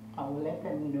 I will let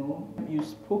them know you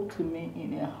spoke to me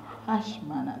in a harsh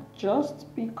manner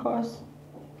just because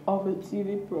of a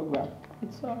TV program.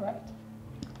 It's all right.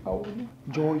 I will.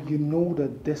 Joy, you know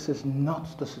that this is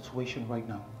not the situation right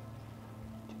now.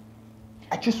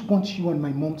 I just want you and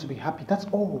my mom to be happy, that's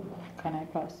all. Can I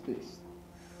pass this?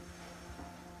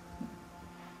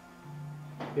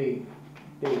 Babe,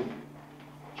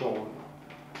 Joy,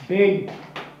 babe.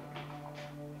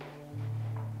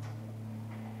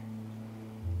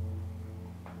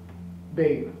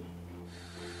 Babe.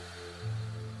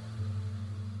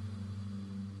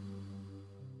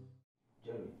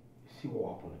 Jerry, see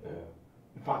what happened.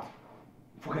 In fact,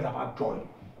 forget about Joy.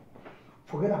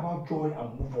 Forget about Joy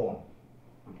and move on.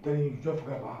 I'm telling you, just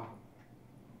forget about her.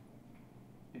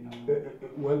 you know.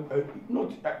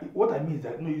 Not what I mean is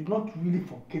that no, you're not really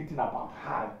forgetting about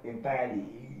her entirely.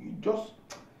 You just,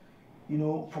 you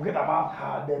know, forget about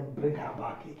her, then bring her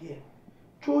back again.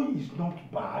 Joy is not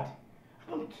bad.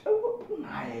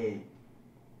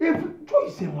 If Joy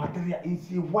is a material,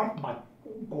 it's a white man.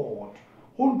 Oh God,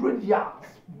 100 yards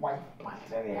white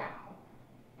material.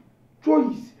 Joy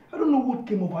is, I don't know what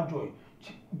came over Joy.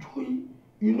 Joy,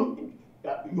 you know,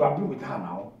 you have been with her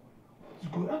now.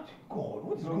 What's going on? God,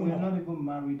 what is going on? We're not even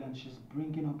married and she's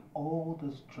bringing up all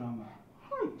this drama.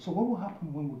 Hi. So what will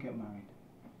happen when we get married?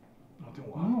 Nothing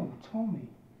will happen. No, tell me.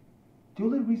 The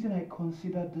only reason I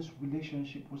considered this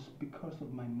relationship was because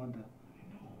of my mother.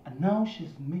 And now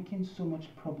she's making so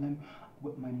much problem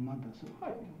with my mother. So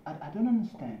I don't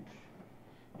understand.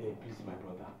 Hey, please, my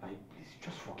brother, please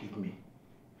just forgive me.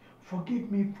 Forgive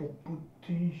me for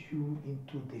putting you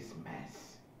into this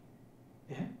mess.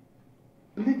 Yeah?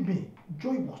 Believe me,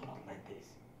 Joy was not like this.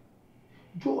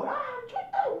 Joy,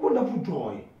 wonderful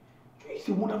Joy. Joy is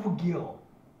a wonderful girl.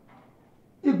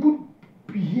 A good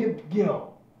behaved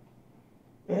girl.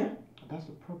 Yeah? That's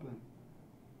the problem.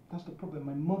 That's the problem.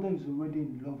 My mother is already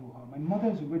in love with her. My mother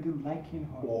is already liking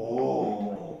her.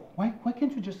 Oh. Why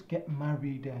can't we just get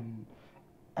married and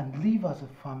live as a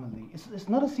family? It's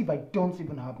not as if I don't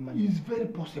even have money. It's very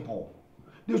possible.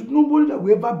 There's nobody that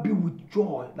will ever be with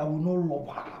Joy that will not love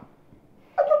her.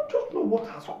 I don't just know what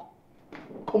has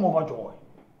come over Joy.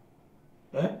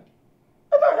 Eh?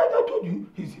 I told you.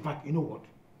 In fact, you know what?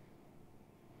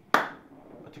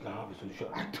 I think I have a solution.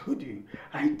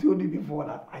 I told you before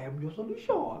that I am your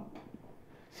solution.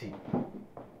 See,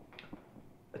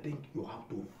 I think you have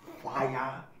to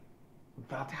fire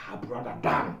that her brother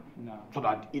down. No. So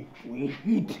that it will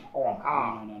hit on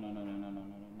her. No.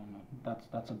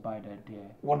 That's a bad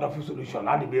idea. Wonderful solution.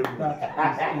 That is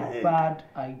a bad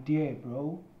idea,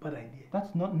 bro. Bad idea.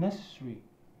 That's not necessary.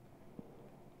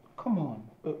 Come on.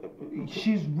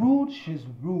 She's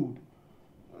rude.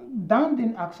 Dan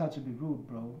didn't ask her to be rude,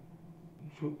 bro.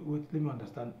 So, wait, let me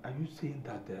understand. Are you saying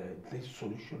that this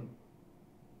solution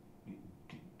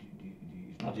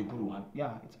is not a good one?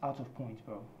 Yeah, it's out of point,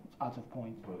 bro. It's out of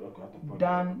point. Okay,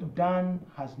 Dan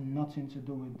has nothing to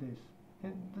do with this.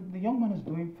 The young man is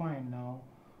doing fine now.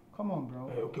 Come on,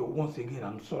 bro. Okay, once again,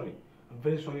 I'm sorry. I'm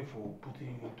very sorry for putting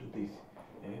you into this.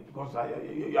 Because I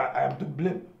am to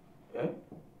blame.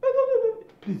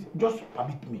 Please, just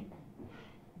permit me.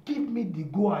 Give me the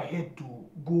go-ahead to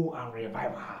go and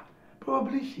revive her.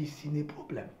 Probably she's in a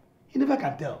problem. You never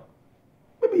can tell.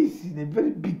 Maybe it's in a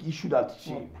very big issue that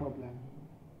she... What problem?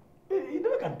 You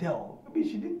never can tell. Maybe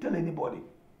she didn't tell anybody.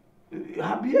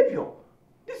 Her behavior.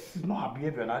 This is not her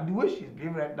behavior now. The way she's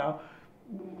behaving right now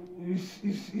is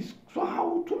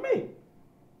somehow to me.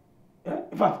 Yeah?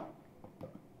 In fact,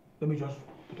 let me just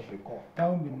put up a call. That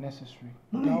won't be necessary.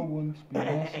 That won't be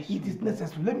necessary. It is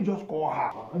necessary. Let me just call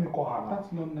her. Let me call her now.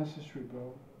 That's not necessary,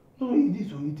 bro. No, it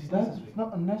is necessary. It's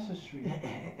not unnecessary.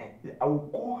 I will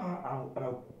call her and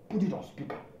I'll put it on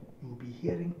speaker. You'll be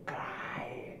hearing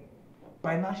crying.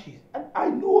 By now I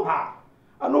know her.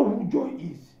 I know who Joy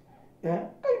is. Yeah?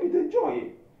 I be the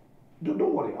Joy.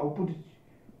 Don't worry, I'll put it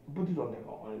on the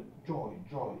Joy.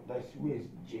 That's where it's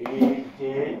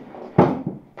J.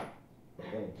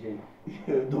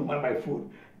 Don't mind my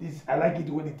phone. I like it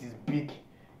when it is big.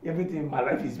 Everything in my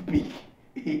life is big.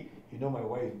 You know my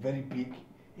wife is very big.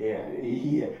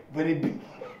 Yeah, very big.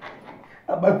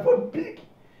 And my phone big.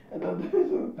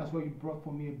 That's why you brought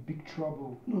for me a big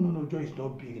trouble. No, Joy is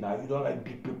not big now. You don't like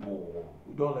big people.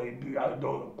 You don't like big. I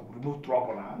don't remove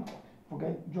trouble now.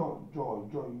 Forget Joy,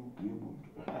 you be able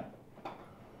to.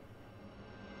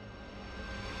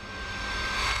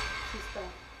 Sister,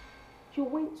 you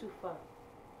went too far.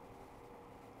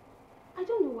 I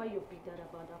don't know why you're bitter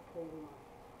about that poor woman.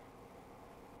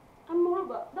 And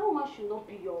moreover, that woman should not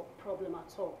be your problem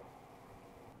at all.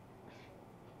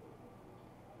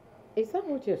 Is that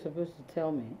what you're supposed to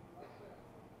tell me?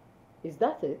 Is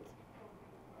that it?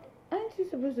 Aren't you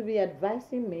supposed to be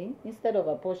advising me instead of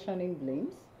apportioning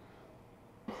blames?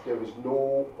 There is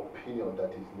no opinion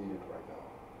that is needed right now.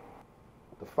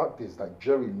 The fact is that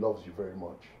Jerry loves you very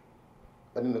much.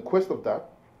 And in the quest of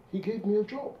that, he gave me a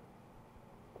job.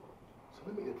 So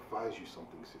let me advise you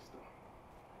something, sister.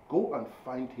 Go and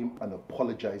find him and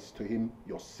apologize to him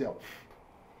yourself.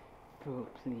 Bro,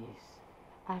 please.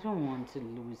 I don't want to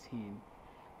lose him.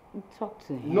 Talk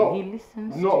to him. No. He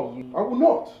listens to you. I will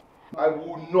not. I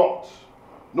will not.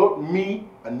 Not me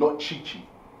and not Chi-Chi.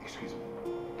 Excuse me.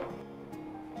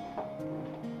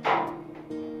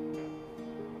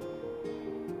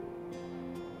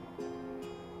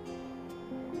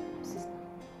 Sister,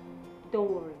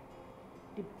 don't worry.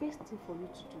 the best thing for you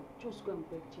to do, just go and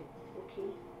beg Jen, okay?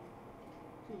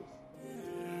 Please.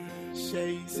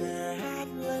 She's a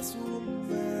heartless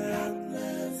woman.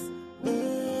 Heartless.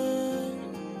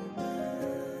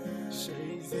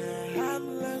 She's a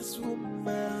heartless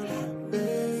woman.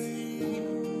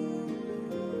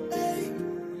 Hey,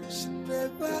 she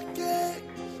never cared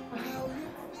how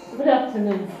you. Good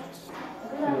afternoon.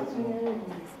 Good afternoon.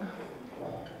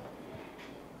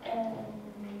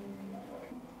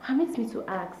 Permit me to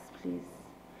ask, please.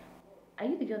 Are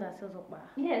you the girl that sells okpa?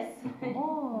 Yes.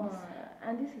 Oh,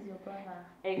 and this is your brother.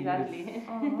 Exactly.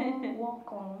 Yes.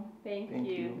 Welcome. Thank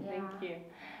you.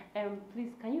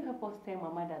 Please, can you help us tell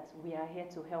Mama that we are here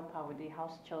to help her with the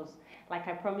house chores, like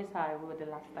I promised her I would the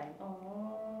last time?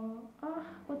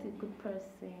 What a good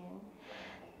person.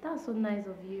 That's so nice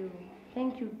of you.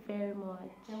 Thank you very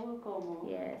much. You're welcome.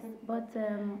 Yes, but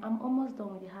I'm almost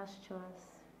done with the house chores.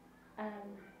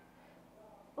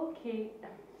 Okay.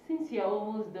 Since you're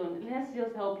almost done, let's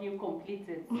just help you complete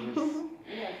it. Yes.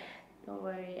 Yes. Don't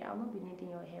worry, I'll not be needing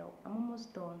your help. I'm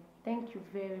almost done. Thank you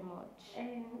very much.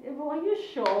 But are you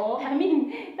sure? I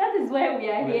mean, that is why we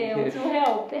are here, to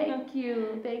help. Thank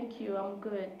you. I'm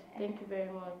good. Thank you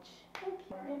very much. Okay,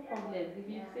 no problem. If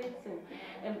you say so.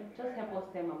 Just help us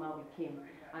tell Mama we came,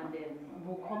 and then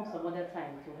we'll come some other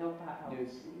time to help her out.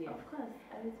 Yes. Of course,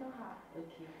 I will tell her.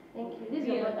 Okay. Thank you. This is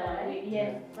your brother, right?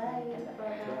 Yes. Bye,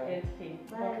 brother. Okay.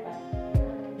 Bye.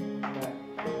 Bye.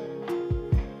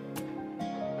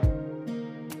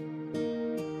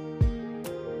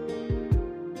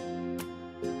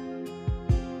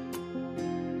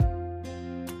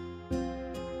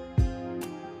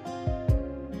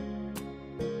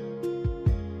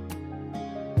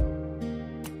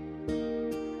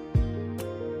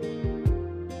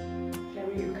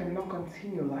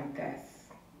 Continue like this.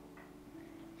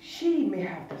 She may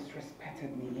have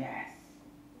disrespected me, yes,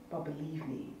 but believe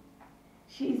me,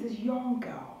 she is a young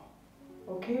girl,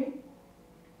 okay?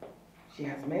 She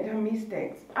has made her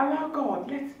mistakes. Allow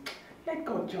God, let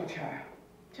God judge her.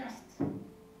 Just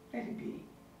let it be.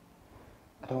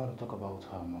 I don't want to talk about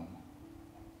her, Mom.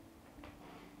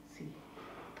 See,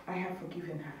 I have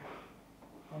forgiven her,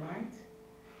 all right?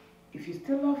 If you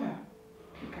still love her,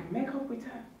 you can make up with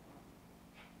her.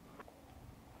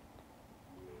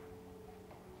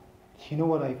 You know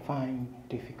what I find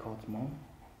difficult, Mom?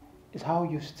 Is how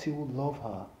you still love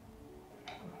her.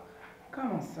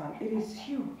 Come on, son. It is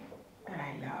you that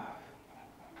I love.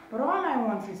 But all I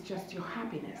want is just your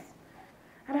happiness.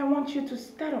 And I want you to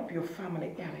start up your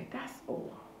family early. That's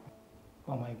all.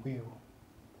 Mom, I will.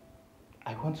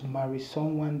 I want to marry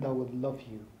someone that would love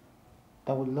you.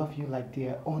 That would love you like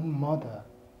their own mother.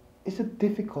 Is it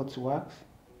difficult to ask?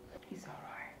 It's all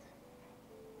right.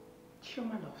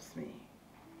 Chioma loves me.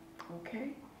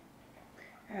 Okay?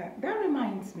 That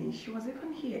reminds me, she was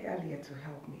even here earlier to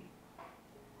help me.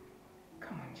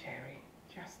 Come on, Jerry.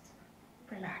 Just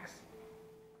relax.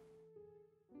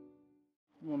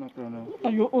 Look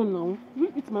at your own now.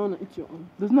 You eat my own and eat your own.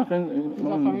 There's nothing. It's a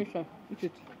funny chef. Eat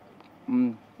it.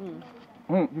 You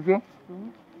sure?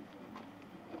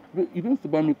 You used to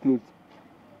buy me clothes.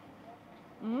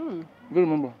 Do you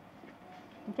remember?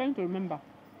 I'm trying to remember.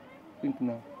 Think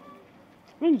now.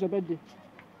 When is your birthday?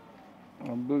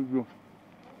 I'm you.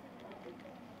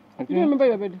 You don't remember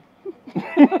your birthday?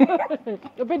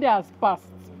 Your birthday has passed.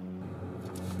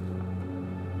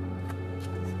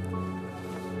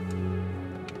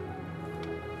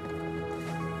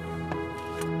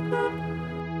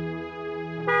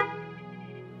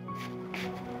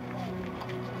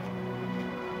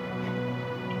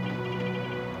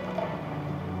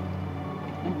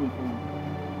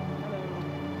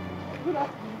 Good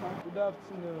afternoon. Good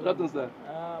afternoon. Good afternoon, sir.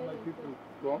 My people.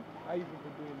 Go on. How you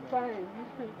people doing? Fine.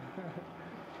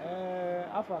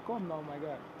 Alpha, come now, my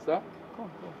guy. Sir?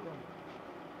 Come.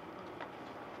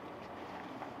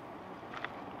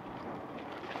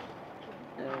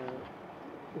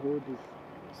 Hold this.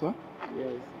 Sir?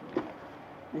 Yes.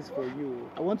 This is for you.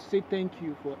 I want to say thank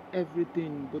you for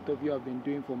everything both of you have been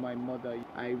doing for my mother.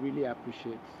 I really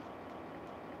appreciate.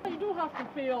 You don't have to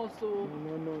pay also.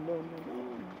 No.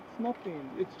 It's nothing.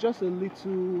 It's just a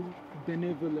little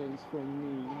benevolence from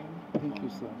me. Thank you,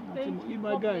 sir. Thank you.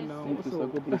 My guy now. Thank you, sir.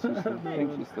 God bless you, sir.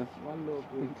 Thank you, sir. One love.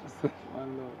 Thank you, sir.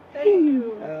 One love. Thank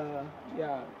you.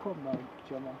 Yeah, come now,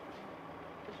 Choma.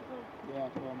 Yeah,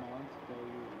 come. I want to tell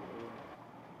you.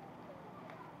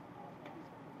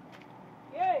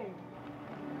 Yay!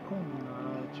 Come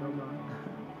now, Choma.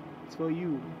 It's for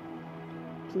you.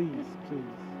 Please,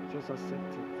 just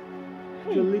accept it.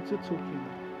 It's a little token.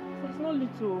 It's not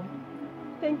little.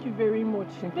 Thank you very much.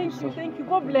 Thank you.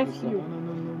 God bless you.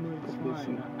 No, it's fine.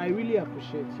 fine. I really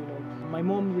appreciate, my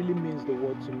mom really means the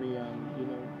world to me, and,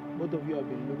 both of you have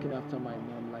been looking after my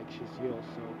mom like she's yours,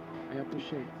 so I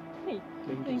appreciate. Hey,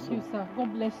 thank you, sir.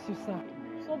 God bless you, sir.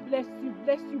 God bless you,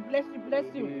 bless you, bless you, bless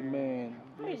you. Amen.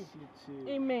 Bless you too.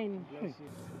 Amen.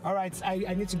 All right,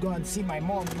 I need to go and see my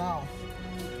mom now.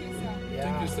 Okay, sir. Yeah.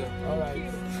 Thank you, sir. All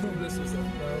right. God bless you, sir.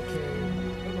 Okay.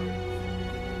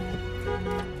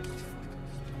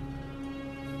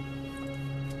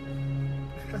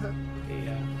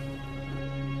 Yeah.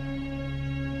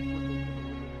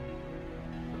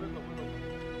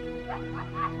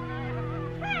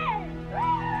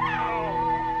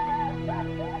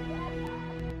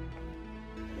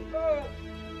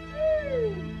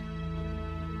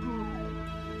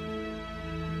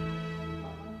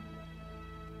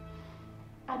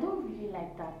 I don't really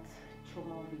like that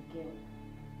trauma of a girl.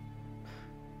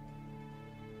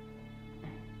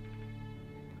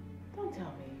 Don't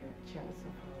tell me you're jealous of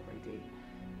her already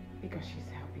because she's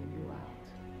helping you out.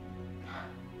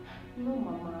 No,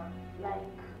 Mama.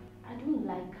 Like, I don't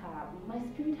like her. My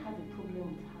spirit has a problem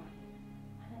with her.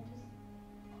 And I just...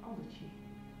 Oluchi,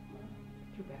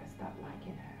 you better start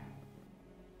liking her.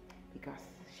 Because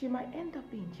she might end up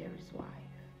being Jerry's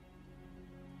wife.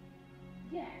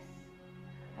 Yes.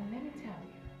 And let me tell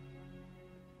you,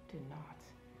 do not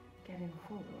get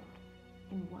involved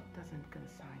in what doesn't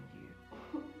concern you.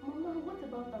 Mama, what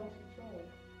about Auntie Joy?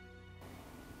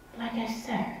 Like I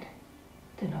said,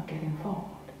 do not get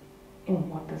involved in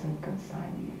what doesn't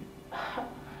concern you.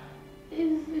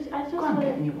 I just Go and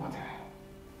get me water.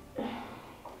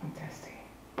 I'm thirsty.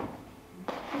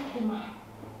 Okay, Ma.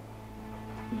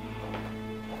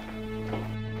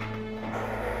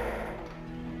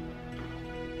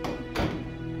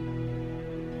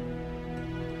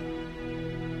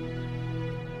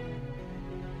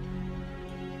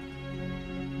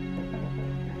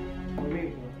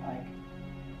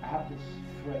 I have this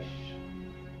fresh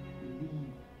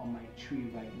leaf on my tree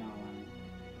right now, and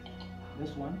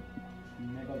this one is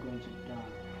never going to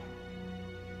die.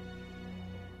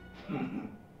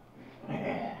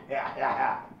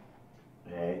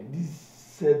 This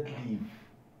said leaf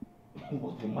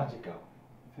must be magical.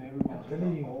 Very I'm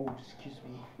telling you. Oh, excuse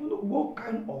me. What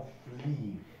kind of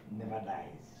leaf never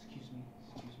dies? Excuse me.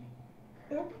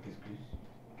 Yeah, please, please.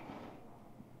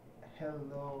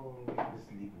 Hello. This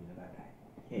leaf will never die.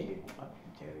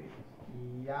 Jerry.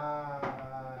 Yeah,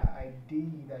 I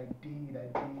did.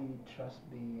 Trust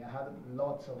me. I had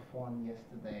lots of fun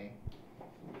yesterday.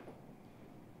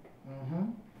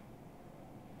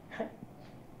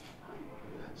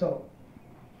 So,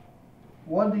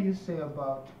 what do you say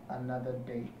about another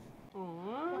date?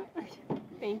 Aww.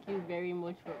 Thank you very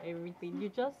much for everything. You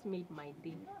just made my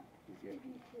day.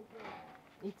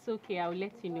 It's okay. I'll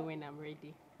let you know when I'm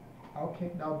ready.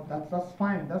 Okay, now that's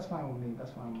fine. That's fine with me.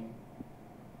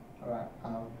 Alright,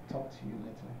 I'll talk to you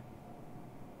later.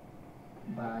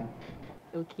 Bye.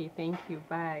 Okay, thank you.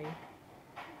 Bye.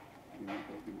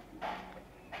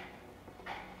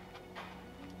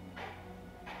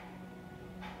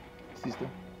 Sister.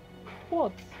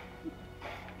 What?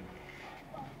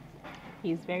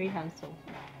 He's very handsome.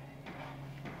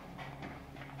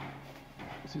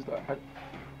 Sister, are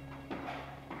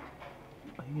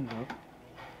you in love?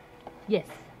 Yes.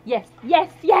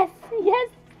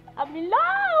 I'm in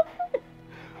love.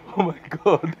 Oh my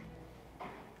God.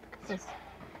 Yes.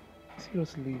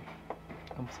 Seriously,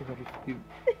 I'm so happy for you.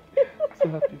 So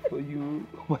happy for you.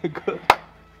 Oh my God.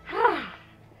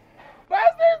 My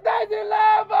sister's in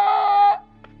love.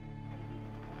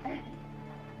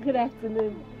 Good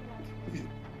afternoon.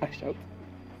 I shout.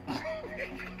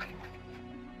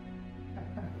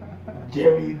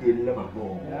 Jerry, the lover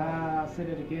boy. Yeah, say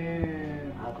it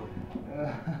again.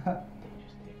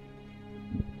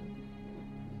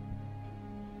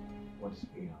 What's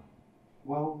going on?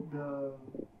 Well, the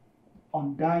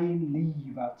undying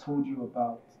leaf I told you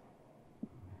about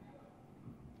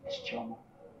is Choma.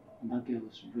 And that girl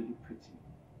is really pretty.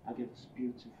 That girl is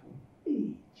beautiful.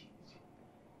 Hey, Jesus.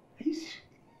 Are you serious?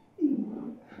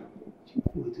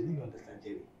 Wait, do you understand,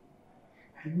 Jerry?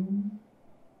 Are you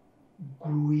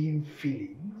growing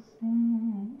feelings?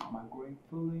 Am I growing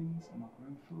feelings?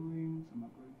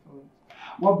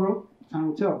 Well, bro, time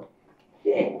will tell.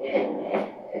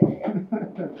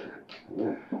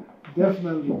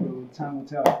 Definitely, bro, time will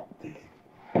tell.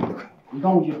 I'm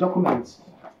done with your documents.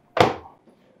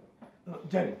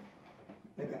 Jerry,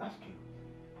 let me ask you.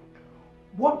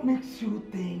 What makes you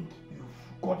think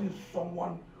you've gotten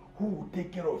someone who will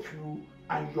take care of you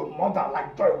and your mother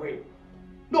like Joy will?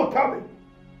 No, tell me.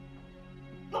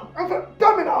 No,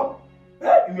 tell me now.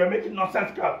 You are making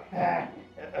nonsense, girl.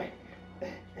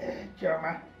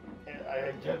 Choma, I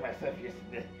enjoyed myself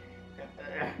yesterday.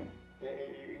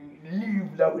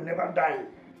 Live that will never die.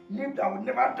 Live that will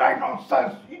never die.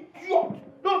 Nonsense. Idiot.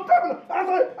 Don't tell me.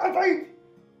 Answer it.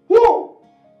 Who?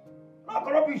 Not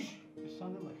rubbish. It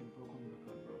sounded like a broken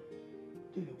record,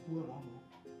 bro.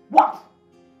 What?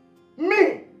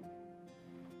 Me?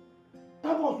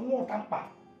 That was more tamper.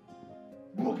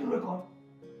 Broken record.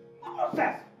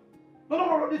 Nonsense.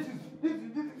 No. This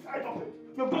is side of it.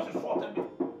 Your boss is faulted me.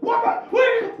 What?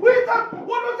 Wait, that? What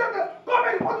was that? Come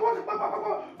in. What was it?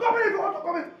 Come in if you want to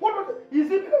come in. What was it?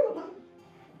 Is it because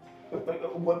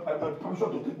you're permission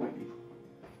to take my leave?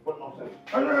 What nonsense?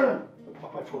 No.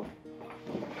 My phone.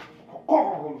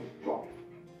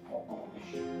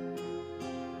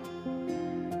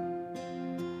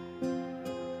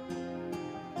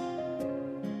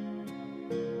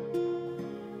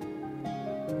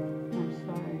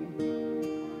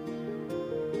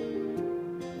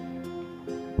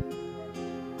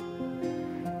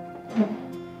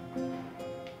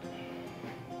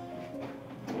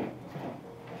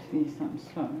 Please, I'm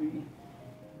sorry.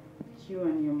 You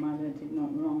and your mother did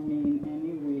not wrong me in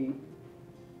any way.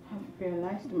 I've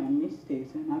realized my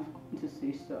mistakes and I've come to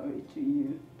say sorry to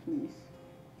you. Please,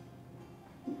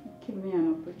 give me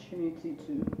an opportunity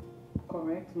to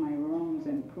correct my wrongs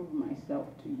and prove myself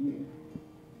to you.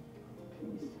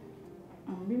 Please,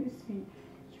 I really see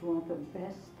you are the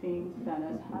best thing that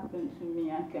has happened to me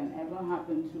and can ever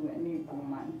happen to any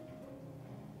woman.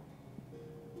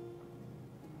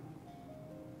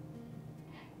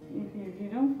 If you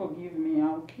don't forgive me,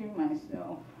 I'll kill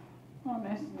myself.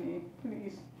 Honestly,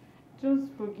 please,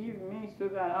 just forgive me so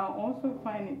that I'll also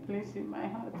find a place in my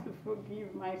heart to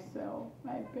forgive myself.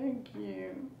 I beg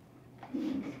you.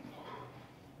 Please.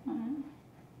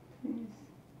 Please.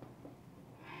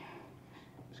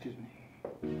 Excuse me.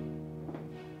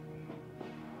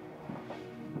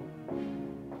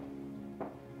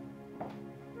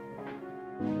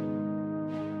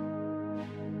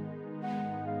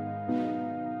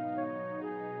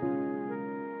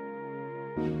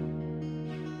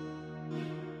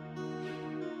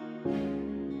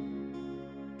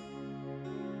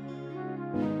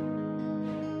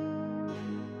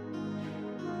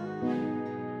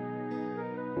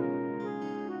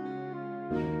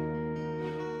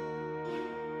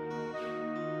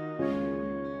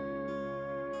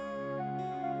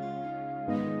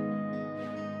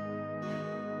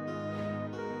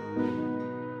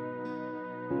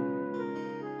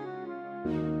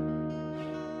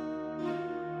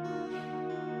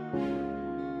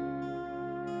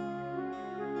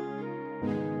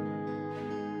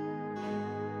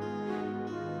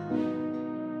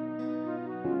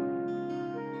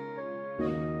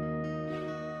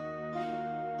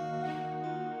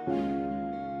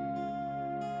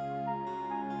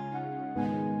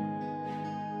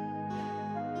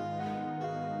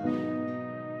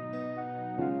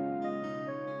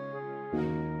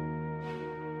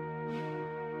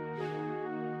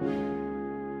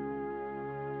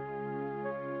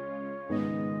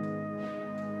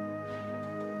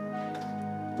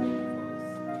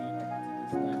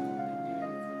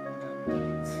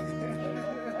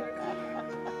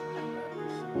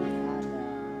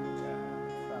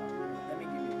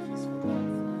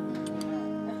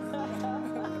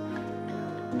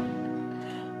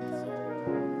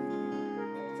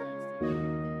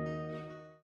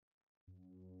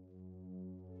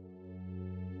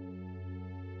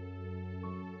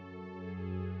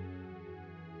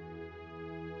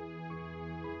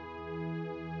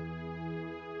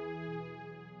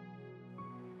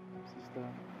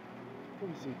 What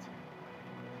is it?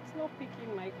 It's not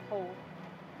picking my call.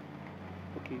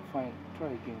 Okay, fine. Try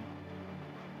again.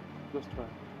 Just try.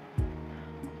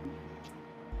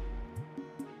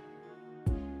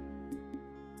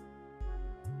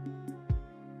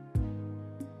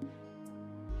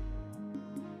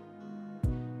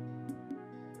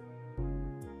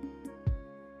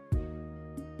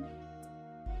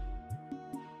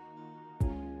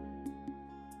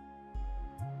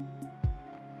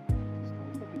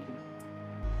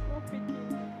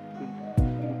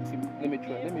 Let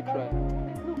me try.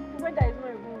 Look, the weather is not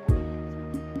even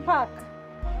good. Park.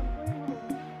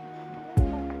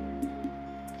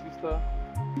 Sister.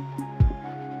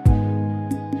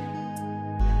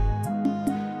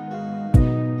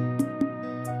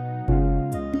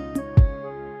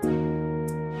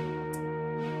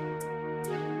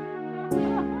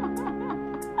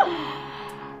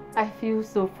 I feel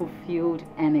so fulfilled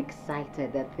and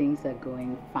excited that things are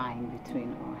going fine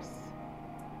between us.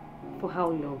 For how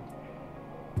long?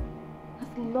 As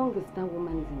long as that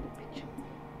woman is in the picture,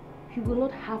 you will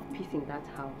not have peace in that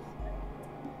house.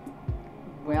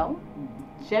 Well,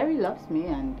 Jerry loves me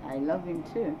and I love him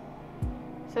too.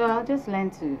 So I'll just learn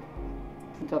to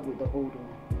put up with the old one.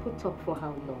 Put up for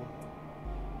how long?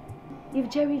 If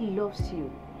Jerry loves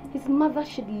you, his mother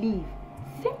should leave.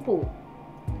 Simple.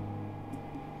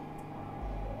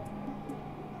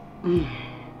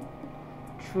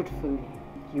 Truthfully,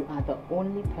 you are the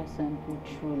only person who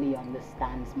truly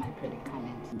understands my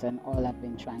predicament and all I've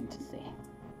been trying to say.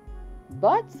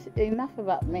 But enough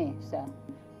about me, so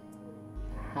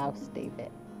how's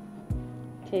David?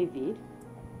 David,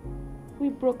 we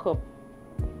broke up.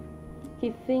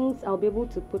 He thinks I'll be able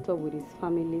to put up with his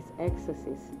family's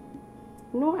excesses.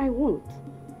 No, I won't.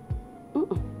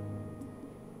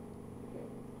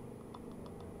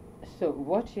 So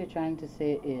what you're trying to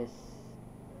say is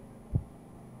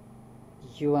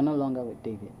you are no longer with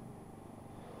David?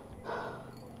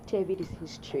 David is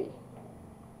history.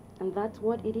 And that's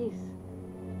what it is.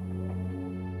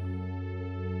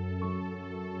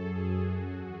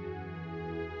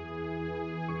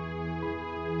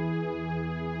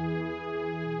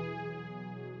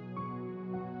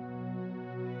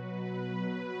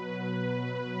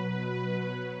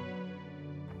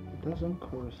 It doesn't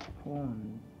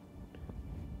correspond.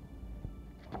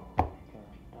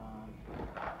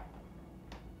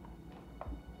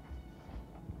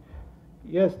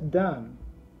 Yes, Dan.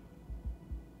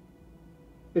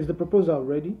 Is the proposal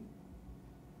ready?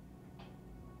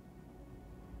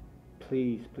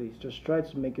 Please, please, just try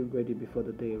to make it ready before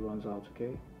the day runs out,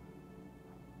 okay?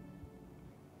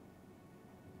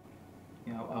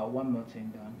 Yeah, one more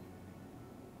thing, Dan.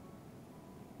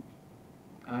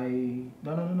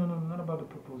 No, not about the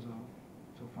proposal.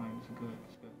 So fine, it's good,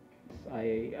 it's good.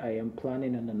 I am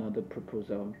planning on another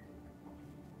proposal.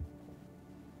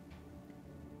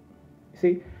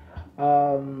 See,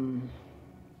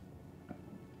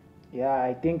 yeah,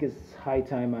 I think it's high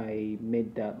time I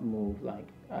made that move. Like,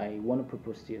 I want to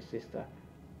propose to your sister.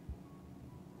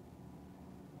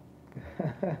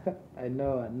 I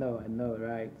know,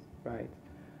 right.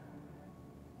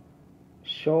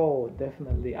 Sure,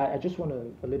 definitely. I just want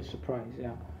a little surprise,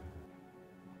 yeah.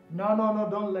 No,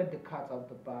 don't let the cat out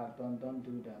the bag. Don't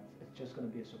do that. It's just gonna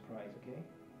be a surprise, okay?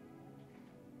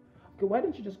 Okay, why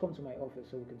don't you just come to my office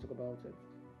so we can talk about it?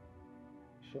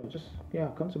 Sure, just,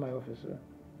 yeah, come to my office, sir.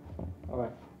 All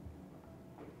right.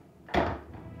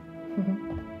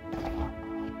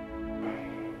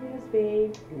 Yes,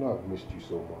 babe. You know I've missed you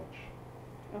so much.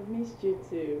 I've missed you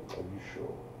too. Are you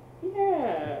sure?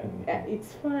 Yeah,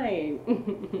 it's fine.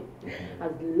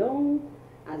 As long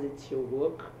as it's your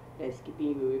work that's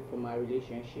keeping you away from our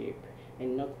relationship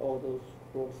and not all those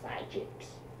roadside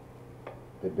chicks.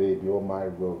 Hey babe, you're my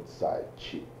roadside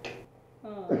chick.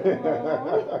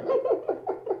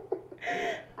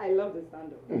 I love the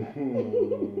sound of that.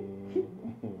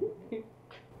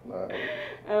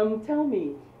 Nice. Tell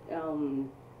me,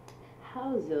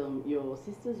 how's your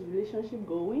sister's relationship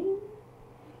going?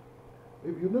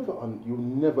 Babe, you'll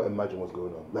never imagine what's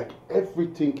going on. Like,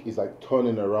 everything is like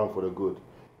turning around for the good.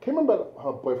 Can you remember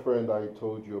her boyfriend I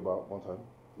told you about one time?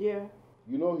 Yeah.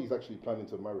 You know he's actually planning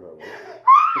to marry her, right?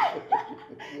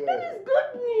 Yeah. That is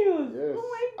good news. Yes. Oh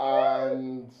my God.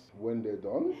 And when they're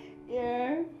done,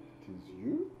 yeah, it is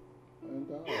you and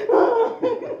I.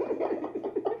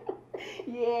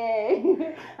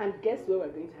 Yeah. And guess where we're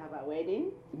going to have our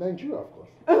wedding? Nigeria, of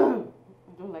course. I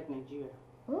don't like Nigeria.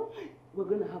 Huh? We're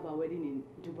going to have our wedding in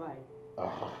Dubai.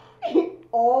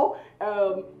 Or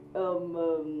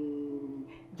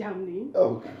Germany.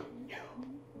 Okay.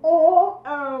 Or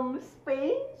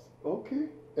Spain. Okay.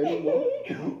 Any more?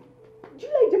 Do you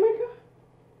like Jamaica?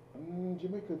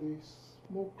 Jamaica, they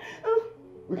smoke.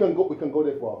 We can go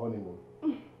there for our honeymoon. I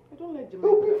don't like Jamaica.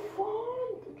 It'll be fun.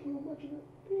 Can you imagine it?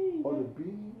 Baby. On the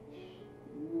beach.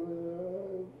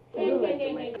 I don't like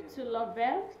Jamaica. To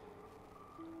Lovell,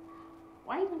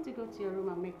 why don't you go to your room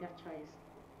and make that choice?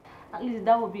 At least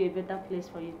that would be a better place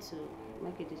for you to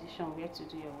make a decision where to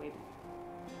do your wedding.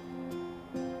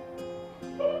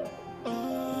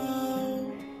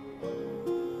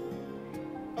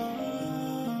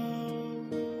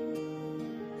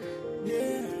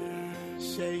 Yeah,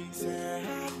 she's a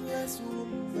heartless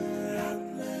woman.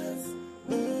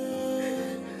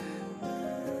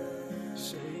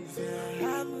 She's a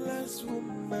heartless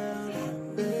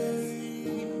woman.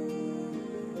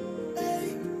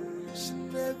 Hey, she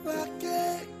never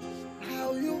cares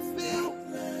how you feel.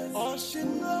 All she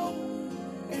knows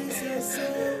is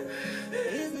herself.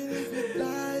 Even if you're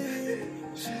dying,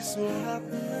 she's so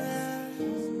heartless.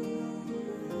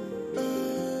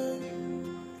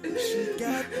 She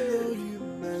got no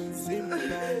human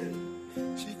sympathy.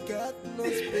 She got no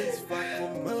space for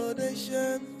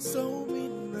accommodation. So we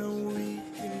know we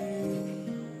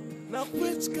Now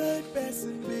which kind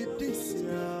person be this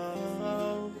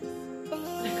now?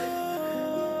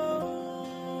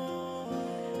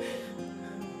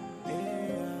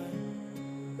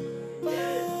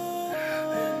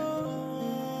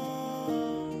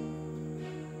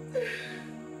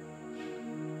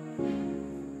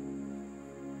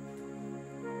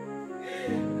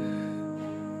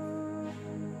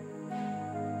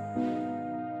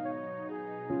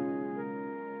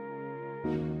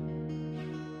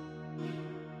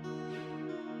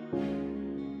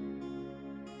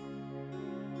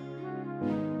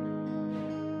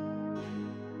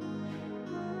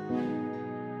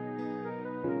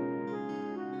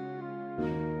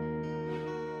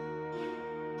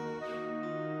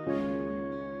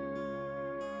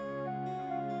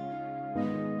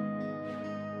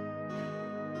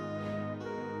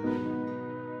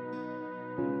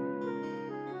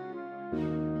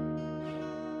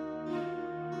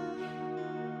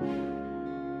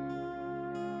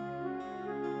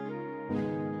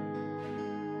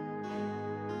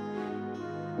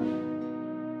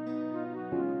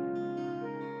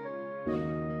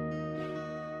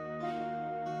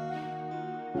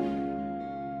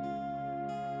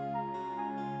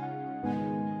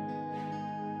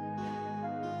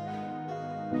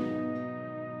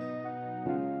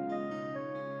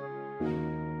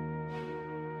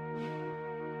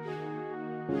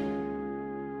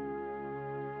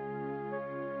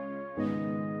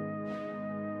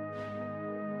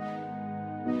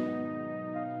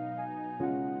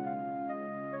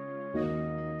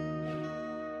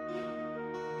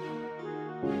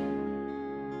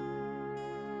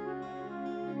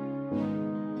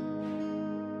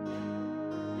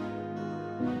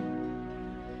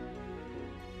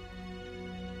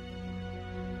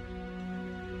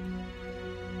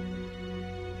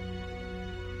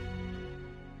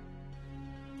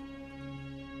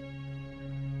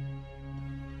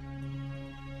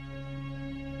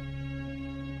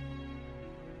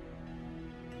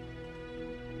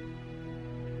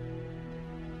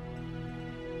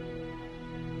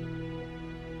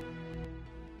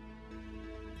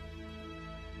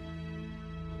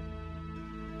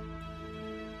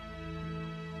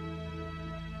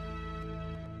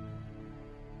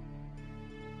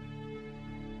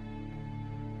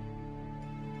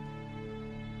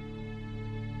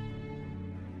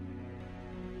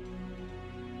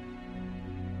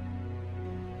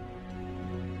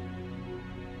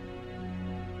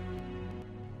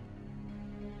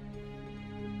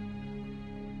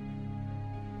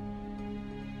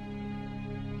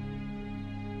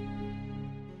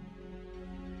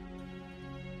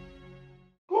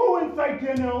 Inside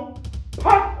there now,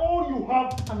 pack all you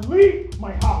have and leave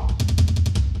my house.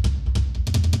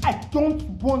 I don't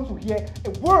want to hear a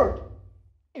word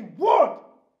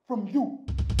from you.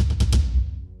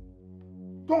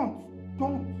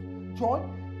 Don't, Joy,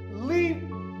 leave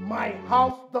my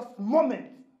house this moment.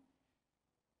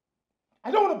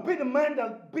 I don't want to be the man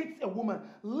that beats a woman.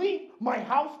 Leave my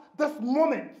house this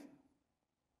moment.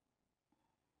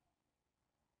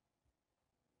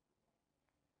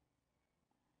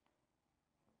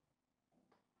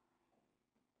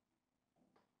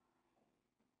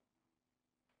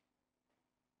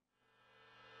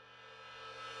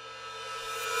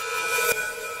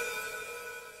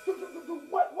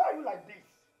 Why are you like this?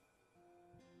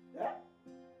 Yeah?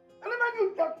 And then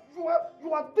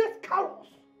you are this callous.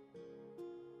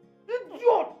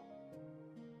 Idiot!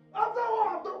 After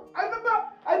all, I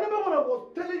remember when I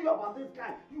was telling you about this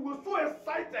guy, you were so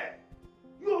excited.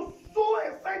 You were so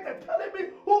excited telling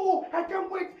me, oh, I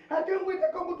can't wait, I can't go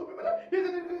to people.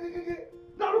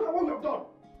 Now look at what you have done.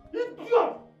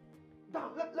 Idiot!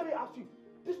 Now, let me ask you,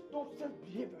 this nonsense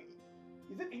behavior,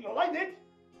 is it in your lineage?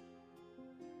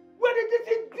 Where did this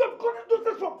idiot got this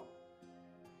nonsense from?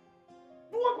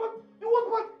 The worst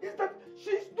part is that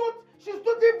she's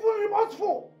not even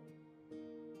remorseful.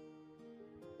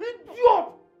 Idiot!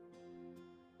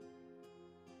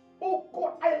 Oh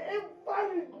God, I ever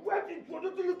regret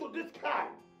introducing you to this guy.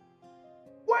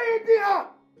 Why is he here?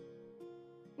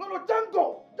 No, Django,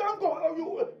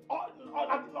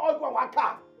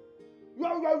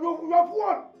 you have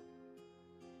won.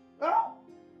 Huh?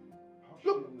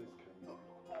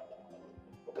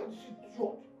 Look at this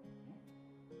idiot.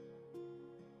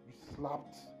 You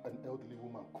slapped an elderly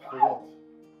woman. For what?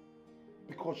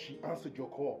 Because she answered your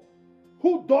call.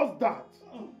 Who does that?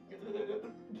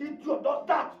 The idiot does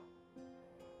that.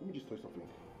 Let me just tell you something.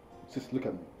 Sis, look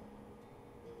at me.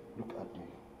 Look at me.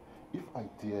 If I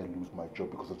dare lose my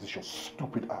job because of this your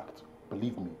stupid act,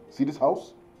 believe me, see this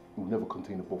house? It will never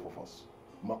contain the both of us.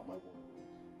 Mark my word.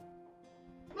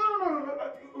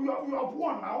 No. You have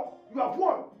won now. You have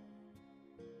won.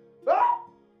 Huh?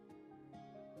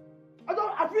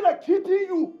 I feel like hitting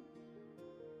you.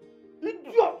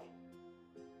 Idiot.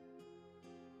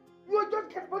 You are just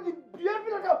capable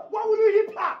behaving like that. Why will you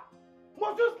hit her?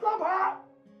 Must you slap her?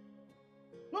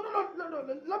 No.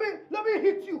 Let me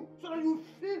hit you so that you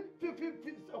feel.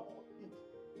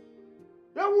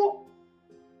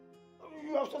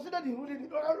 You have succeeded in ruling it.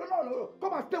 No.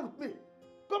 Come and stay with me.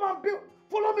 Come and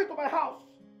follow me to my house.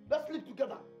 Let's sleep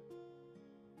together.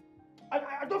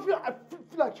 I don't feel. I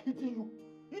feel like hitting you,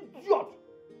 idiot.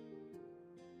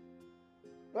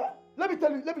 Huh? Let me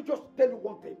just tell you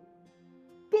one thing.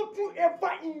 Don't you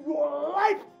ever in your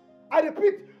life, I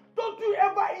repeat, don't you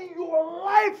ever in your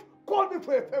life call me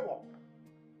for a favor.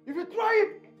 If you try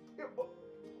it,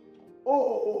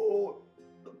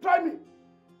 try me,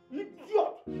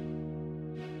 idiot.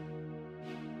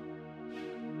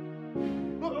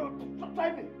 No, try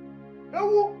me.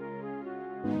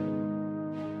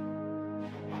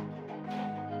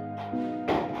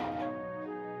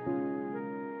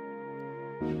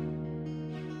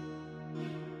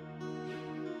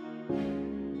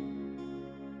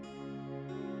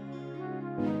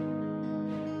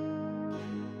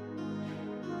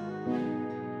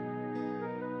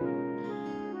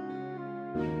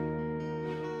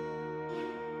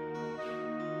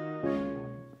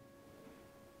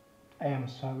 I am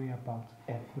sorry about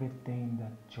everything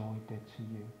that Joy did to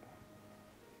you.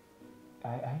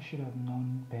 I should have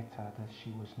known better that she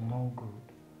was no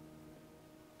good.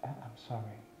 I'm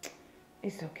sorry.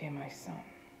 It's okay, my son.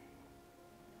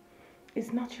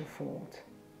 It's not your fault.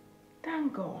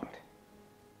 Thank God.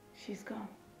 She's gone.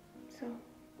 So,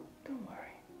 don't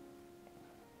worry.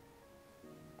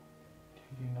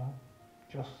 You know,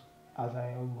 just as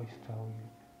I always tell you,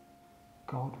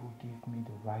 God will give me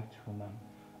the right woman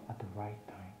at the right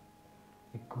time.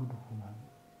 A good woman.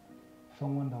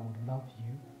 Someone that will love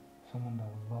you, someone that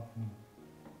will love me.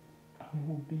 And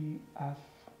we'll be as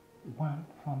one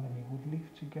family, we'll live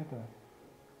together.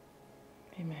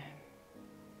 Amen.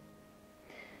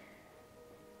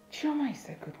 Chioma is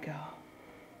a good girl.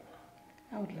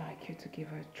 I would like you to give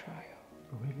her a trial.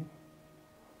 Really?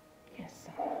 Yes,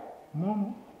 son.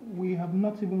 Mom, we have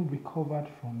not even recovered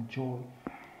from Joy.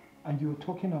 And you're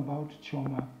talking about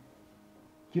Chioma.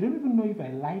 You don't even know if I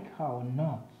like her or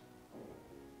not.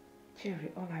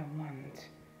 Jerry, all I want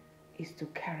is to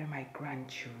carry my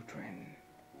grandchildren.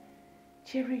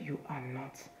 Jerry, you are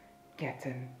not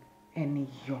getting any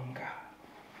younger.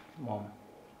 Mom.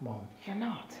 You're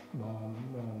not. Mom,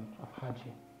 I've had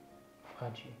you.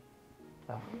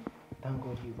 Thank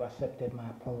God you've accepted my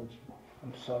apology.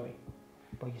 I'm sorry.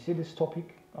 But you see this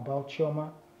topic about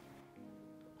Chioma?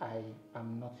 I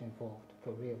am not involved,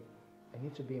 for real. I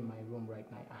need to be in my room right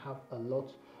now. I have a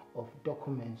lot of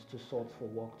documents to sort for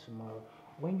work tomorrow.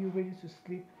 When you're ready to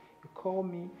sleep, you call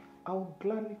me. I'll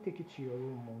gladly take you to your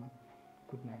room, Mom.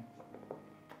 Good night.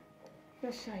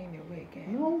 You're shying away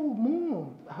again. No,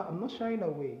 Mom. I'm not shying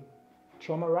away.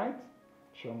 Chioma, right?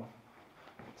 Chioma.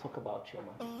 Talk about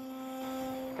Chioma.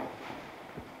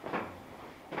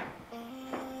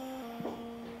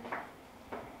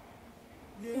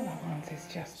 All I want is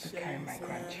just to carry my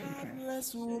grandchildren.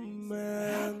 Heartless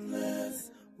woman.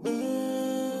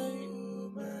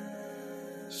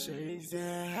 She's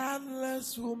a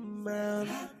heartless woman.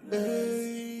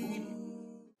 Hey.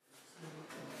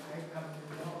 I am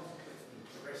not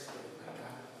interested.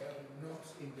 I am not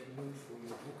in the mood for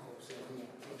your hookups anymore.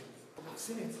 I've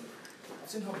seen it. I've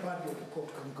seen how bad your hookup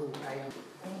can go. I am.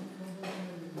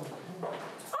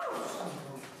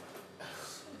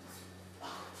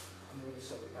 I'm really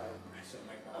sorry. I said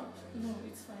my bad. No,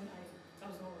 it's fine. I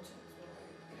was not watching as well.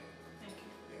 Thank you.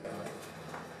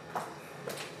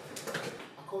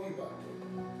 I'll call you back.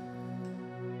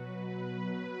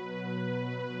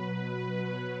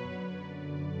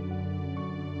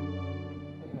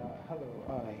 Hello.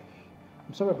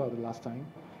 I'm sorry about the last time.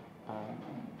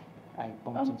 I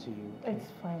bumped into you. It's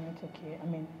fine. It's okay. I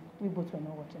mean, we both were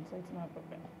not watching, so it's not a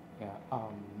problem. Yeah.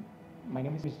 My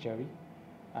name is Jerry,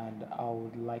 and I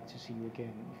would like to see you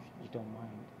again if you don't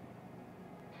mind.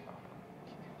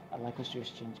 I'd like us to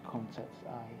exchange contacts.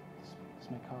 It's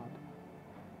my card.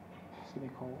 Just give me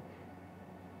a call.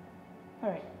 All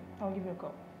right. I'll give you a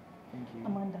call. Thank you.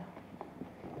 Amanda.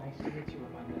 Nice to meet you,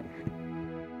 Amanda.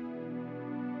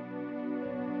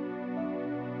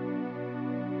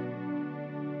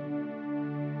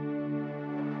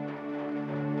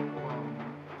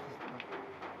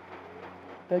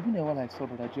 There's been a while I saw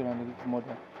Brother Joe and his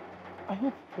mother. I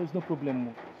hope there's no problem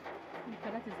more.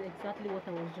 That is exactly what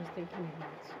I was just thinking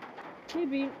about.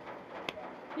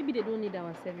 Maybe they don't need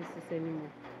our services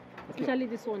anymore. Especially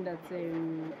this one that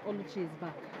Oluchi is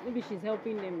back. Maybe she's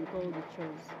helping them with all the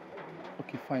chores.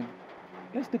 Okay, fine.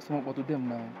 Let's take some about them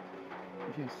now.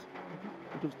 Yes.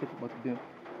 Let's just take about them.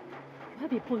 You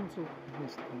have a point too.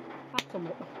 Yes. Pack some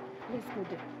up. Let's go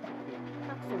there.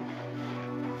 Pack some.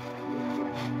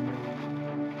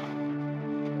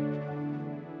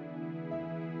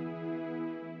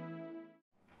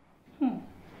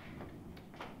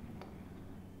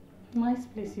 Nice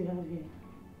place you have here.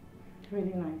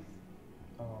 Really nice.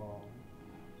 Oh,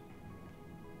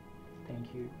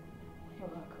 thank you. You're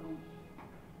welcome.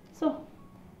 So,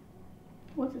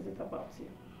 what is it about you?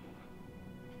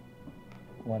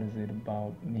 What is it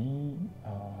about me?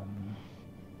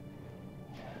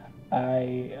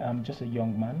 I am just a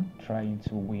young man trying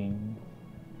to win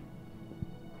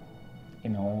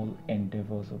in all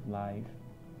endeavors of life.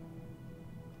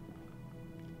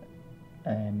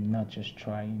 I'm not just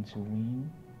trying to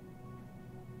win,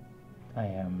 I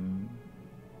am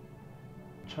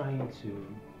trying to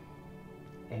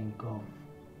engulf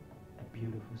a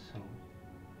beautiful soul.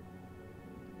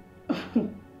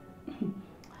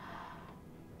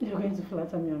 You're going to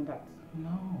flatter me on that?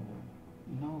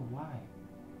 No, why?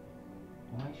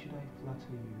 Why should I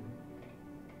flatter you?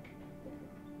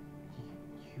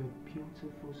 You're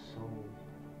beautiful soul.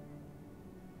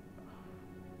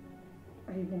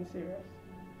 Are you being serious?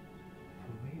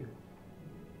 For real?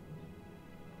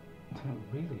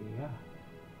 Really, yeah.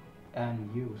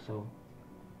 And you, so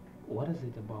what is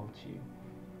it about you?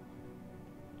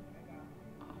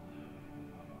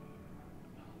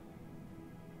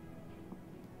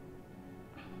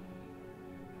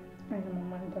 I am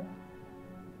Amanda,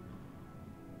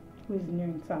 who is new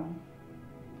in town.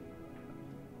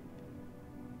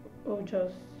 Who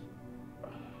just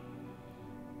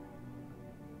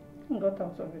got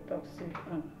out of a toxic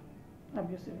and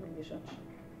abusive relationship.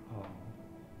 Oh.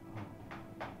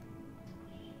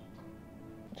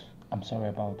 I'm sorry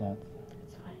about that.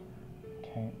 It's fine.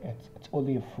 Okay, it's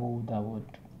only a fool that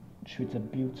would treat a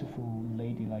beautiful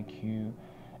lady like you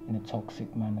in a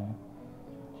toxic manner.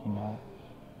 You know,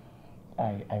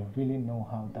 I really know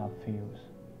how that feels.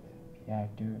 Yeah, I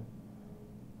do.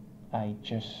 I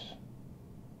just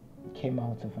came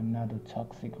out of another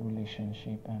toxic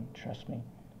relationship, and trust me,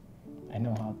 I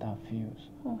know how that feels.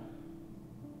 Oh,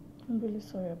 I'm really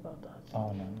sorry about that.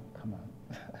 Oh no, come on.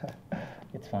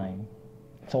 It's fine.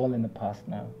 It's all in the past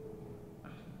now.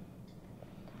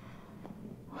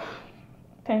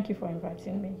 Thank you for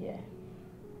inviting me here.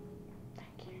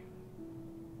 Thank you.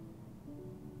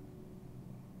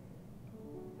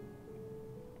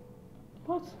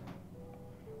 What?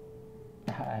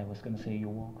 I was gonna say you're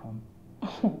welcome.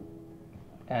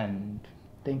 And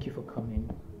thank you for coming,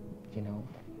 you know.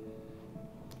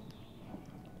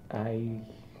 I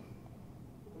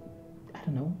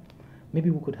don't know. Maybe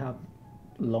we could have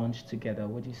lunch together.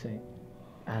 What do you say?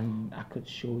 And I could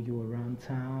show you around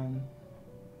town.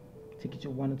 Take you to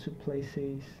one or two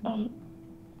places. Don't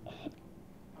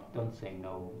say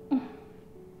no.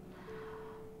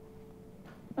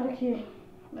 Okay.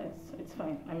 It's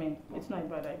fine. I mean, it's not a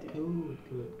bad idea. Good.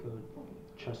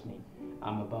 Trust me,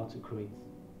 I'm about to create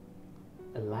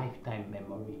a lifetime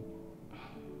memory.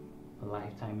 A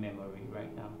lifetime memory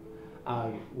right now.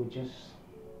 I will just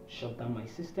shut down my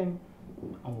system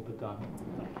and we'll be gone.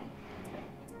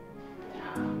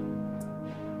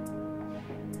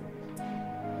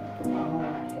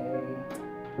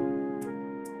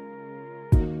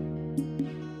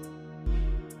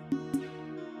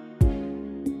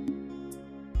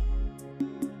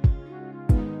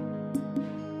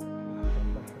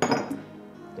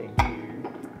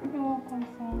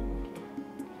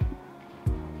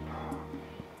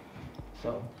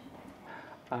 So,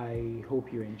 I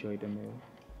hope you enjoyed the meal.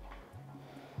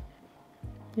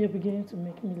 You're beginning to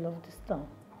make me love this town.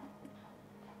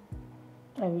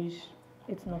 I wish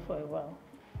it's not for a while.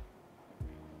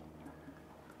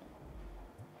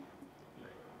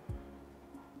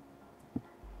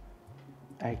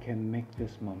 I can make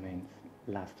this moment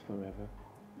last forever.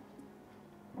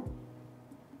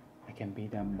 I can be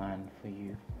that man for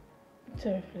you.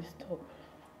 Terry, please stop.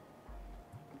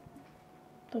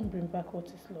 Don't bring back what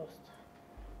is lost.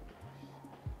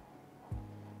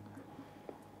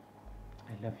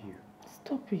 I love you.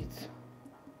 Stop it.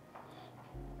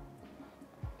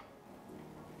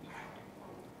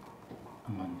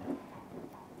 Amanda.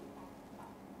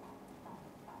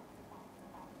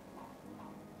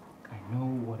 I know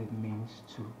what it means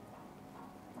to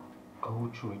go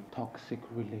through a toxic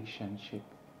relationship.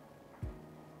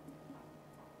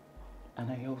 And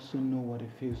I also know what it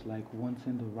feels like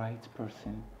wanting the right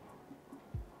person.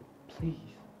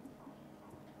 Please.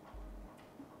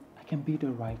 I can be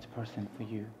the right person for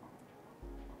you.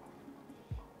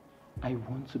 I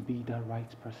want to be the right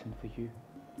person for you.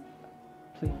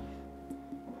 Please.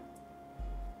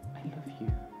 I love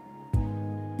you.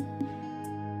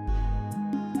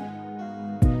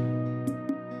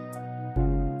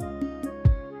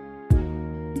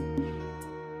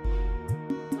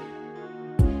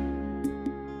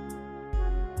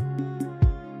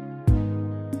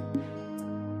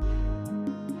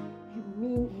 You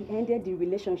mean he ended the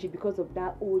relationship because of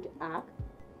that old act?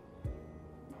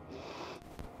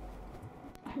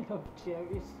 I love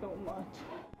Jerry so much.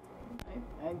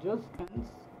 I just can't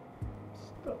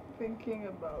stop thinking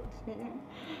about him.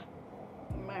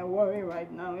 My worry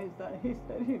right now is that he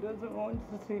said he doesn't want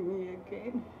to see me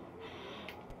again.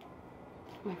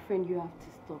 My friend, you have to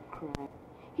stop crying.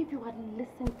 If you had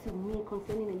listened to me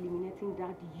concerning eliminating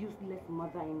that useless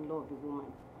mother-in-law of a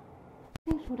woman,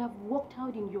 things would have worked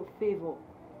out in your favor.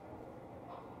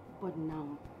 But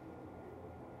now,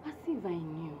 as if I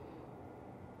knew,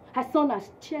 her son has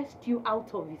chased you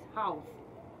out of his house.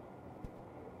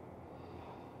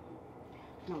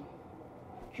 Now,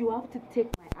 you have to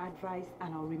take my advice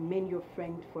and I'll remain your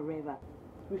friend forever.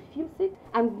 Refuse it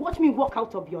and watch me walk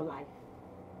out of your life.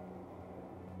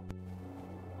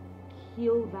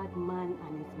 Kill that man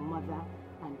and his mother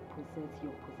and possess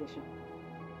your possession.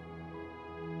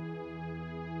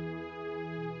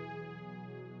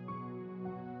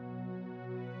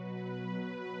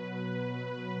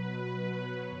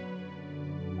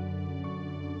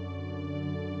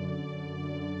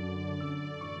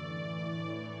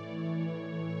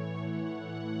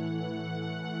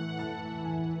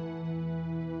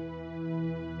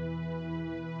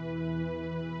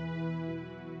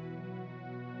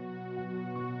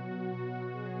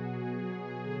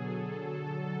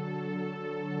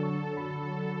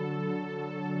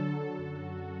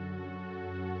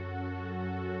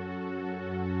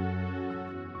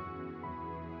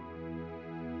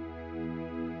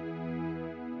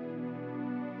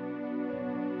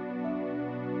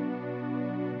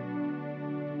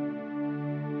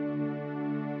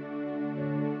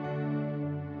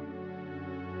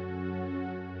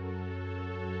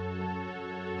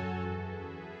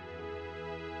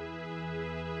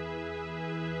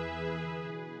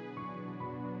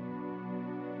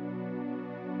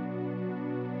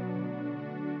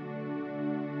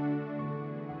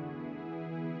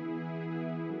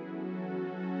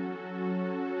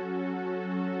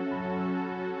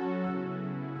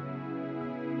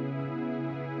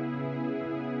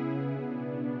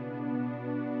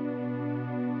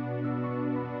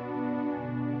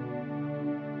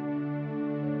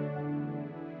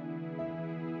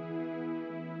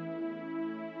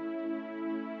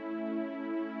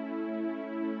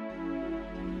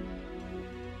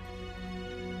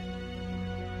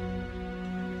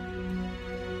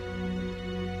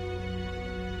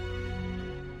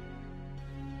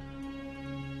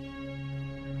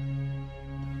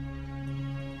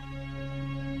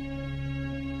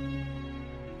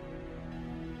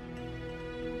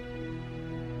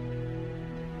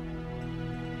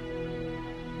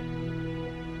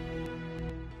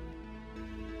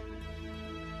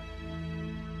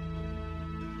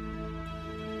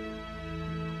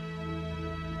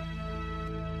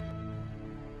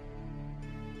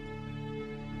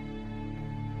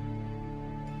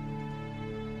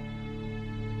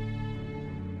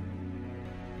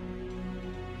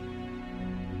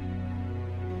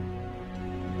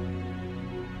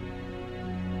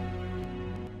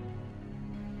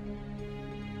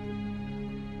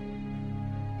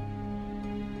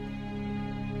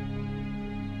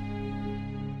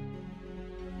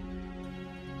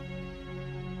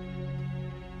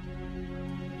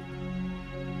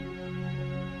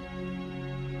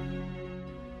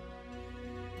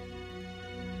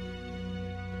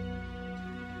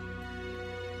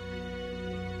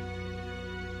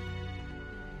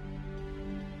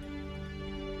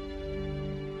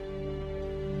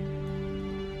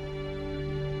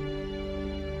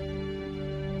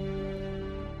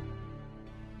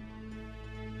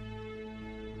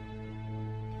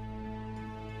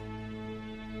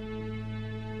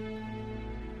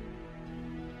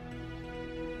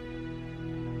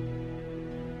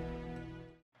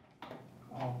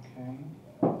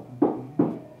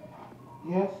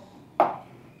 Yes.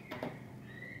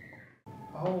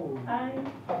 Oh. Hi.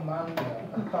 Amanda.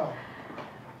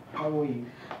 How are you?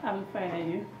 I'm fine, are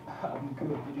you? I'm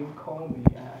good. You didn't call me.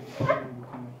 I saw you were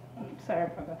coming. I'm sorry,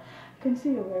 brother. I can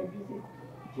see you're very busy.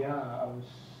 Yeah, I was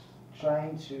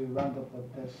trying to round up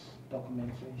with this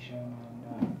documentation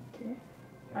and okay.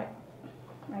 I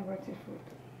brought you food.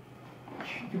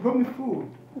 You brought me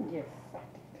food? Yes.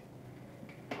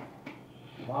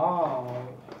 Wow.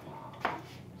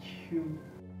 You.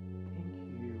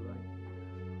 Thank you.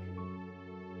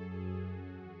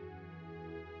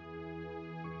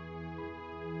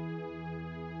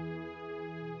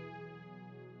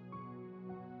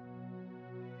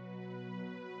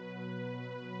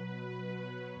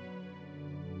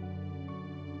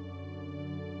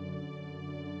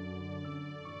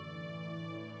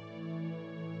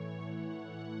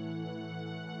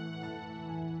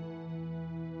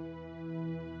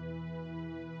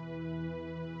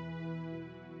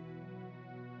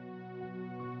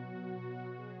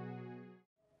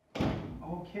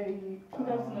 Okay. Good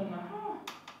afternoon, ma.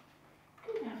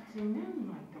 Good afternoon,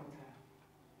 my daughter.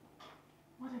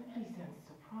 What a pleasant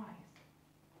surprise.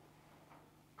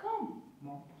 Come.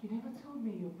 Mom. You never told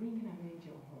me you're bringing an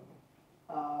angel home.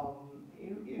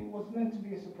 It was meant to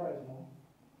be a surprise, Mom.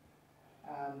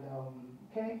 And,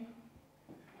 okay,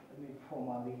 let me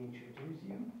formally introduce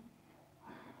you.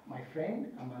 My friend,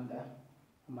 Amanda.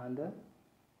 Amanda,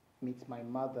 meet my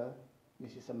mother,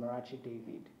 Mrs. Amarachi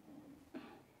David.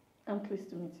 I'm pleased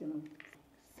to meet you, Mom.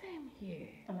 Same here.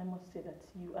 And I must say that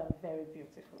you are very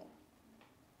beautiful.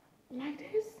 Like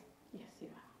this? Yes, you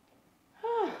are.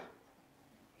 Ah,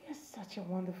 you're such a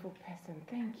wonderful person.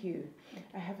 Thank you.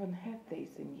 I haven't heard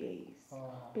this in years.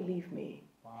 Believe me.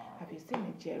 Wow. Have you seen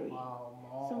it, Jerry? Wow,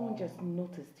 Mom. Someone just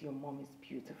noticed your mom is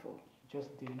beautiful.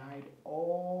 Just denied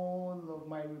all of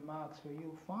my remarks for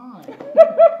you. Fine.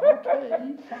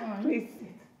 Okay, fine. Please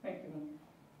sit. Thank you,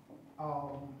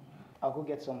 Mom. I'll go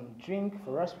get some drink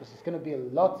for us because it's going to be a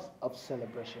lot of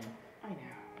celebration. I know.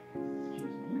 Excuse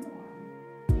me.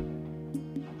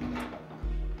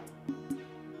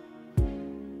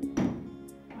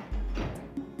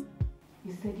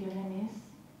 You said your name is?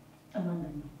 Amanda.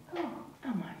 Oh,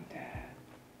 Amanda.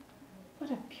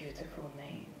 What a beautiful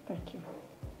name. Thank you.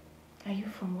 Are you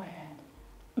from where?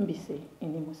 Mbise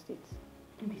in Imo State.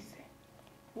 Mbise.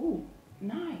 Oh,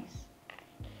 nice.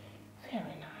 Very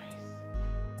nice.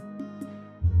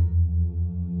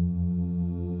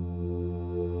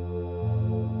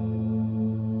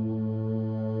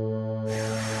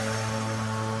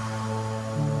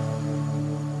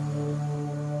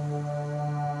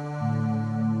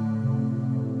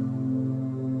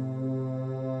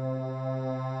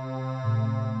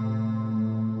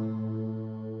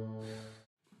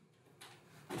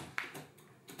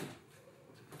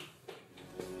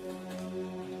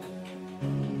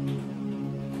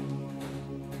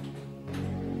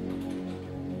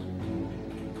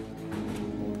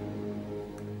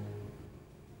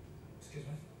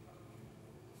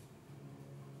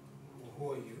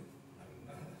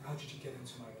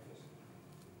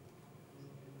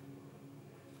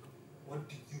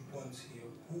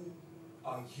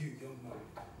 You, young man.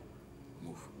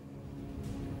 Move.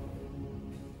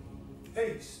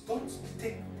 Hey, don't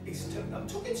take a step. I'm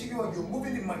talking to you and you're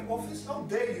moving in my office. How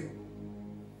dare you?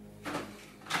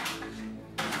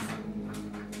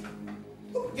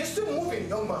 Look, you're still moving,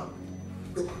 young man.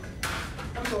 Look,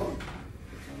 I'm sorry.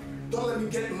 Don't let me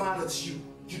get mad at you.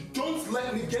 You don't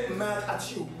let me get mad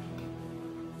at you.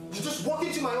 You just walk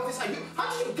into my office and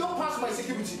how did you go past my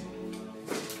security?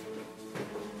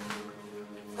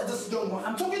 This young man,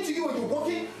 I'm talking to you and you're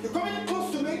walking, you're coming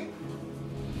close to me.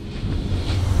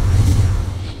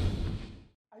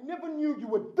 I never knew you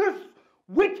were this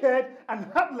wicked and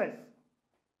heartless.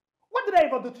 What did I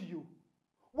ever do to you?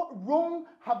 What wrong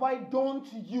have I done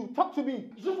to you? Talk to me.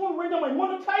 You just want to render my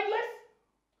mother childless?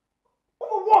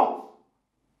 Over what?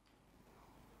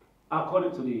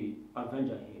 According to the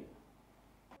Avenger here,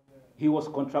 he was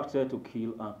contracted to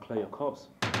kill and clear your corpse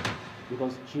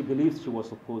because she believes she was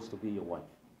supposed to be your wife,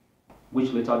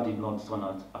 which later did not turn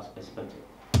out as expected.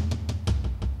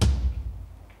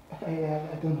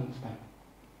 I don't understand.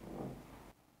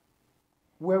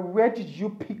 Where did you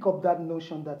pick up that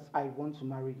notion that I want to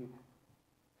marry you?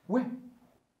 Where?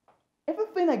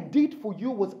 Everything I did for you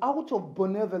was out of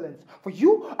benevolence, for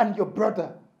you and your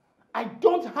brother. I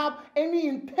don't have any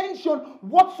intention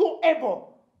whatsoever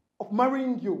of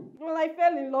marrying you. Well, I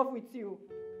fell in love with you.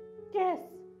 Yes.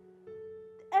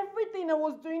 Everything I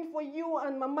was doing for you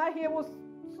and Mama here was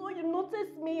so you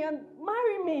noticed me and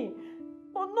marry me.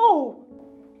 But no,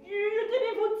 you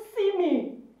didn't even see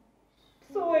me.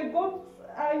 So I got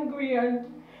angry and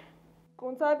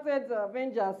contacted the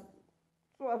Avengers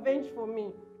to avenge for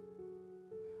me.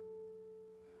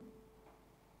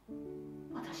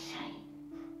 What a shame.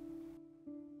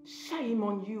 Shame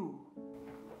on you.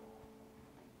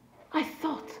 I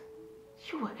thought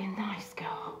you were a nice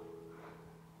girl.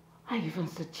 I even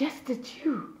suggested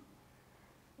you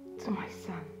to my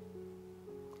son.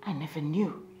 I never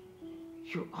knew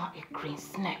you are a green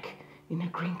snake in a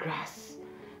green grass.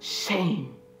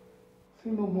 Shame. Say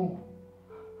no more.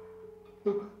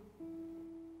 Look,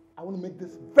 I want to make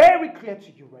this very clear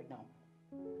to you right now.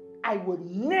 I will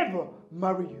never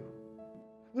marry you.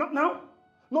 Not now,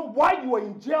 not while you are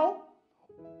in jail,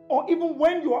 or even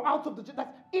when you are out of the jail.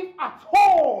 That's if at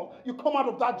all you come out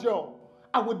of that jail.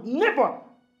 I would never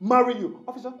marry you.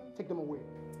 Officer, take them away.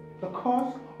 The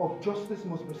cause of justice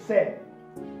must be served.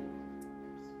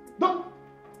 Look!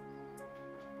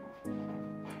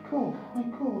 My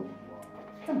God.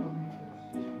 I can't believe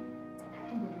this.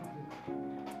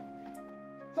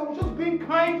 So I'm just being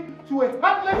kind to a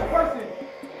heartless person.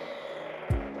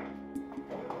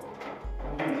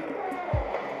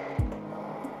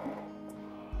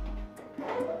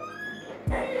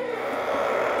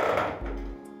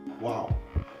 Wow.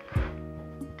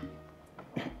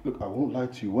 Look, I won't lie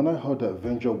to you. When I heard that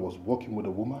Avenger was working with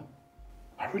a woman,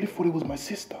 I really thought it was my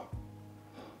sister.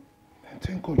 And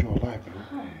thank God you're alive,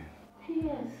 bro.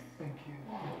 Yes. Thank you.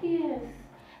 Yes.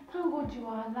 Thank God you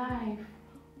are alive.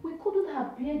 We couldn't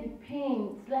have bear the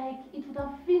pains. Like, it would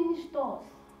have finished us.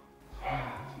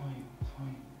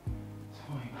 It's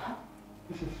fine.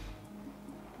 This is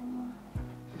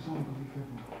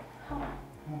unbelievable.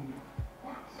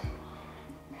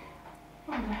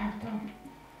 What would I have done?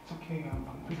 It's okay.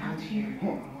 Without you.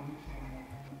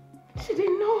 She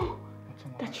didn't know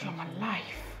that you're my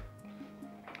life,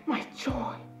 my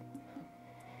joy,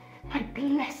 my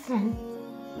blessing.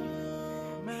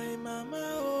 My mama,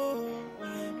 oh,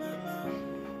 my mama,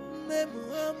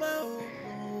 mama,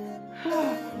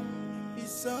 oh,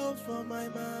 it's all for my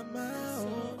mama,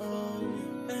 oh,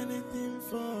 anything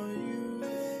for you.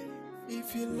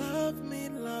 If you love me,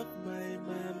 love my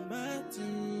mama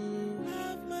too.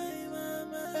 Love my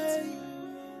mama too.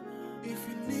 If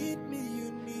you need me,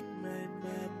 you need my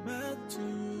mama too.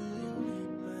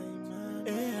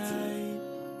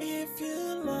 If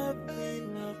you love me,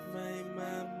 love my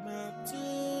mama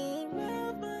too.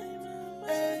 Love my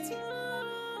mama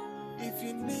too. If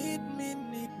you need me,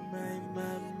 need my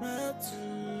mama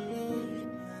too.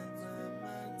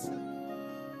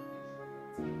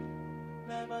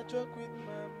 Never joke with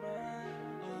mama.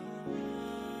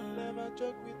 Never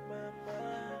joke with mama.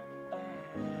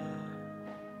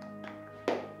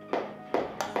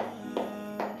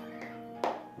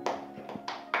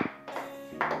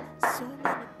 So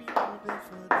many people there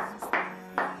for this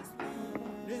life.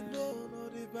 They don't know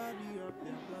the value of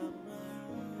their mama.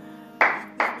 If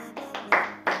their mama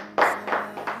make them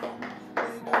sad,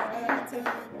 they go beat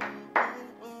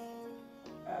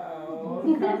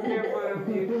Oh, come here,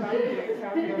 baby.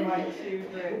 Come here, my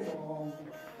children.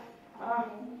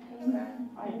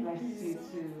 I bless you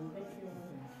too.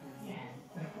 Yes.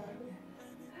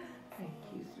 Thank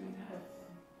you, sweetheart.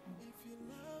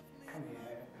 Come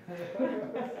here.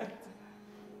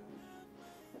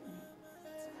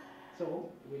 So,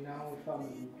 we're now a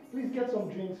family. Please get some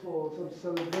drinks for some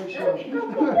celebration.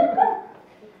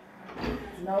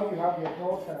 Now you have your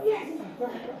daughter.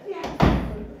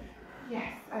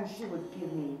 Yes, and she would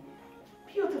give me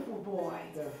beautiful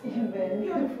boys, Definitely.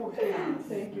 beautiful girls.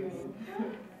 Thank you.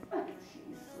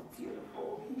 She's so beautiful.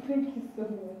 Thank you so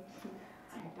much.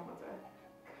 My daughter.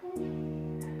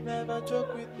 Never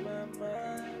joke with mama.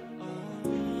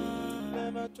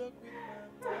 Never joke with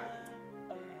mama.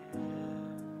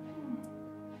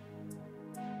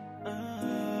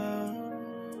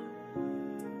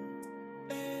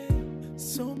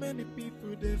 So many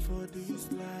people there for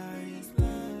this life.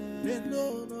 They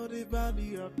don't know the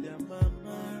value of their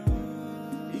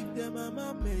mama. If their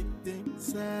mama made them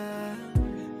sad,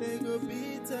 they go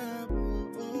beat up. Oh,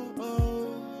 oh,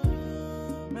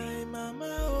 oh. My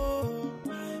mama, oh,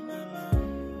 my mama.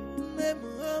 My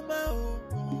mama, oh,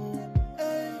 oh.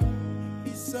 Hey,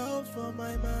 it's all for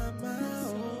my mama,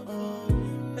 oh, oh.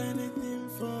 Anything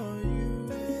for you.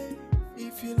 Hey,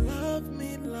 if you love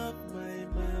me, love my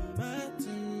mama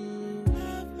too.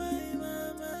 Love my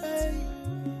mama too.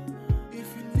 If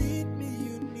you need me,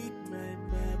 you need my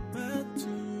mama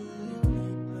too.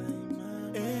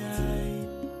 Hey,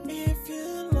 if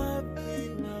you love me,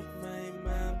 love my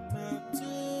mama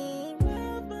too.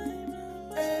 Love my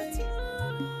mama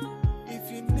too. If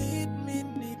you need me,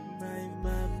 need my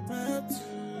mama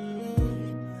too.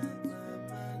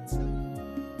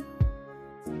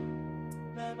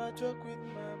 Never joke with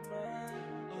mama.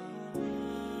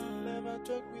 Never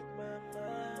joke with mama.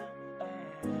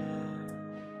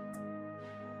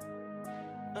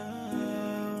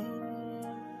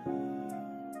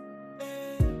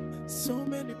 So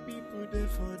many people there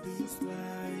for this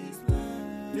life.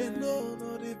 They don't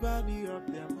know the value of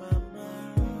their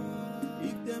mama.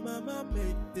 If their mama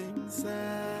made them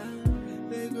sad,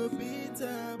 they go beat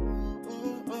up.